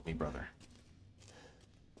 Help me, brother.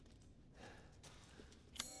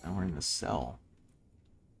 Now we're in the cell.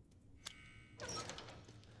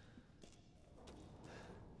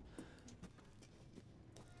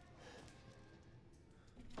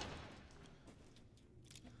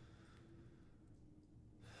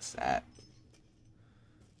 What's that?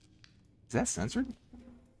 Is that censored?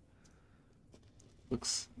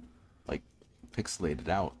 Looks like pixelated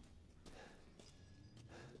out.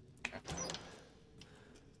 Okay.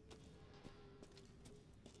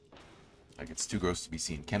 Like it's too gross to be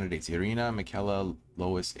seen. Candidates: Irina, Michaela,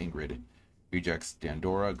 Lois, Ingrid. Rejects: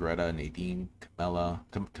 Dandora, Greta, Nadine,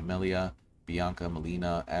 Camellia, Bianca,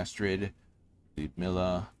 Melina, Astrid,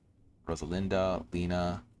 Ludmilla, Rosalinda,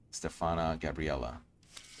 Lena, Stefana, Gabriella.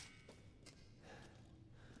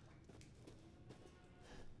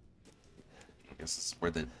 I guess this is where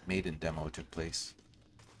the Maiden demo took place.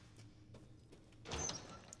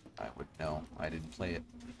 I would know. I didn't play it.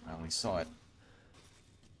 I only saw it.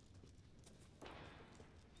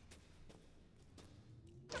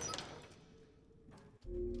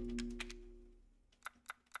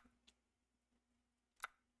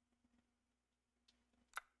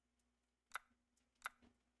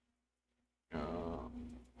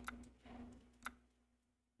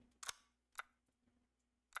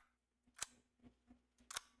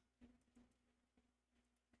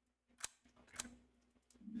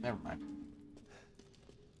 Never mind.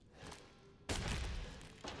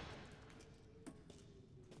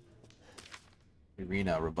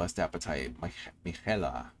 Irina, robust appetite.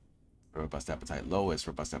 Michaela, robust appetite. Lois,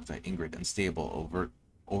 robust appetite. Ingrid, unstable,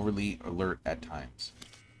 overly alert at times.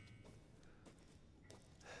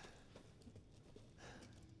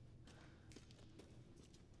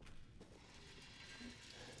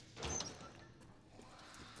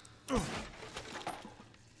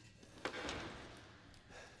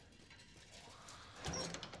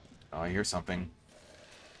 Oh, I hear something.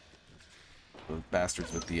 Those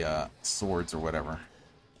bastards with the swords or whatever.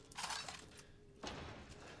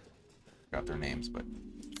 Got their names, but...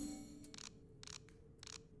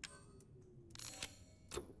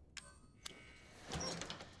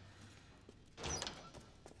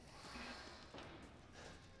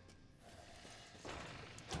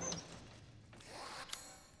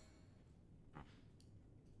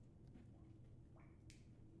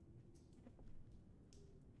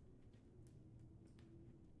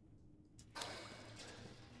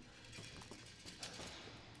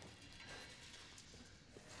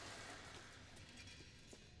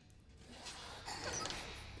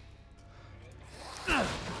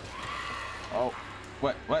 Oh,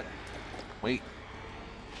 what? Wait.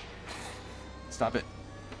 Stop it.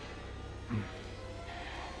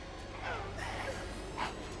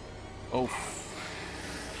 Oh.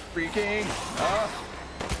 Freaking. Oh.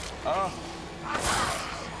 Oh,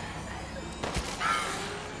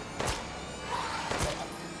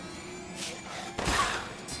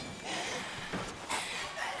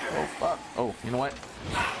 fuck. Oh, you know what?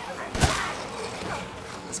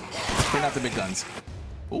 Bring out the big guns.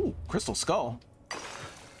 Ooh, crystal skull.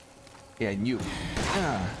 Yeah, and you.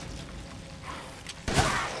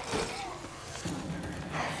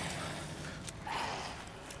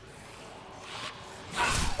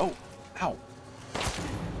 Oh, ow.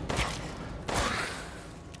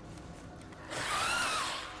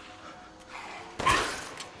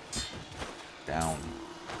 Down.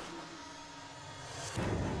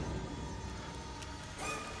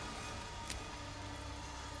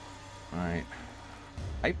 All right.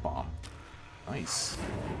 Pipe bomb. Nice.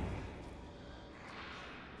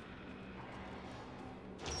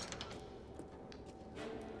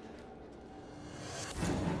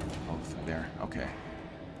 Oh, through there. Okay.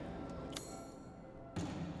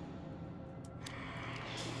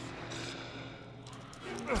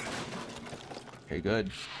 Okay,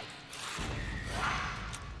 good.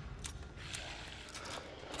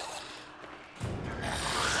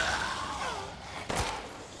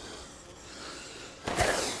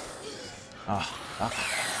 Oh.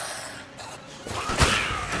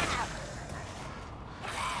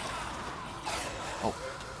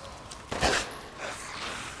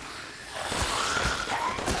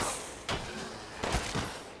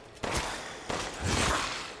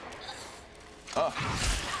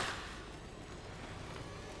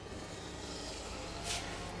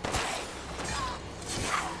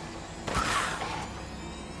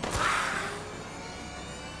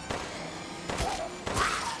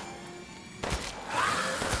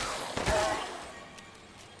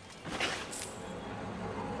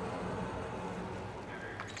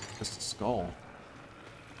 Just a skull.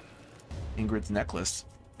 Ingrid's necklace.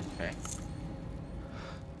 Okay.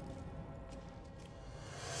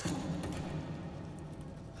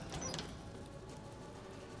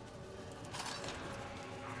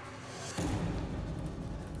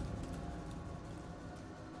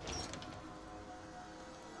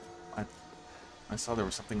 I saw there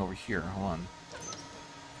was something over here. Hold on.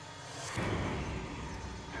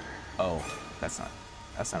 Oh, that's not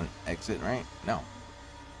an exit, right? No.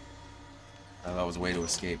 That was a way to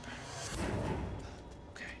escape.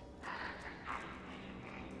 Okay.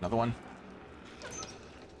 Another one.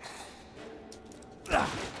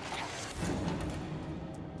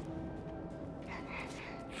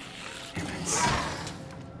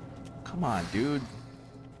 Come on, dude.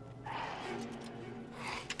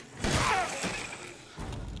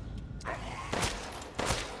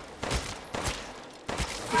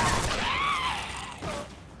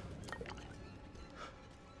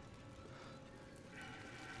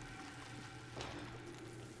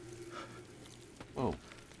 Whoa.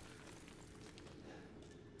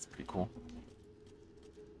 That's pretty cool.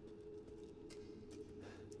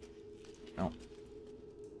 No.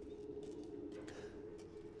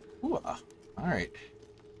 Ooh, all right.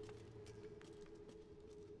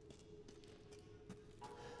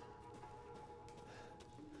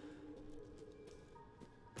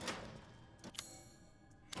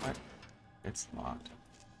 What? It's locked.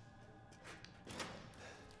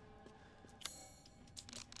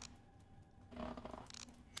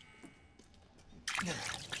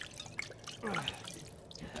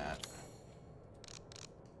 That.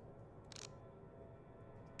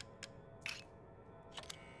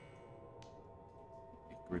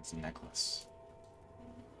 Grid's necklace.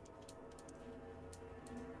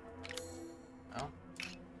 No.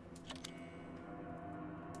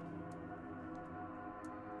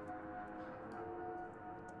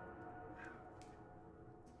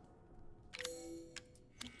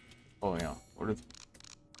 Oh yeah. What do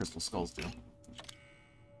crystal skulls do?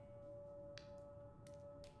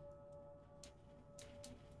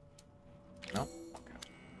 No? Okay.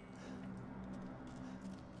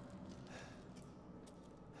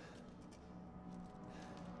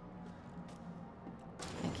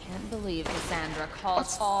 I can't believe Cassandra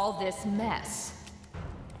caused all this mess.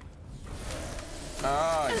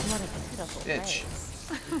 What a pitiful bitch.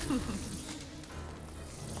 face.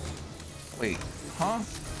 Wait, huh?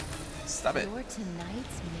 Stop it. You're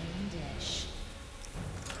tonight's main dish.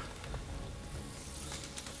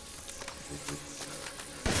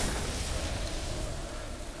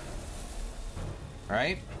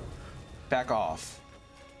 Right? Back off.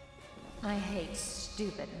 I hate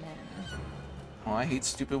stupid men. Oh, I hate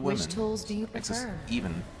stupid women. Which tools do you Makes us prefer?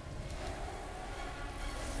 even.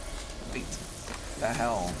 Wait. The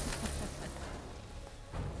hell?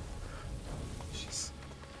 Jeez.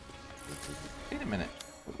 Wait a minute.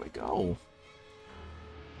 Where do I go?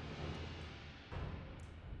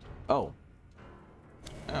 Oh.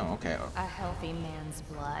 Oh, okay. A healthy man's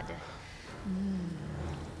blood.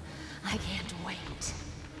 I can't wait.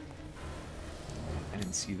 I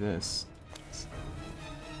didn't see this.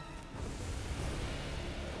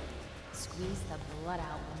 Squeeze the blood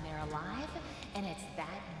out when they're alive, and it's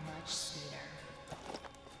that much sweeter.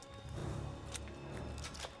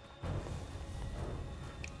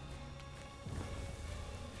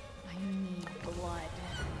 I need blood.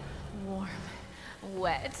 Warm,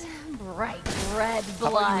 wet, bright red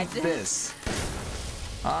blood. How about you eat this?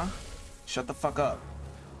 Huh? Shut the fuck up.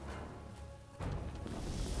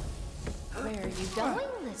 Where are you going,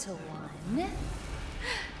 little one?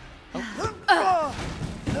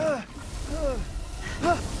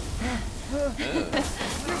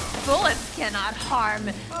 Bullets cannot harm.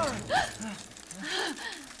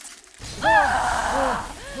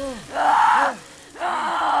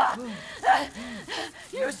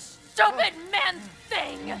 You stupid man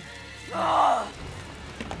thing!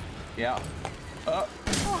 Yeah. What?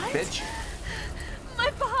 Bitch. My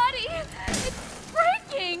body! It's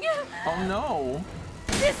breaking! Oh no.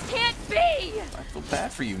 This can't be! I feel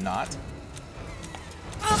bad for you, not.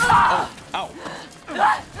 Oh, ow.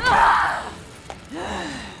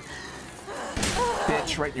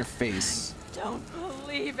 Bitch, right in your face. Don't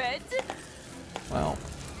believe it. Well.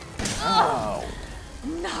 Oh.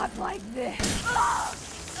 Not like this.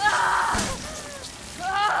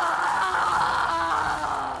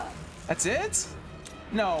 That's it?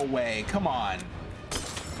 No way. Come on.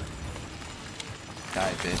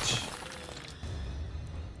 Die, bitch.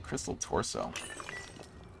 Crystal torso.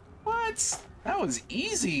 What? That was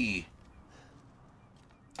easy.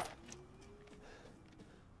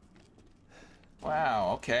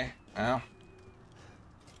 Wow, okay. Well.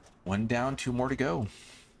 One down, two more to go.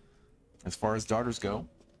 As far as daughters go.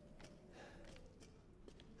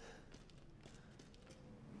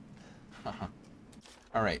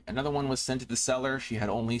 Alright, another one was sent to the cellar. She had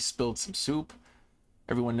only spilled some soup.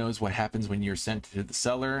 Everyone knows what happens when you're sent to the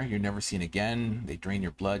cellar. You're never seen again. They drain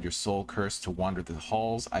your blood, your soul cursed to wander the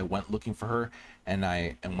halls. I went looking for her, and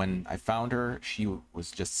when I found her, she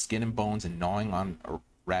was just skin and bones and gnawing on a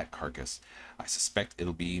rat carcass. I suspect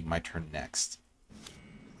it'll be my turn next.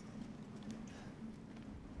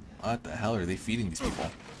 What the hell are they feeding these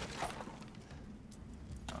people?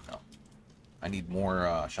 I don't know. I need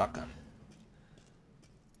more shotgun.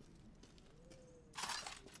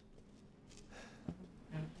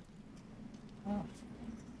 Oh,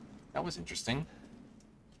 that was interesting.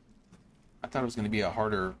 I thought it was going to be a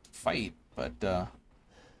harder fight, but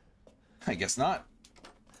I guess not.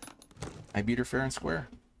 I beat her fair and square.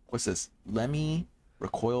 What's this? Lemmy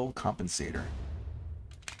recoil compensator.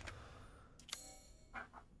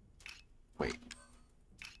 Wait.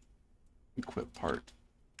 Equip part.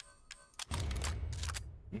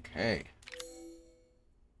 Okay.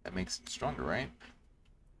 That makes it stronger, right?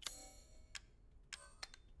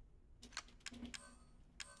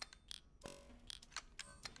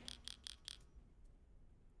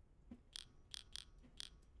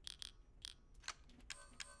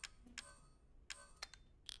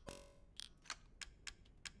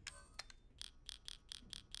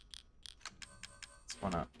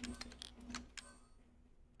 Wanna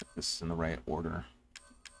put this in the right order.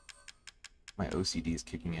 My OCD is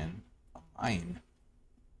kicking in. Mine.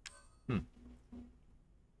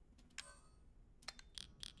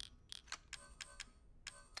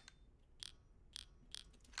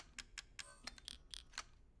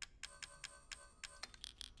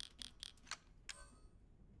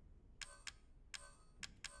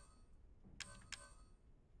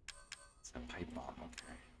 It's a pipe bomb,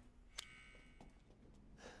 okay.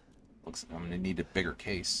 Looks like I'm gonna need a bigger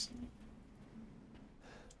case.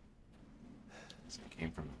 This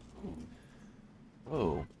came from. Ooh.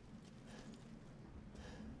 Whoa.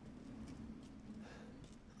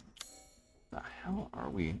 The hell are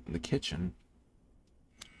we in the kitchen?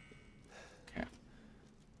 Okay.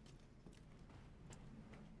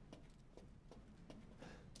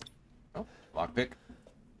 Oh, lockpick.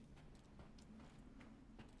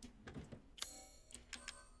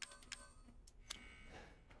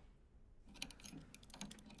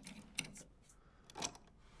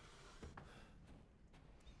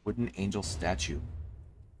 Wooden angel statue.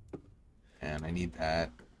 And I need that.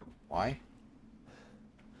 Why?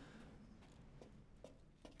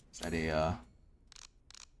 Is that a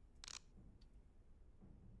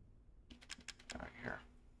right here.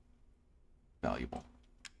 Valuable.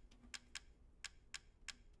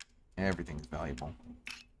 Everything's valuable.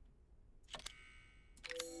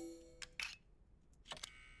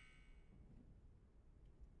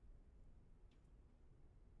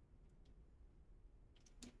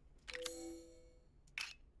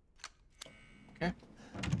 Okay.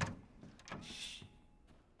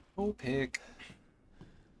 Oh, pick.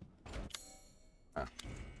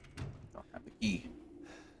 Don't have the key.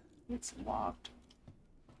 It's locked.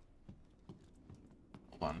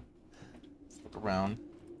 Hold on. Let's look around.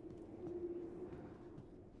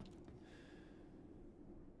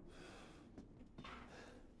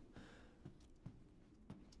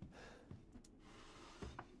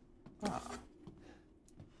 Ah.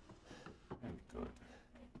 Very good.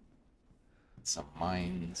 Some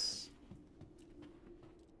mines.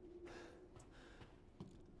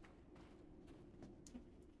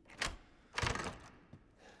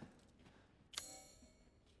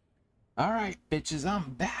 Alright, bitches,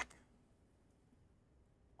 I'm back.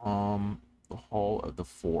 The Hall of the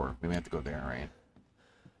Four. We may have to go there, right?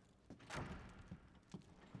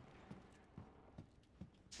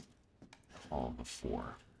 Hall of the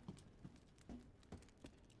Four.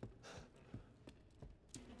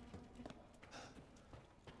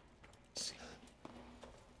 Let's see.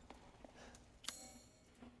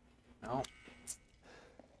 No.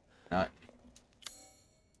 Not.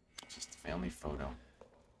 Just a family photo.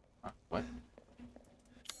 What?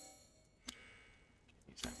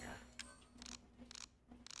 Use that here.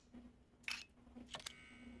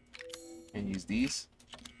 And use these?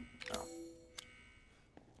 No.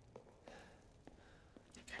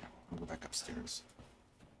 Okay, I'll go back upstairs.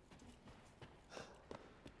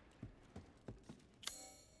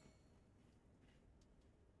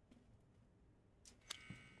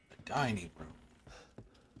 The dining room.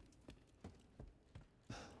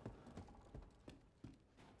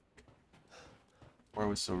 Where I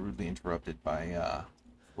was so rudely interrupted by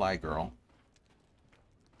Fly Girl.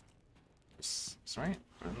 Right?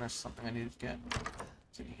 Isn't there something I needed to get?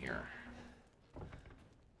 It's in here.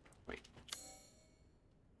 Wait.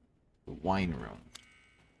 The wine room.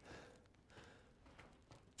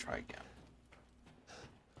 Try again.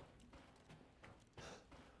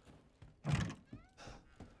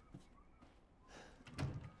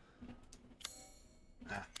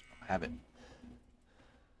 have it.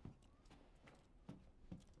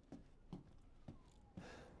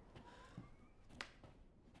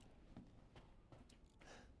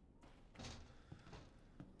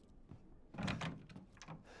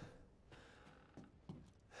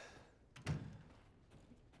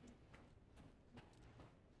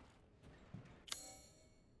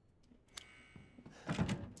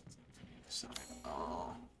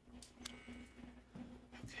 Oh.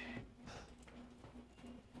 Okay.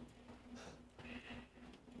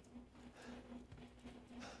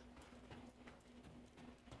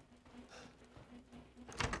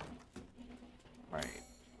 Right.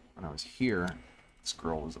 When I was here, this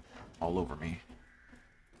girl was all over me.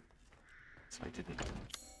 So I didn't.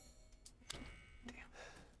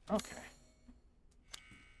 Damn. Okay.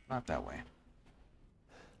 Not that way.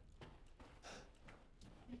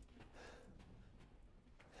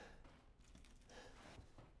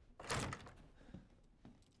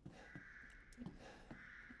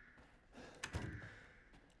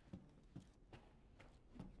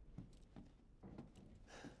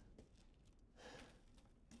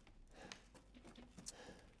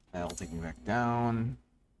 That'll take me back down.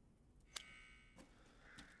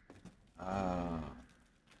 Oh.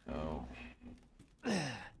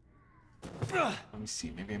 Let me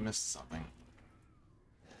see. Maybe I missed something.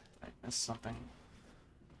 Did I miss something?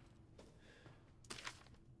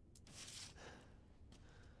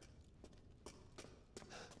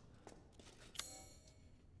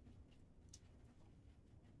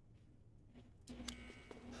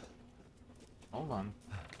 Hold on.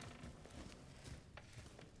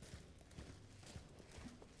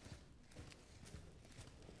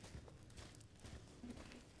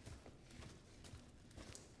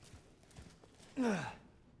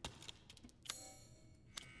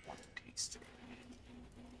 Tasty.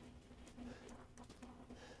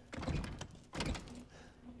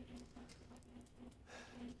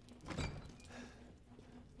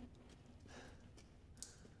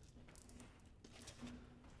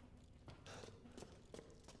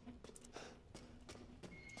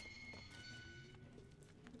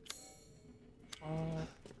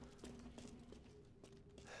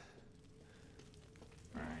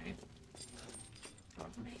 Right.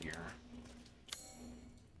 Over here.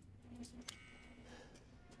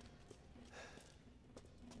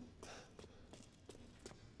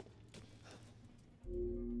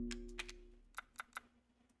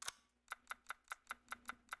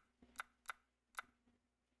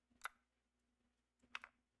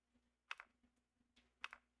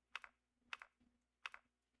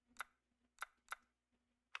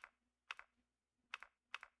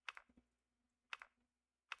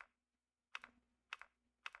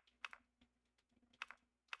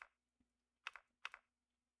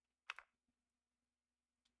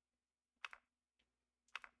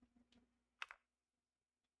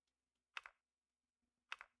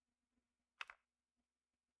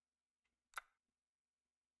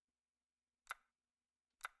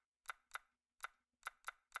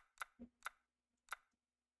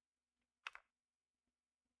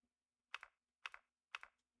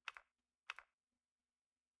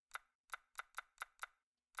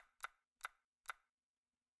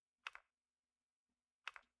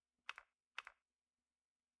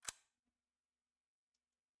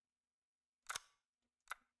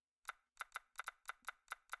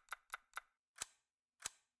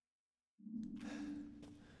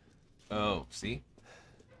 Oh, see?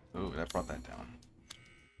 Oh, that brought that down.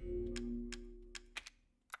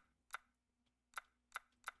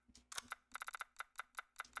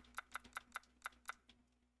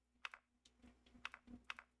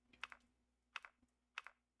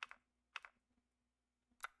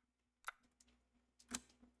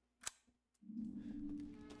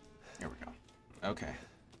 Here we go. Okay.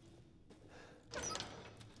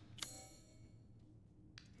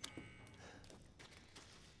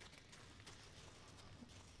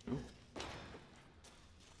 Ooh.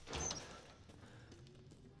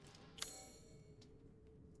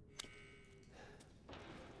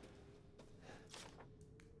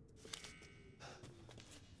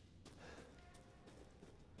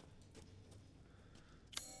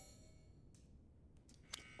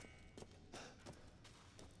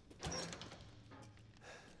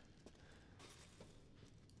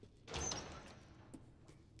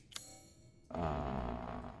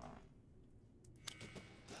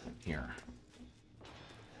 Here.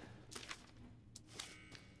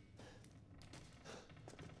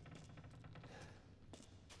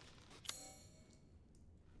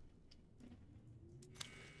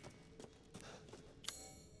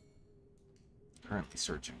 Currently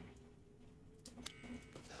searching.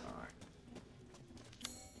 All right.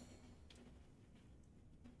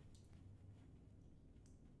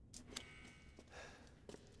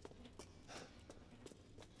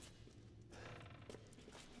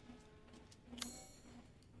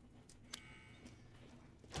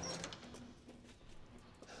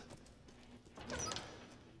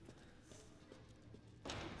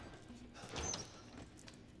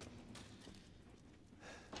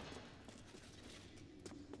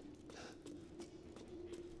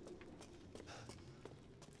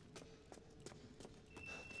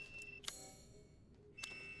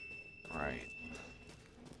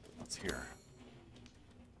 here?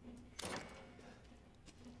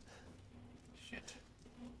 Shit.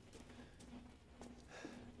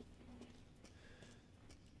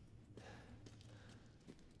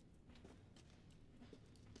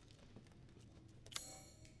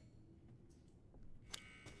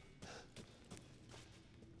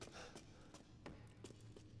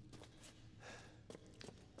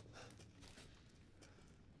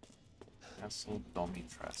 Castle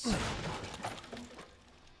Domitras.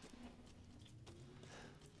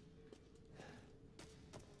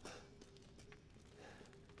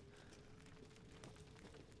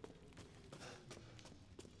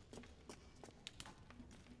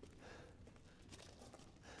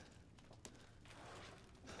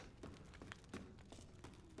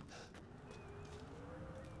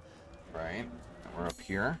 Right, and we're up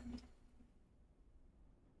here.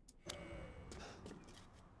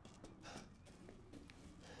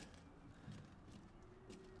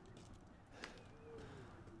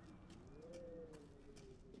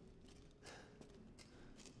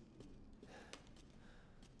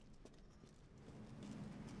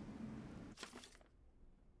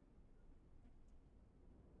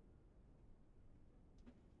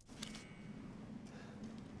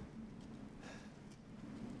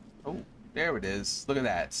 Oh, there it is. Look at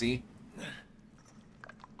that, see?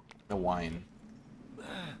 The wine.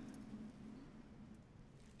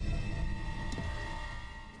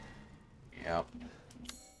 Yep.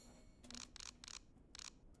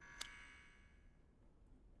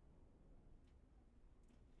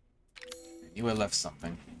 I knew I left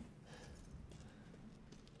something.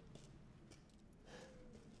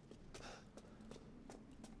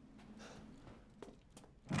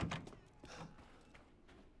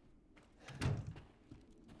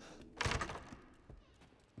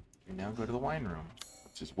 We now go to the wine room,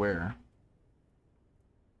 which is where?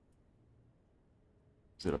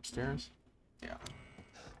 Is it upstairs? Yeah.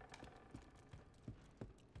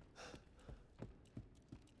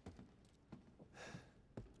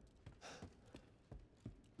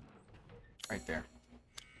 Right there.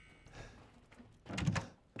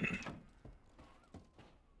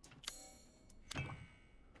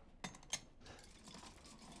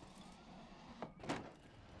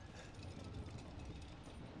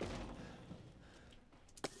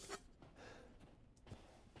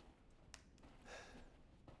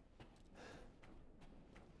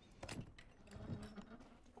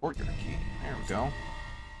 Courtyard key. There we go.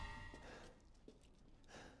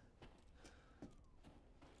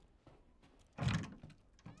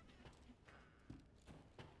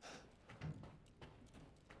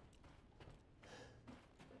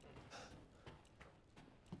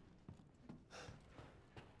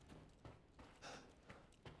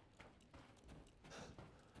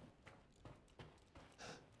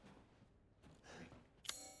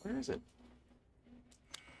 Where is it?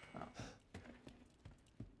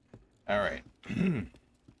 All right.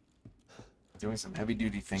 Doing some heavy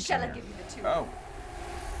duty thinking. Shall I here. give you the two? Oh.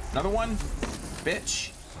 Another one?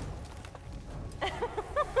 Bitch.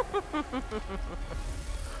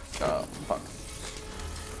 Oh, fuck.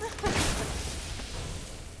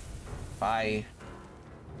 Bye.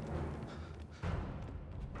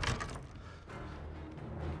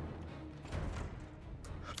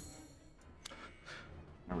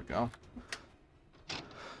 There we go.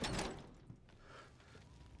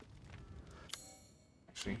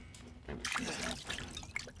 Actually, maybe we should use that.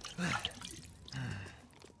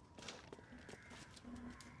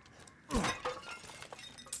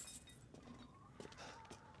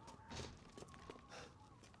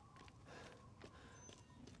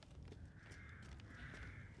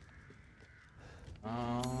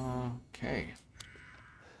 Okay.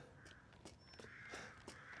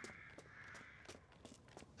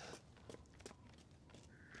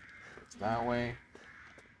 It's that way.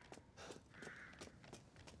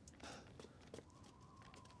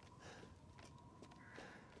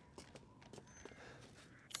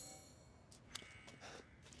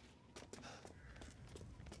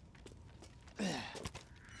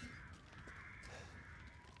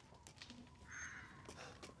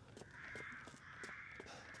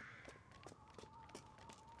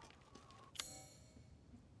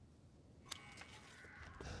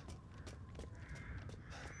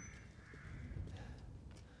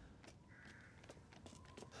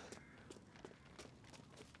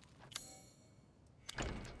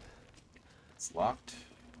 It's locked.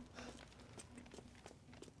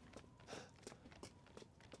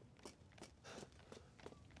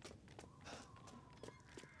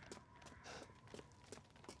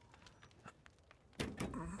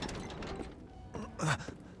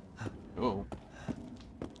 Oh.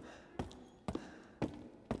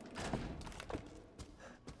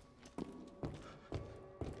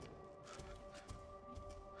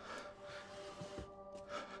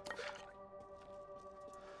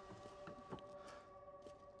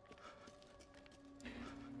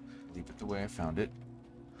 the way I found it.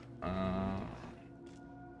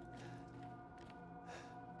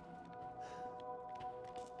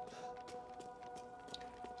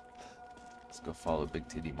 Let's go follow Big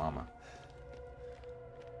Titty Mama.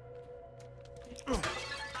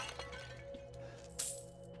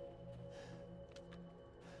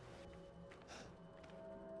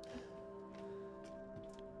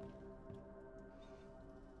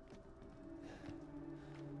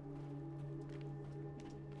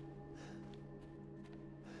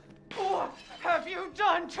 What have you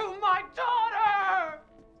done to my daughter?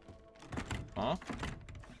 Huh?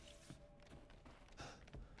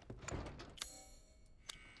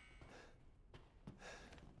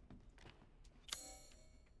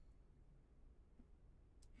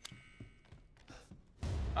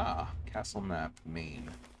 Ah, castle map, Maine.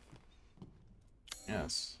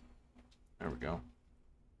 Yes. There we go.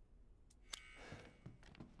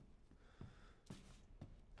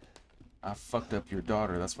 I fucked up your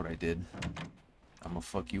daughter, that's what I did. I'm gonna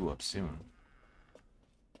fuck you up soon.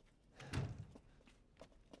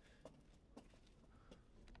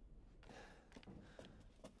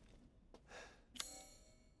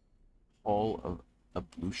 Hall of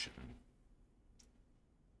Ablution.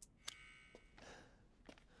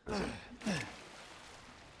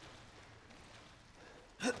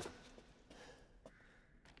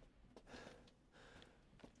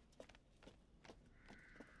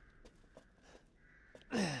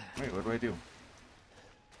 Wait, what do I do?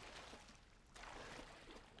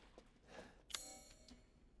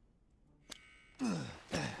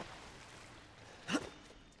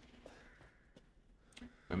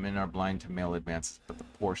 Women are blind to male advances, but the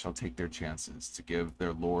poor shall take their chances, to give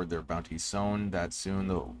their lord their bounty sown, that soon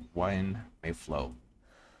the wine may flow.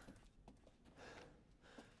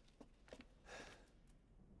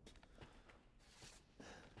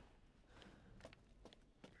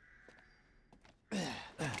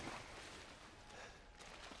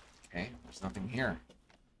 Okay, there's nothing here.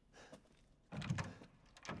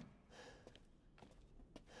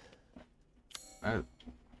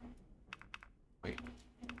 Wait.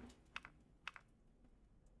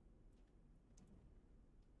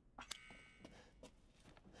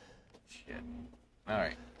 Shit.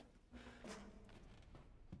 Alright.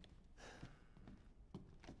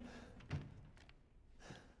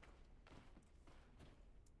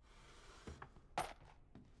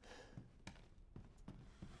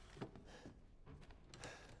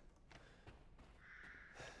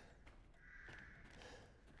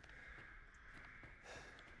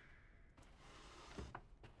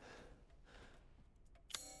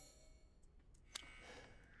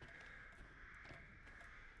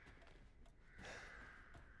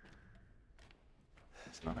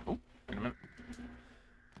 It's nothing. Oh, wait a minute.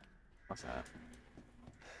 What's that?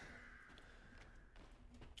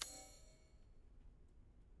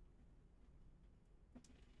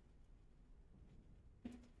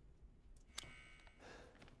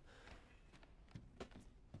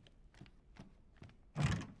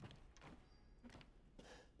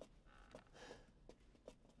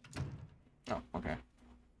 Oh, okay.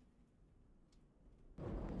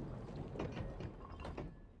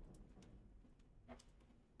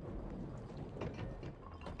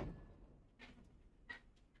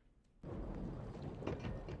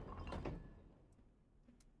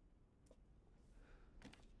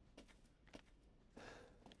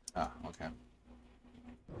 Ah, okay.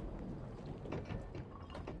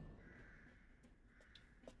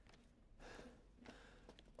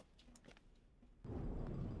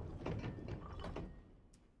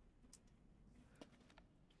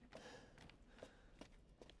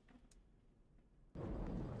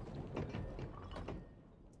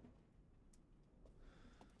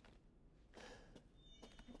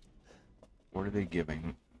 What are they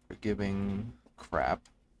giving? They're giving crap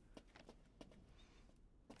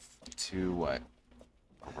to what?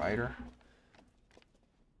 A rider?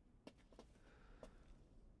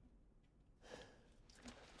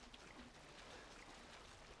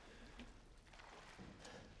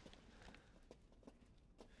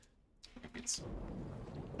 Maybe it's...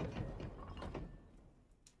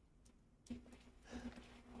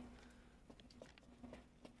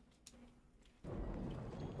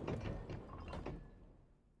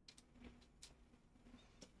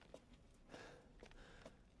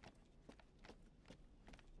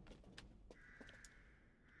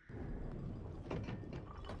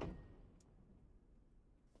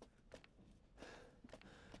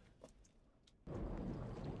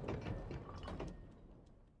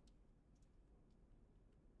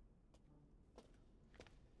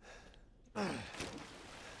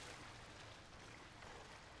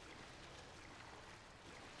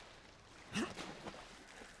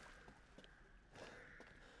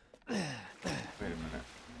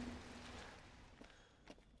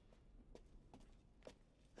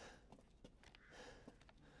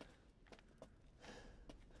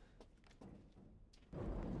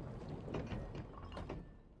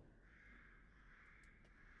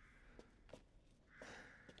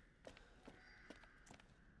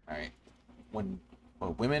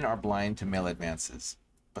 women are blind to male advances,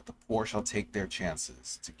 but the poor shall take their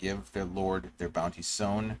chances to give their lord their bounty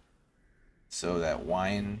sown, so that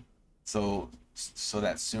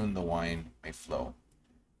soon the wine may flow.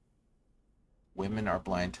 Women are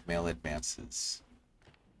blind to male advances.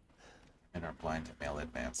 Women are blind to male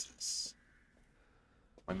advances.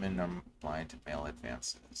 Women are blind to male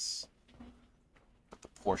advances, but the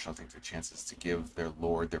poor shall take their chances to give their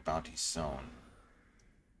lord their bounty sown.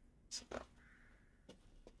 So that,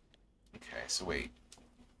 okay, so wait.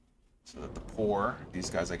 So that the poor, these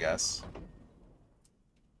guys, I guess,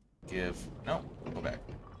 give... No, go back.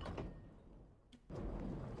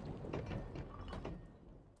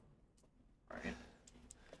 Alright.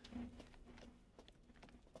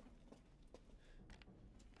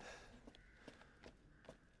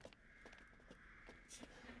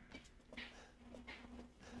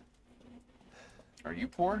 Are you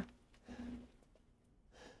poor?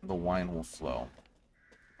 The wine will flow.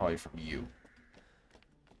 Probably from you.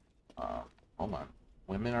 Hold on.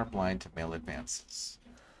 Women are blind to male advances,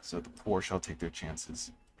 so the poor shall take their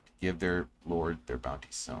chances to give their lord their bounty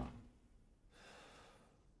sown.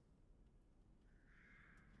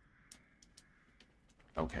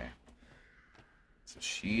 Okay. So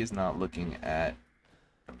she is not looking at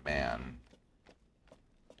the man.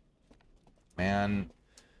 Man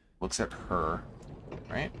looks at her,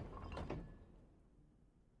 right?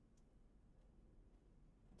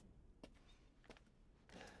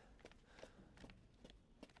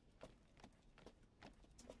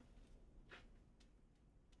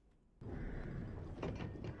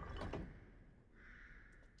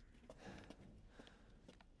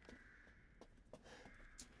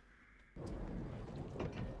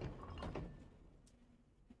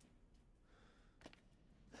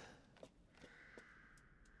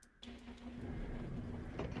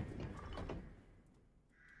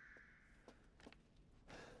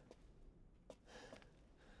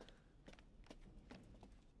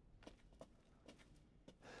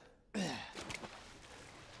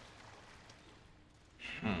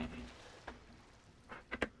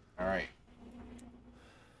 All right.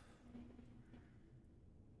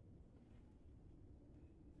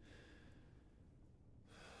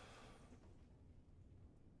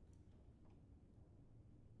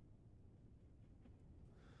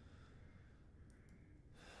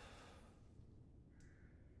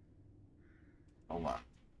 Hold on.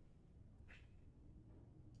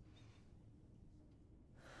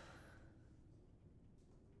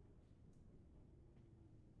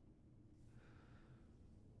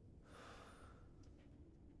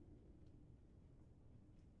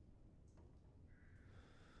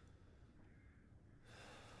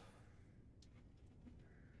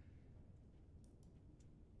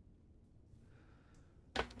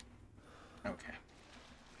 Okay.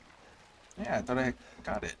 Yeah, I thought I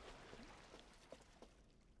got it.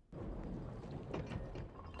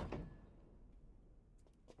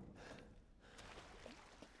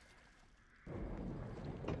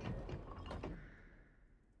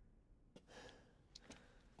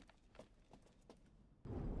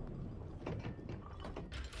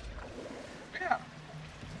 Yeah.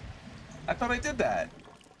 I thought I did that.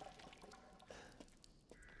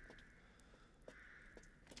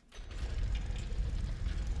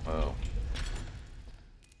 Whoa.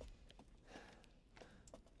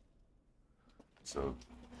 So,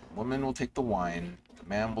 woman will take the wine, the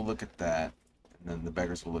man will look at that, and then the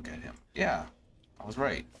beggars will look at him. Yeah, I was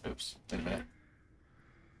right. Oops, wait a minute.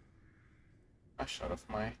 I shut off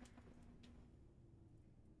my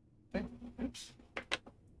thing. Oops.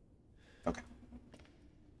 Okay.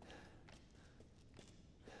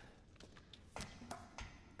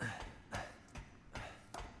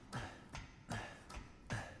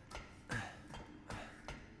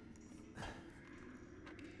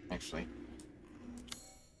 Actually.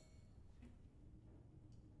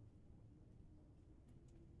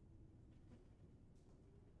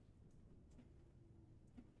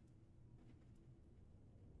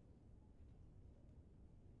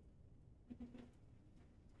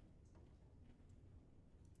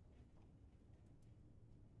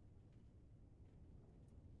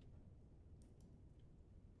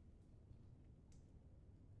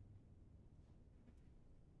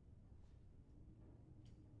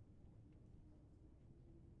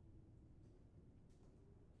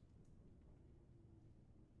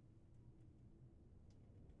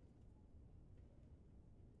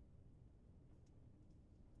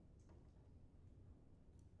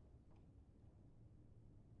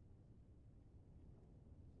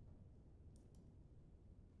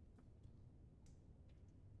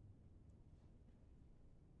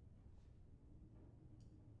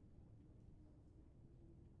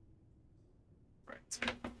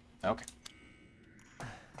 Okay.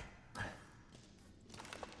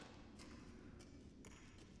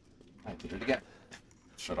 I did it again.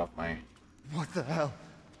 Shut off my... What the hell?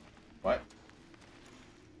 What?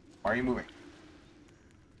 Why are you moving?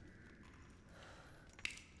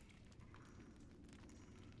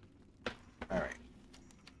 Alright.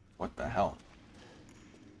 What the hell?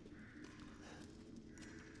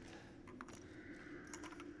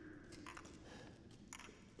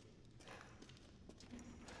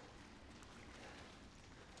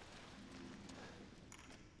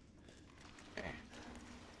 Okay.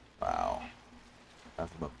 Wow.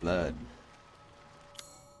 Nothing but blood.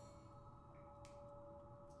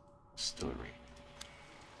 Distillery.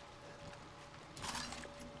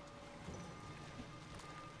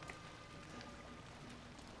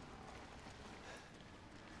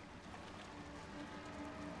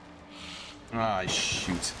 Ah,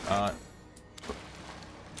 shoot.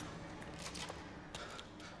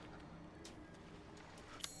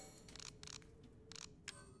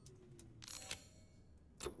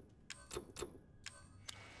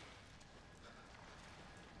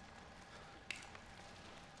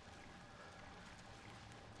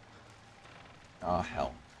 Oh,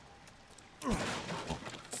 hell.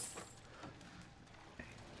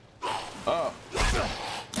 Oh.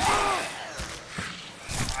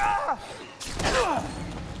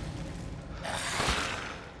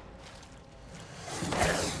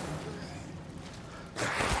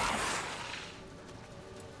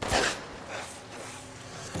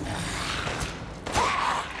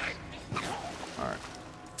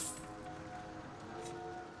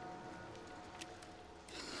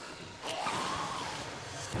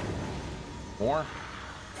 More?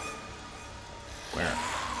 Where?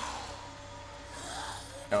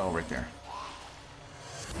 Oh, right there.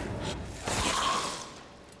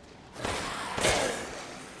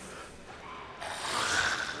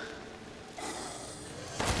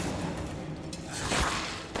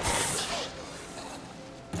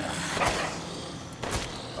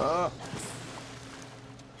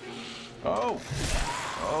 Oh.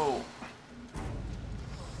 Oh.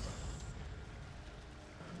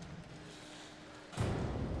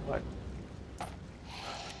 What?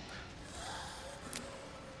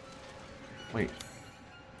 Wait.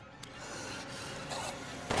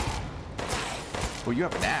 Well, you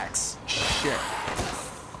have an axe. Shit.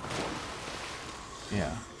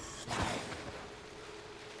 Yeah.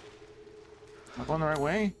 Am I going the right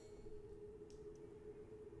way?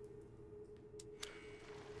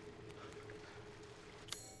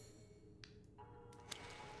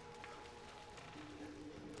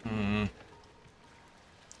 Hmm.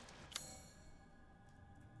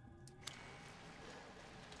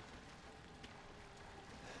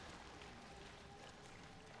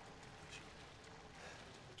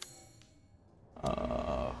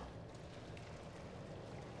 Oh,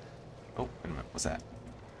 wait a minute. What's that?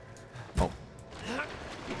 Oh.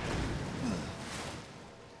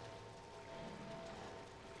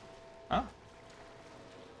 Huh?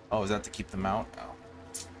 Oh, is that to keep them out? Oh.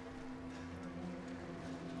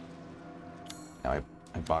 Now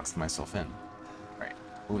I boxed myself in. Right.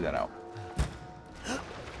 Move that out.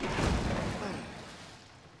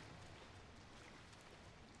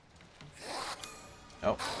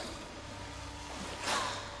 Oh.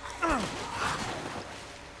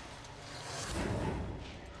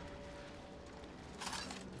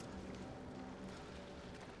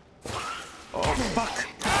 Oh, fuck!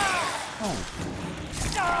 Oh.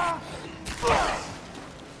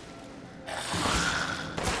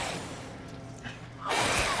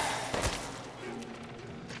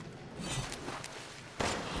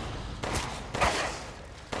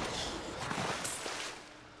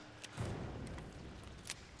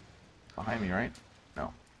 Behind me, right?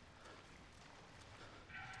 No.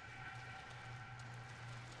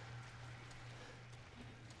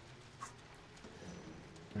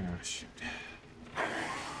 Oh, shoot.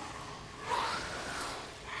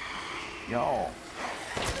 Yo,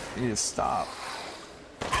 you need to stop.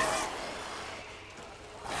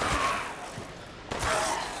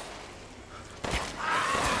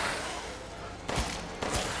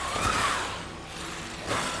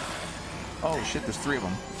 Oh shit, there's 3 of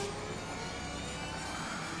them.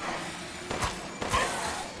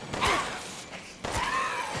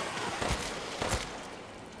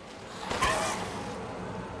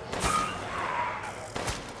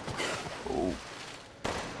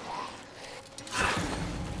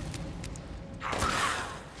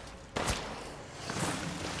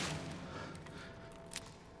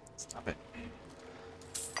 Stop it.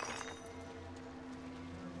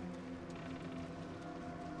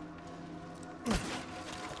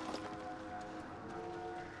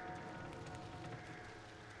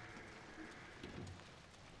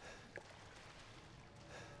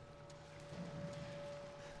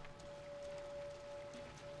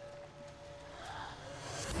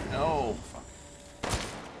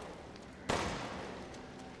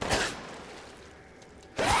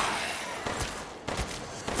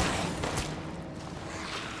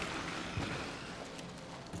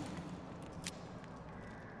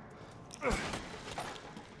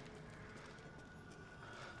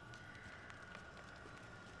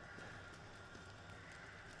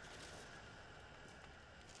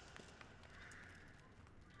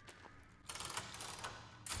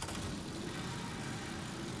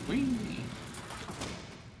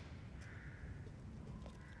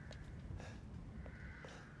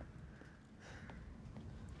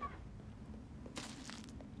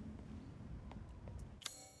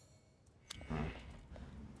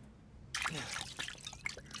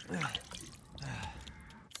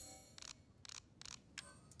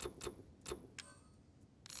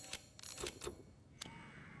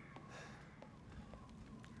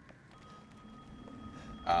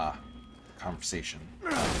 conversation.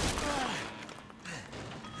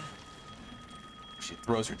 She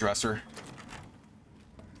throws her dresser.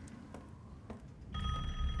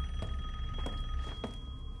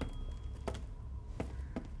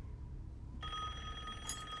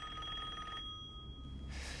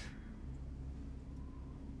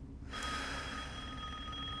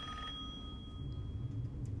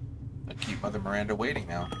 I keep Mother Miranda waiting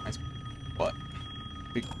now. Nice butt.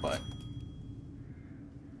 Big butt.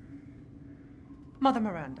 Mother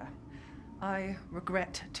Miranda, I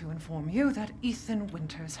regret to inform you that Ethan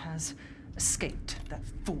Winters has escaped that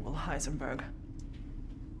fool Heisenberg.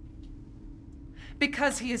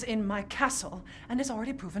 Because he is in my castle and has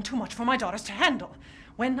already proven too much for my daughters to handle.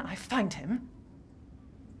 When I find him...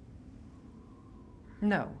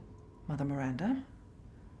 No, Mother Miranda.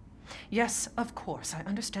 Yes, of course, I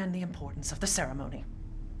understand the importance of the ceremony.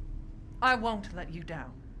 I won't let you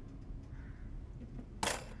down.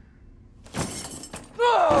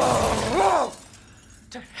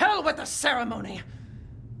 To hell with the ceremony!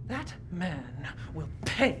 That man will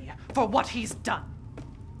pay for what he's done.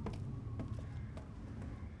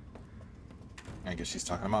 I guess she's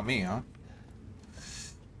talking about me, huh?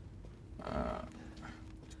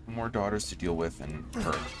 Two more daughters to deal with and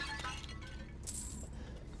her.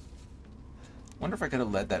 Wonder if I could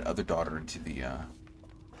have led that other daughter into the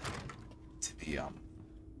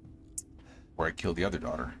where I killed the other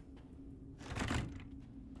daughter.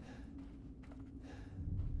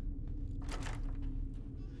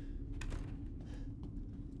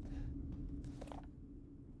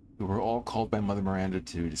 We were all called by Mother Miranda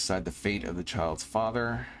to decide the fate of the child's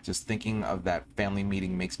father. Just thinking of that family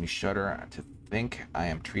meeting makes me shudder. To think I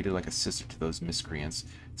am treated like a sister to those miscreants,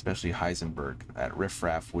 especially Heisenberg. That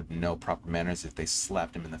riffraff wouldn't know proper manners if they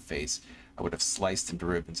slapped him in the face. I would have sliced him to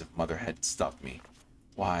ribbons if Mother had stopped me.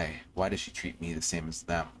 Why? Why does she treat me the same as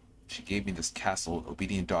them? She gave me this castle,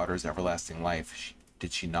 obedient daughters, everlasting life.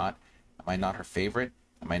 Did she not? Am I not her favorite?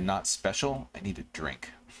 Am I not special? I need a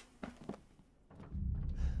drink.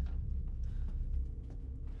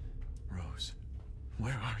 Rose,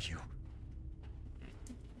 where are you?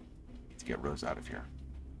 Need to get Rose out of here.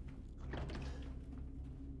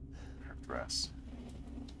 Her dress.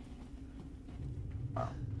 Oh.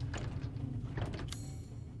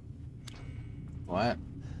 What?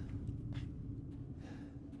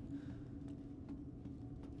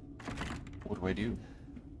 What do I do?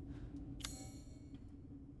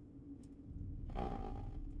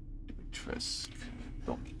 Trisk.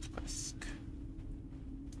 Don't need Trisk.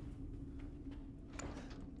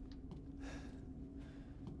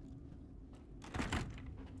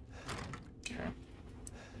 Okay.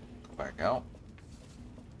 Go back out.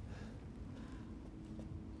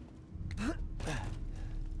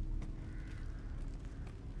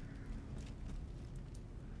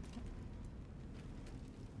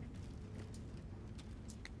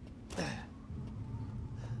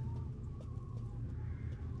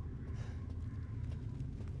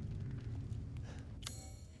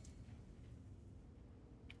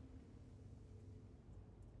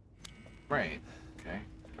 Right. Okay.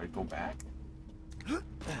 Do I go back?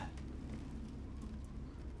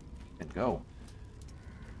 And go.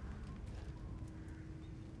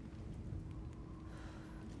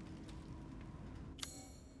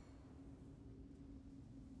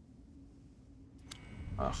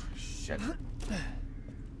 Oh, shit.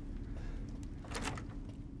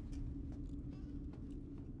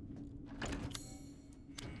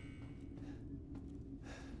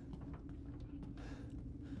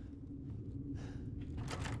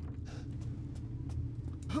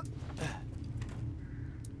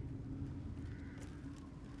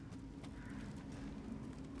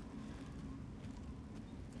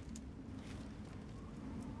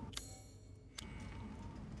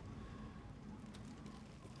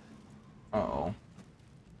 Uh-oh.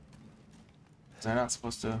 Was I not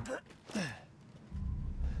supposed to...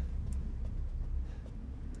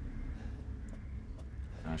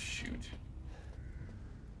 Oh, shoot.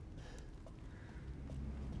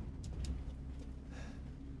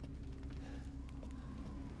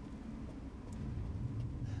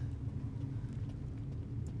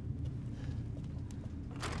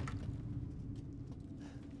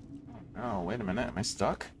 Oh, wait a minute. Am I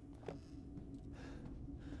stuck?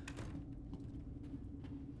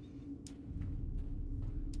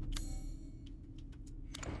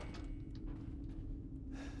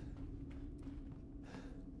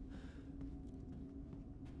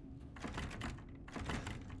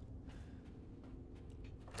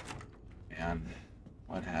 Man,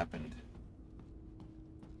 what happened?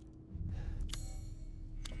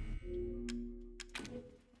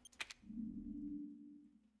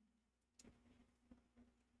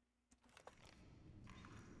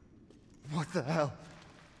 What the hell?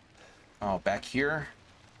 Oh, back here?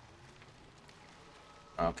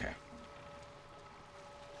 Okay.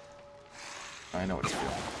 I know what it's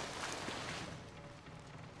doing.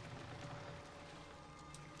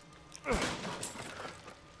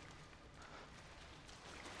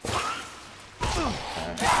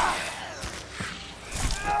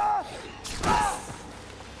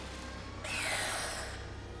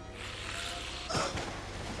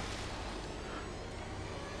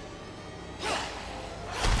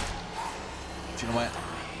 You know what?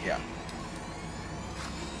 Yeah.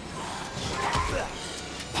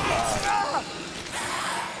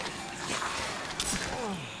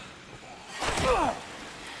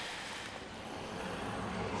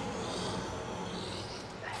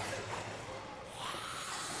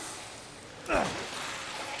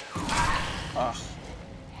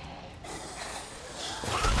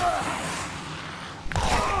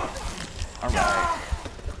 All right.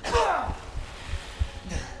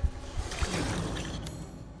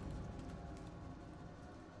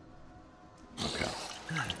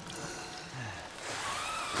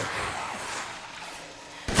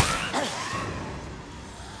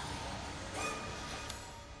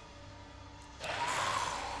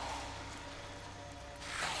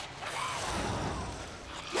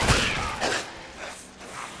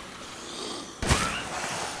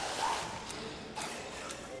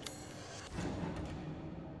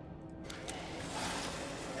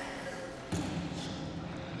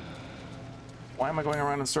 Why am I going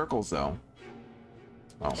around in circles, though?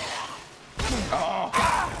 Oh. Oh!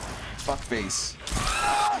 Fuck face.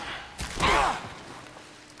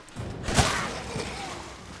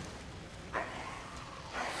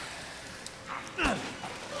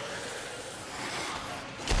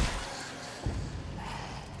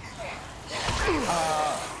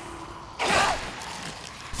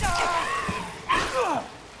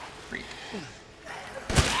 Freak.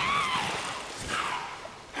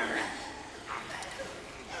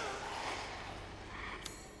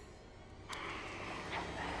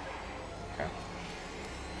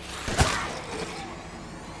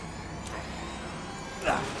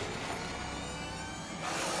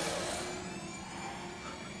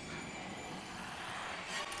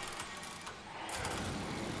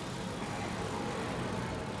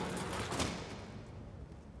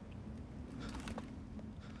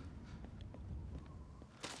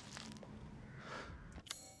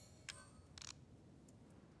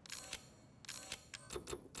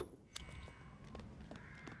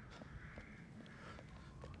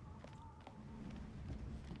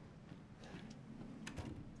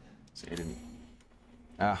 See, I didn't.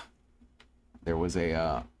 Ah, there was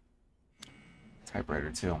a typewriter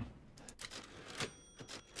too.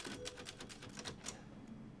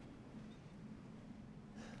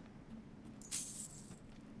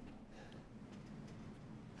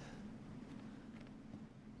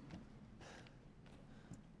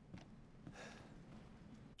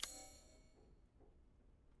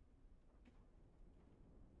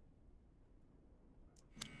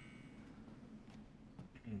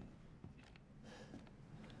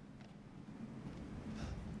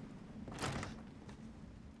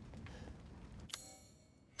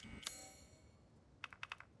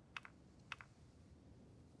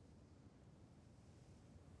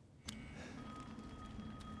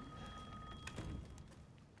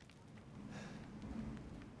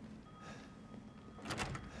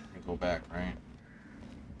 Go back, right?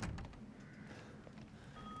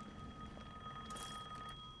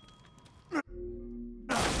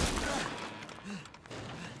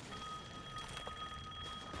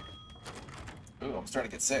 Ooh, I'm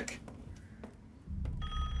starting to get sick.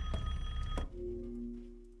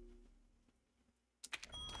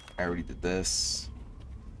 I already did this.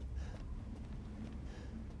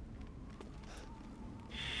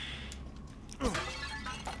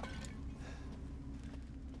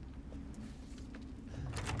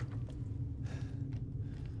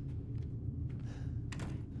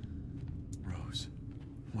 Rose,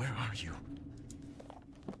 where are you?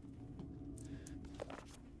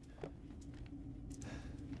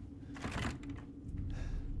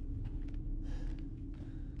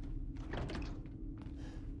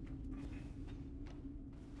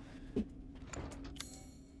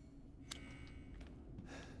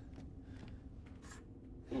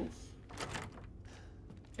 Oof.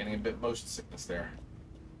 Getting a bit motion sickness there.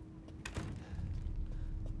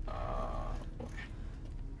 Boy.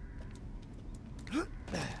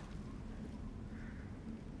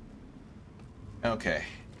 Okay.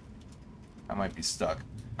 I might be stuck.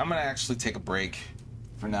 I'm gonna actually take a break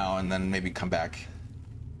for now and then maybe come back.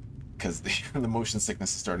 Because the motion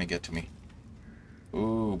sickness is starting to get to me.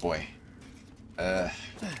 Ooh, boy.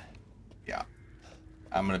 Yeah.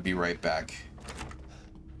 I'm gonna be right back.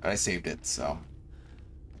 I saved it, so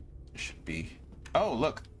it should be. Oh,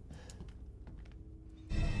 look.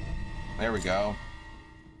 There we go.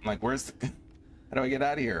 I'm like, where's the? How do I get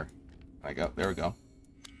out of here? I go. There we go.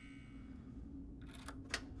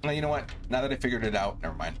 Oh, you know what? Now that I figured it out,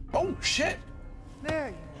 never mind. Oh shit! There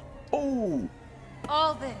you Oh.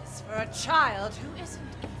 All this for a child who isn't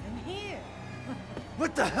even here.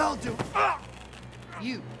 What the hell do...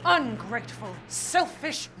 You ungrateful,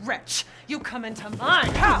 selfish wretch! You come into my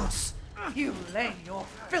house! You lay your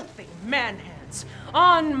filthy man hands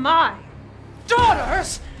on my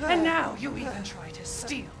daughters! And now you even try to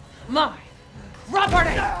steal my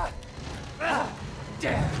property! How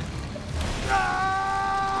dare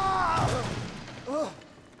you!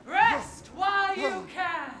 Rest while you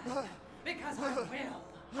can! Because I will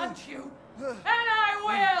hunt you, and I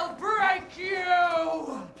will break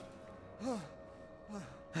you!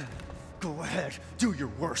 Go ahead, do your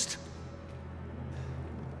worst.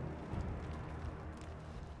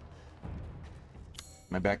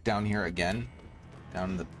 Am I back down here again?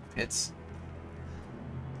 Down in the pits?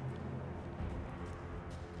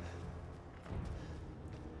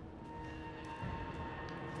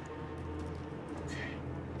 Okay.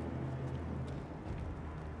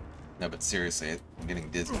 No, but seriously, I'm getting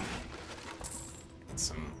dizzy. Get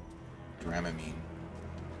some Dramamine.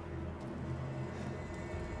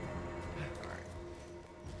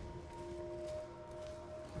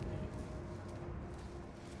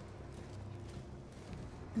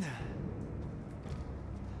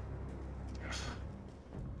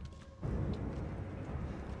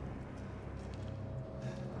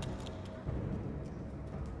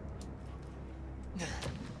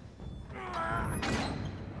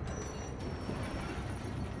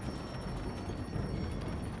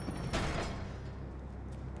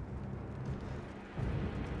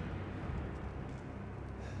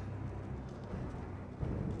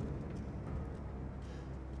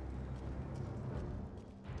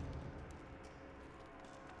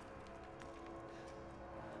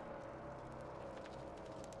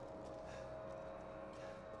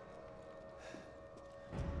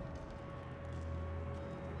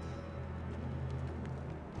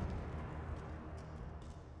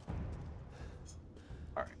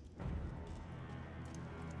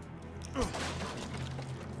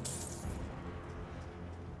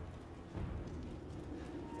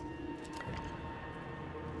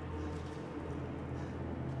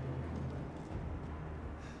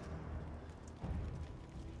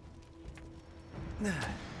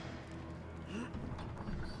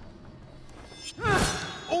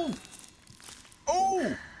 Oh!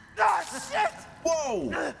 Oh! Ah, shit! Whoa!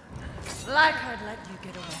 Like I'd let you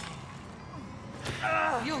get away.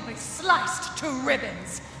 You'll be sliced to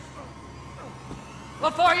ribbons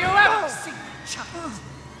before you ever see the child.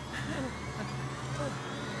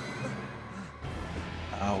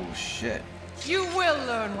 Oh, shit. You will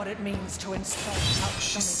learn what it means to install. Is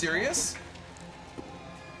she serious?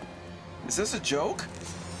 Is this a joke?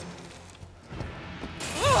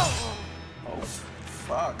 Oh,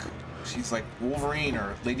 fuck. She's like Wolverine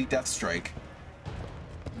or Lady Deathstrike.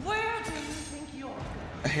 Where do you think you're?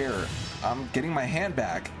 Here, I'm getting my hand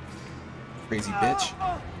back. Crazy bitch.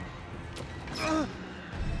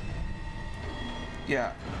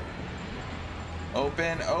 Yeah.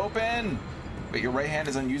 Open, open! Wait, your right hand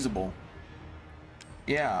is unusable.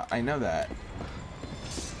 Yeah, I know that.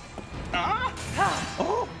 Ah!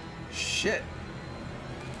 Oh! Shit.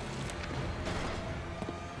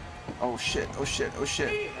 Oh shit, oh shit, oh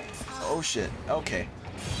shit. Oh shit, okay.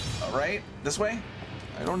 Alright, this way?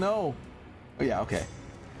 I don't know. Oh yeah, okay.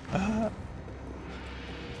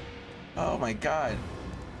 Oh my god.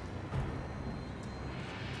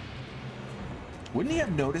 Wouldn't he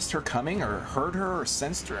have noticed her coming or heard her or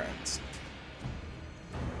sensed her?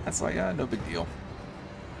 That's like, no big deal.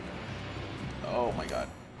 Oh my god.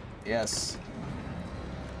 Yes.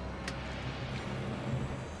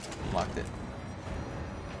 Locked it.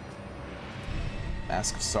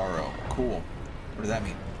 Mask of Sorrow. Cool. What does that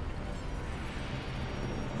mean?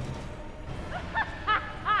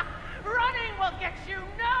 Running will get you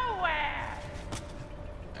nowhere!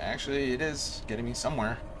 Actually, it is getting me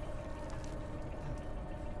somewhere.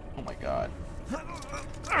 Oh my god.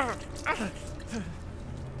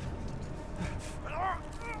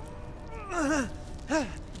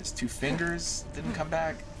 His two fingers didn't come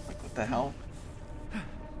back. Like, what the hell?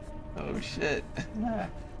 Oh shit.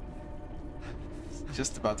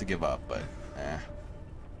 Just about to give up, but eh.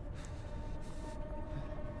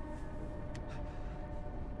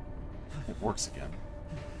 It works again.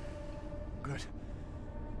 Good.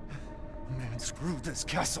 Man, screw this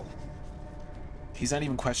castle. He's not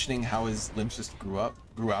even questioning how his limbs just grew out.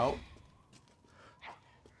 Alright.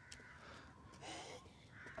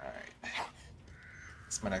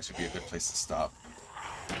 This might actually be a good place to stop.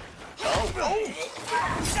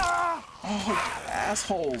 Oh,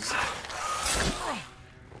 assholes.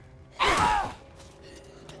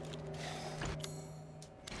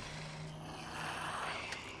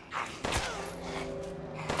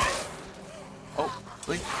 Oh,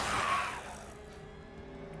 really?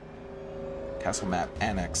 Castle map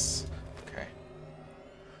annex. Okay.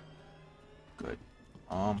 Good.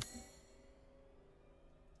 Yeah.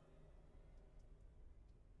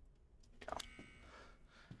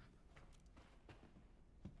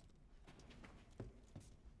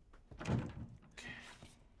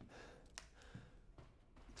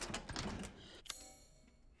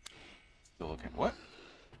 Still looking. What?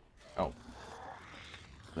 Oh.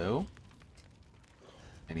 Hello?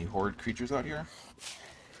 Any horde creatures out here?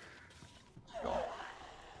 No.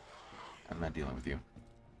 I'm not dealing with you.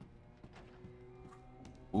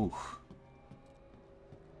 Ooh.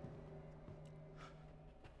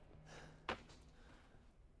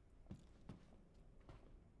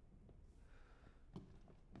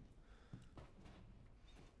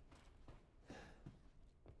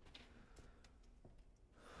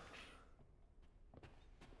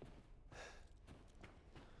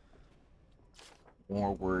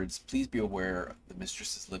 More words. Please be aware the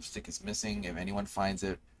mistress's lipstick is missing. If anyone finds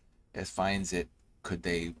it, could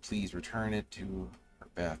they please return it to her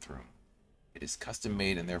bathroom? It is custom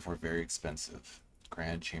made and therefore very expensive.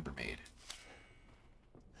 Grand chambermaid.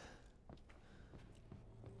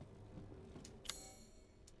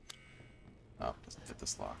 Oh, doesn't fit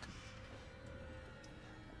this lock.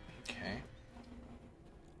 Okay.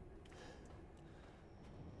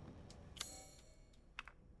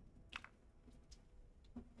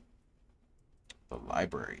 The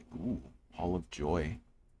library. Ooh, Hall of Joy.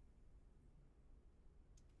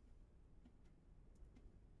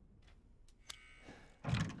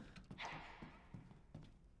 Are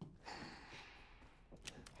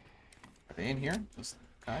they in here, those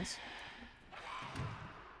guys?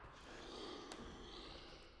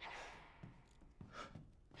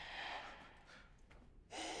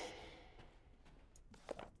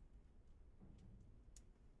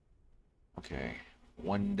 Okay.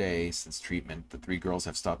 One day since treatment, the three girls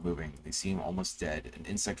have stopped moving. They seem almost dead. An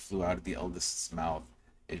insect flew out of the eldest's mouth.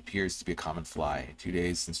 It appears to be a common fly. 2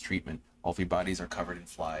 days since treatment, all three bodies are covered in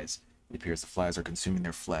flies. It appears the flies are consuming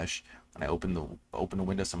their flesh. When I open the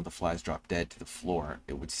window, some of the flies drop dead to the floor.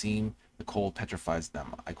 It would seem the cold petrifies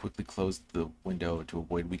them. I quickly closed the window to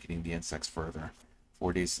avoid weakening the insects further.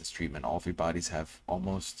 4 days since treatment, all three bodies have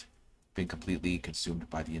almost been completely consumed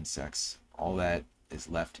by the insects. All that is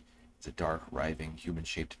left is a dark, writhing,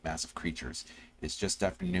 human-shaped mass of creatures. It is just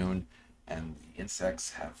afternoon, and the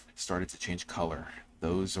insects have started to change color.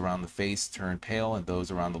 Those around the face turn pale, and those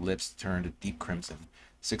around the lips turn to deep crimson.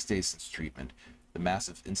 6 days since treatment, the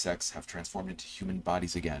massive insects have transformed into human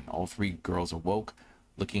bodies again. All three girls awoke,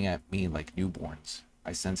 looking at me like newborns.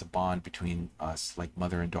 I sense a bond between us, like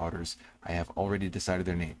mother and daughters. I have already decided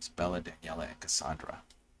their names: Bella, Daniela, and Cassandra.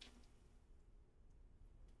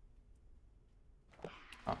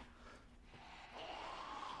 Oh.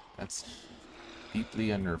 That's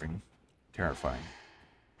deeply unnerving, terrifying.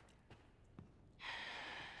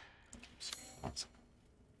 Oops. One second.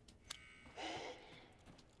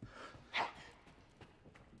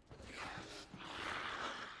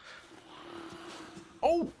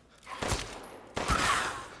 Oh!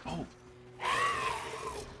 Oh.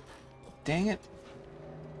 Dang it.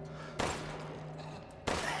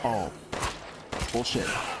 Oh. Bullshit.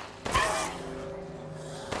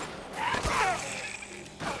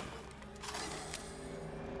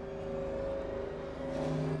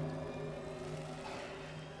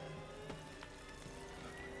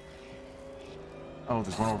 Oh,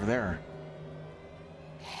 there's one over there.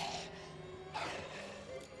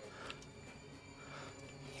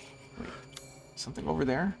 Wait, something over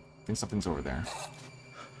there? I think something's over there.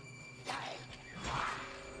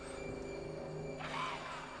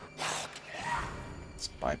 Let's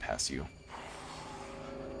bypass you.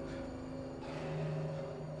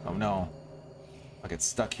 Oh no. I'll get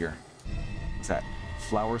stuck here. What's that?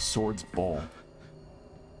 Flower Swords Bowl.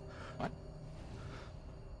 What?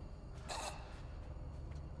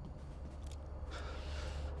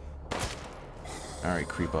 Alright,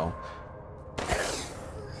 creepo.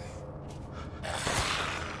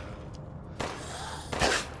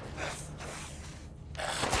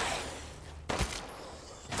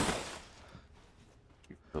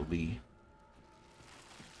 The Lee.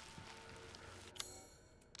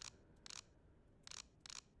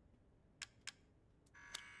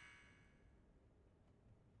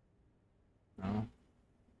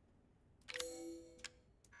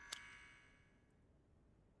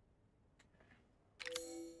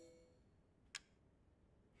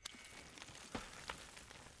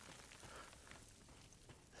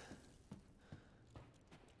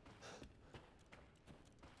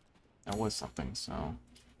 That was something, so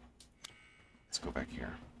let's go back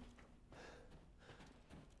here.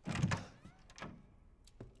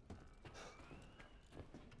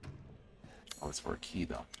 Oh, it's for a key,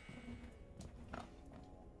 though. No.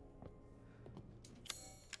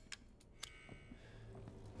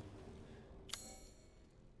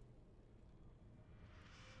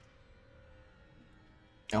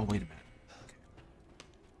 Oh, wait a minute. Okay.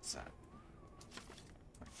 What's that?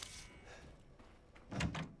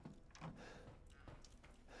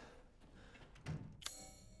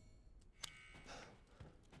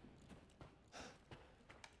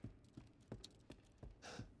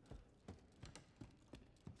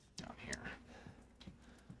 Down here.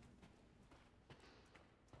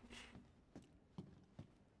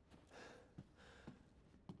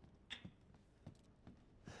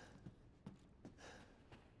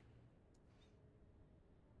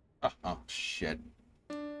 Oh, shit.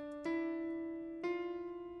 I'm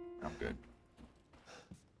good.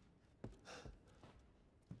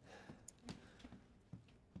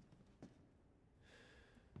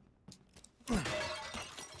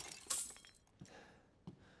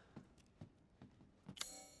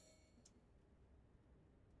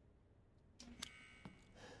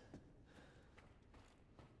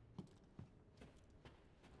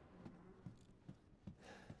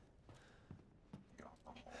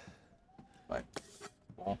 But,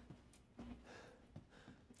 well,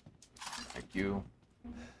 thank you.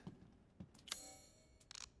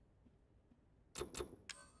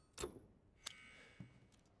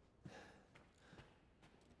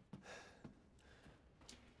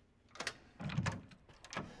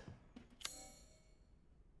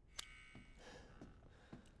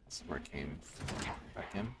 This is where it came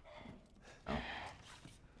back in. Oh.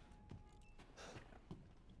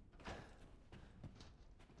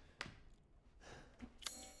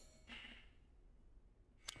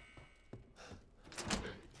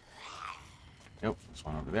 Yep, there's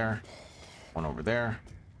one over there. One over there.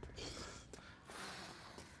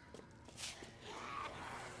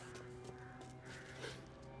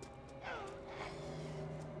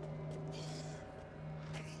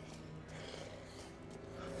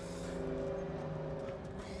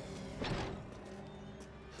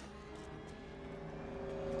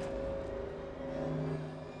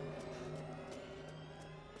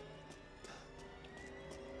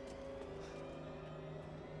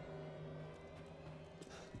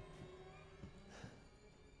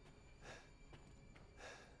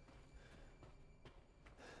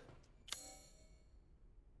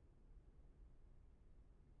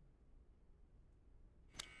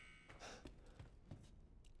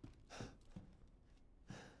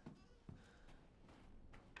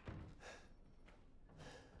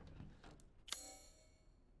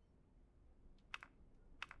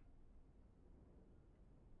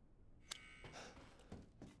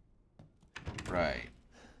 Right.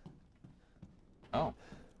 Oh.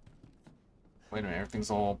 Wait a minute, everything's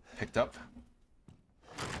all picked up?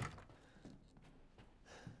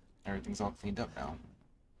 Everything's all cleaned up now.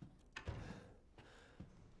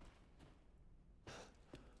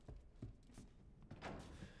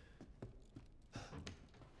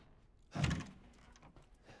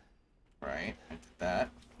 Right, I did that.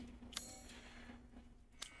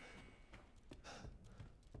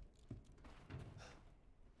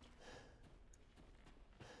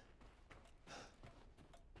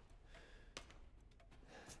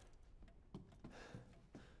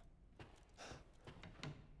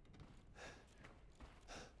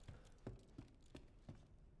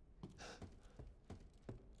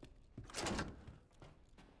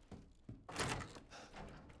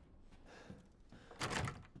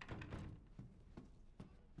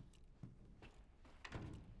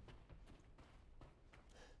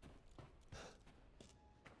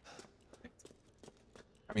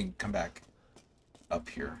 I mean, come back up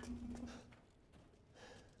here.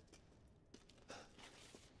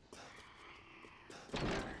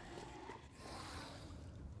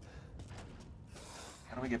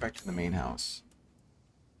 How do we get back to the main house?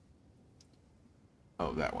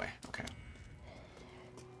 Oh, that way. Okay.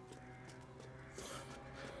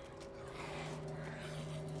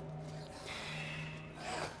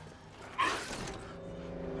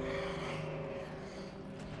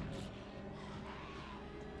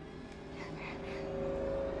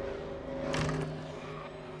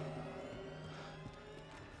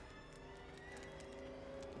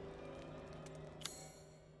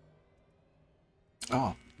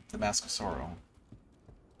 Oh, the Mask of Sorrow.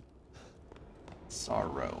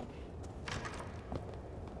 Sorrow.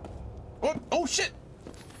 Oh, oh shit!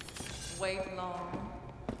 Wait long.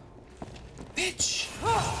 Bitch!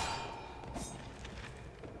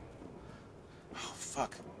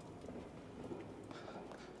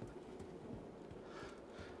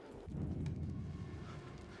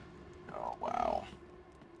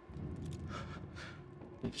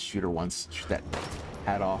 shoot her once. Shoot that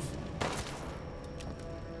hat off.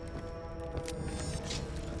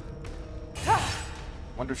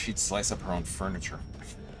 Wonder if she'd slice up her own furniture.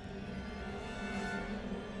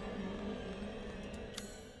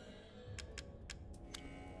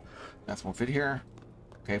 That's won't fit here.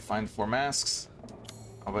 Okay, find 4 masks.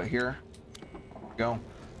 How about here? Go.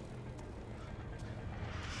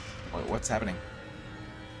 Wait, what's happening?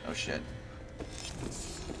 Oh shit.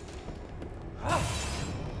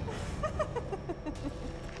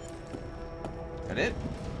 That it?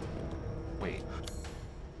 Wait.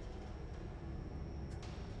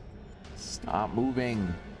 Stop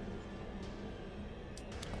moving.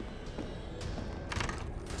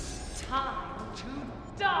 Time to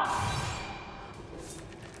die.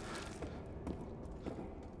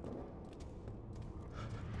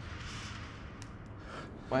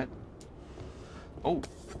 What? Oh,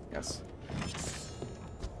 yes.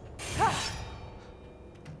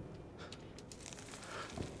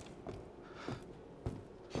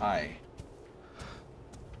 Hi.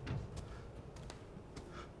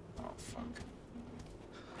 Oh, fuck.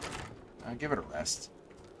 Give it a rest.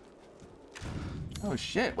 Oh,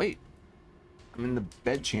 shit. Wait. I'm in the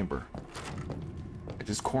bed chamber. I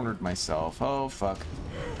just cornered myself. Oh, fuck.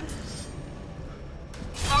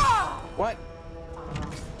 What?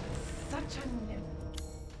 Such a nimble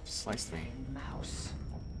Sliced me. mouse.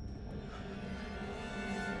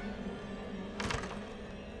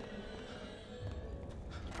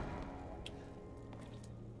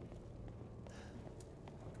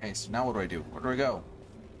 Okay, so now what do I do? Where do I go?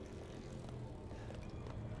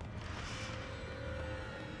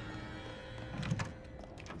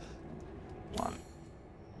 One.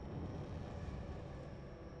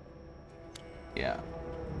 Yeah.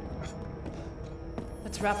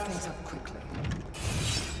 Let's wrap things up quickly.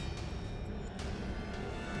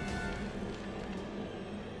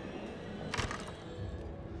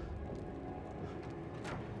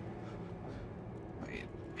 Wait.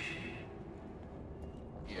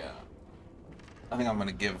 Yeah. I think I'm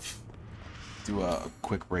gonna do a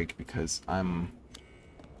quick break because I'm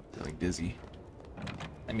feeling dizzy.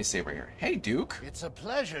 Let me save right here. Hey, Duke. It's a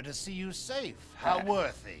pleasure to see you safe. How were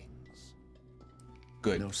things?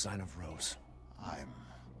 Good. No sign of Rose. I'm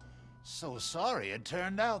so sorry it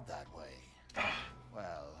turned out that way.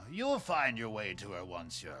 Well, you'll find your way to her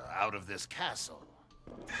once you're out of this castle.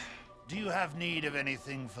 Do you have need of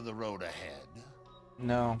anything for the road ahead?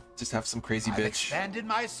 No, just have some crazy I've bitch expanded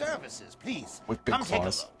my services. Please, with big come take a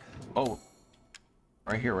claws. look. Oh,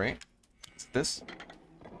 right here, right? Is it this?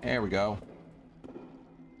 There we go.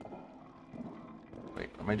 Wait,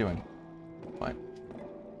 what am I doing? What?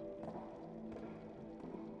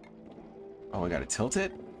 Oh, I gotta tilt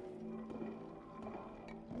it?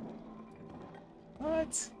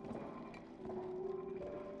 What?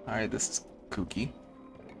 Alright, this is kooky.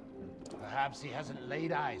 Perhaps he hasn't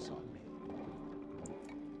laid eyes on me.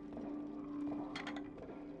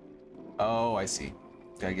 Oh, I see.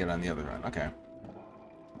 Gotta get on the other one. Okay.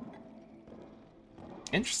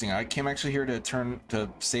 Interesting. I came actually here to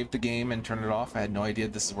save the game and turn it off. I had no idea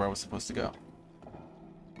this is where I was supposed to go.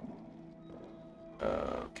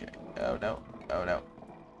 Okay. Oh no. Oh no.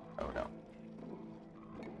 Oh no.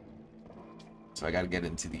 So I gotta get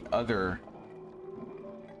into the other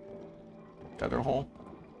hole.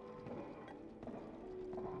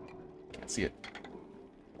 Can't see it.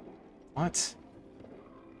 What?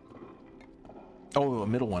 Oh, a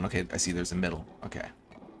middle one. Okay, I see there's a middle. Okay.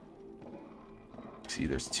 See,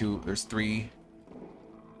 there's 3.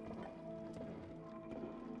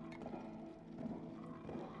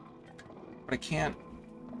 But I can't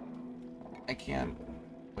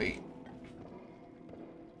wait.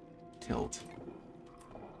 Tilt.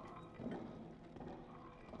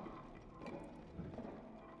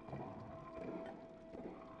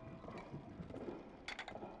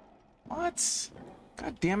 What?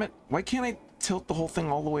 God damn it. Why can't I tilt the whole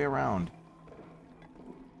thing all the way around?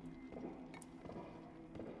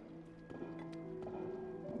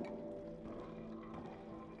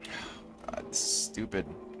 God, this is stupid.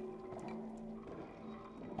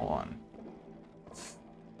 Hold on.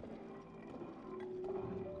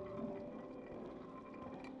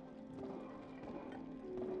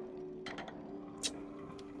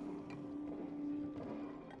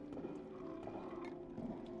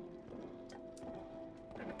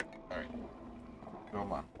 Alright.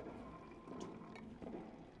 Hold on.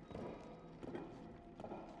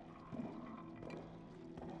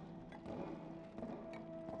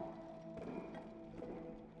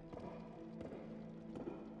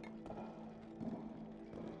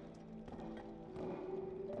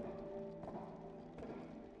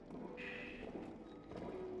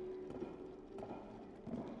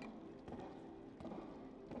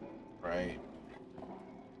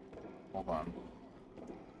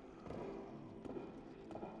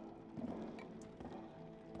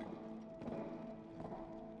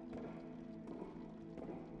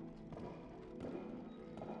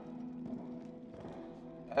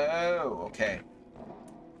 Oh, okay.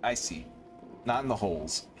 I see. Not in the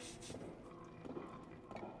holes.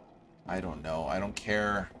 I don't know. I don't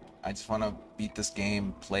care. I just want to beat this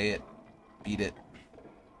game, play it, beat it.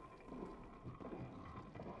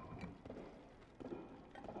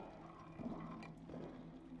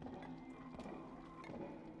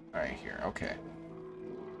 Alright, here. Okay.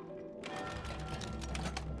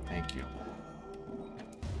 Thank you.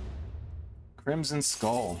 Crimson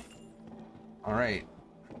Skull. Alright.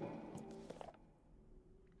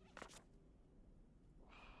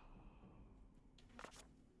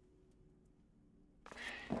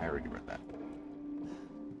 I already read that.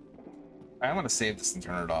 I'm gonna save this and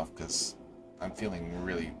turn it off because I'm feeling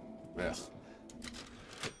really ugh.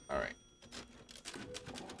 Alright.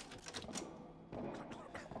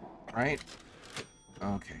 Alright.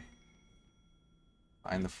 Okay.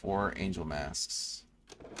 Find the 4 angel masks.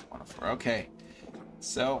 1 of 4. Okay.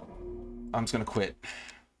 So I'm just gonna quit.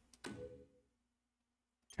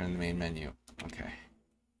 Turn the main menu. Okay.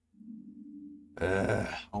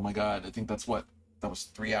 Oh my god, I think that's what? That was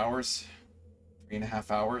 3 hours?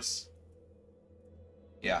 3.5 hours?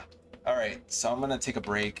 Yeah. Alright, so I'm gonna take a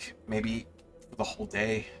break. Maybe for the whole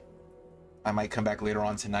day. I might come back later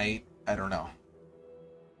on tonight. I don't know.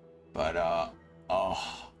 But,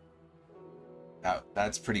 oh.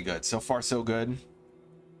 That's pretty good. So far, so good.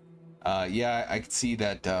 Yeah, I can see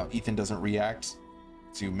that Ethan doesn't react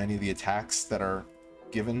to many of the attacks that are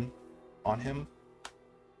given on him.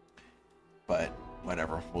 But,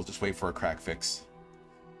 whatever. We'll just wait for a crack fix.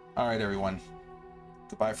 Alright, everyone.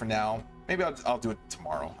 Goodbye for now. Maybe I'll do it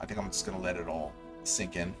tomorrow. I think I'm just going to let it all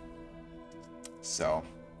sink in. So,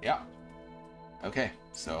 yeah. Okay,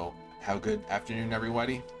 so have a good afternoon,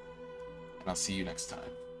 everybody. And I'll see you next time.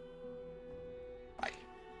 Bye.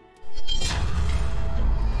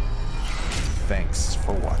 Thanks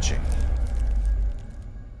for watching.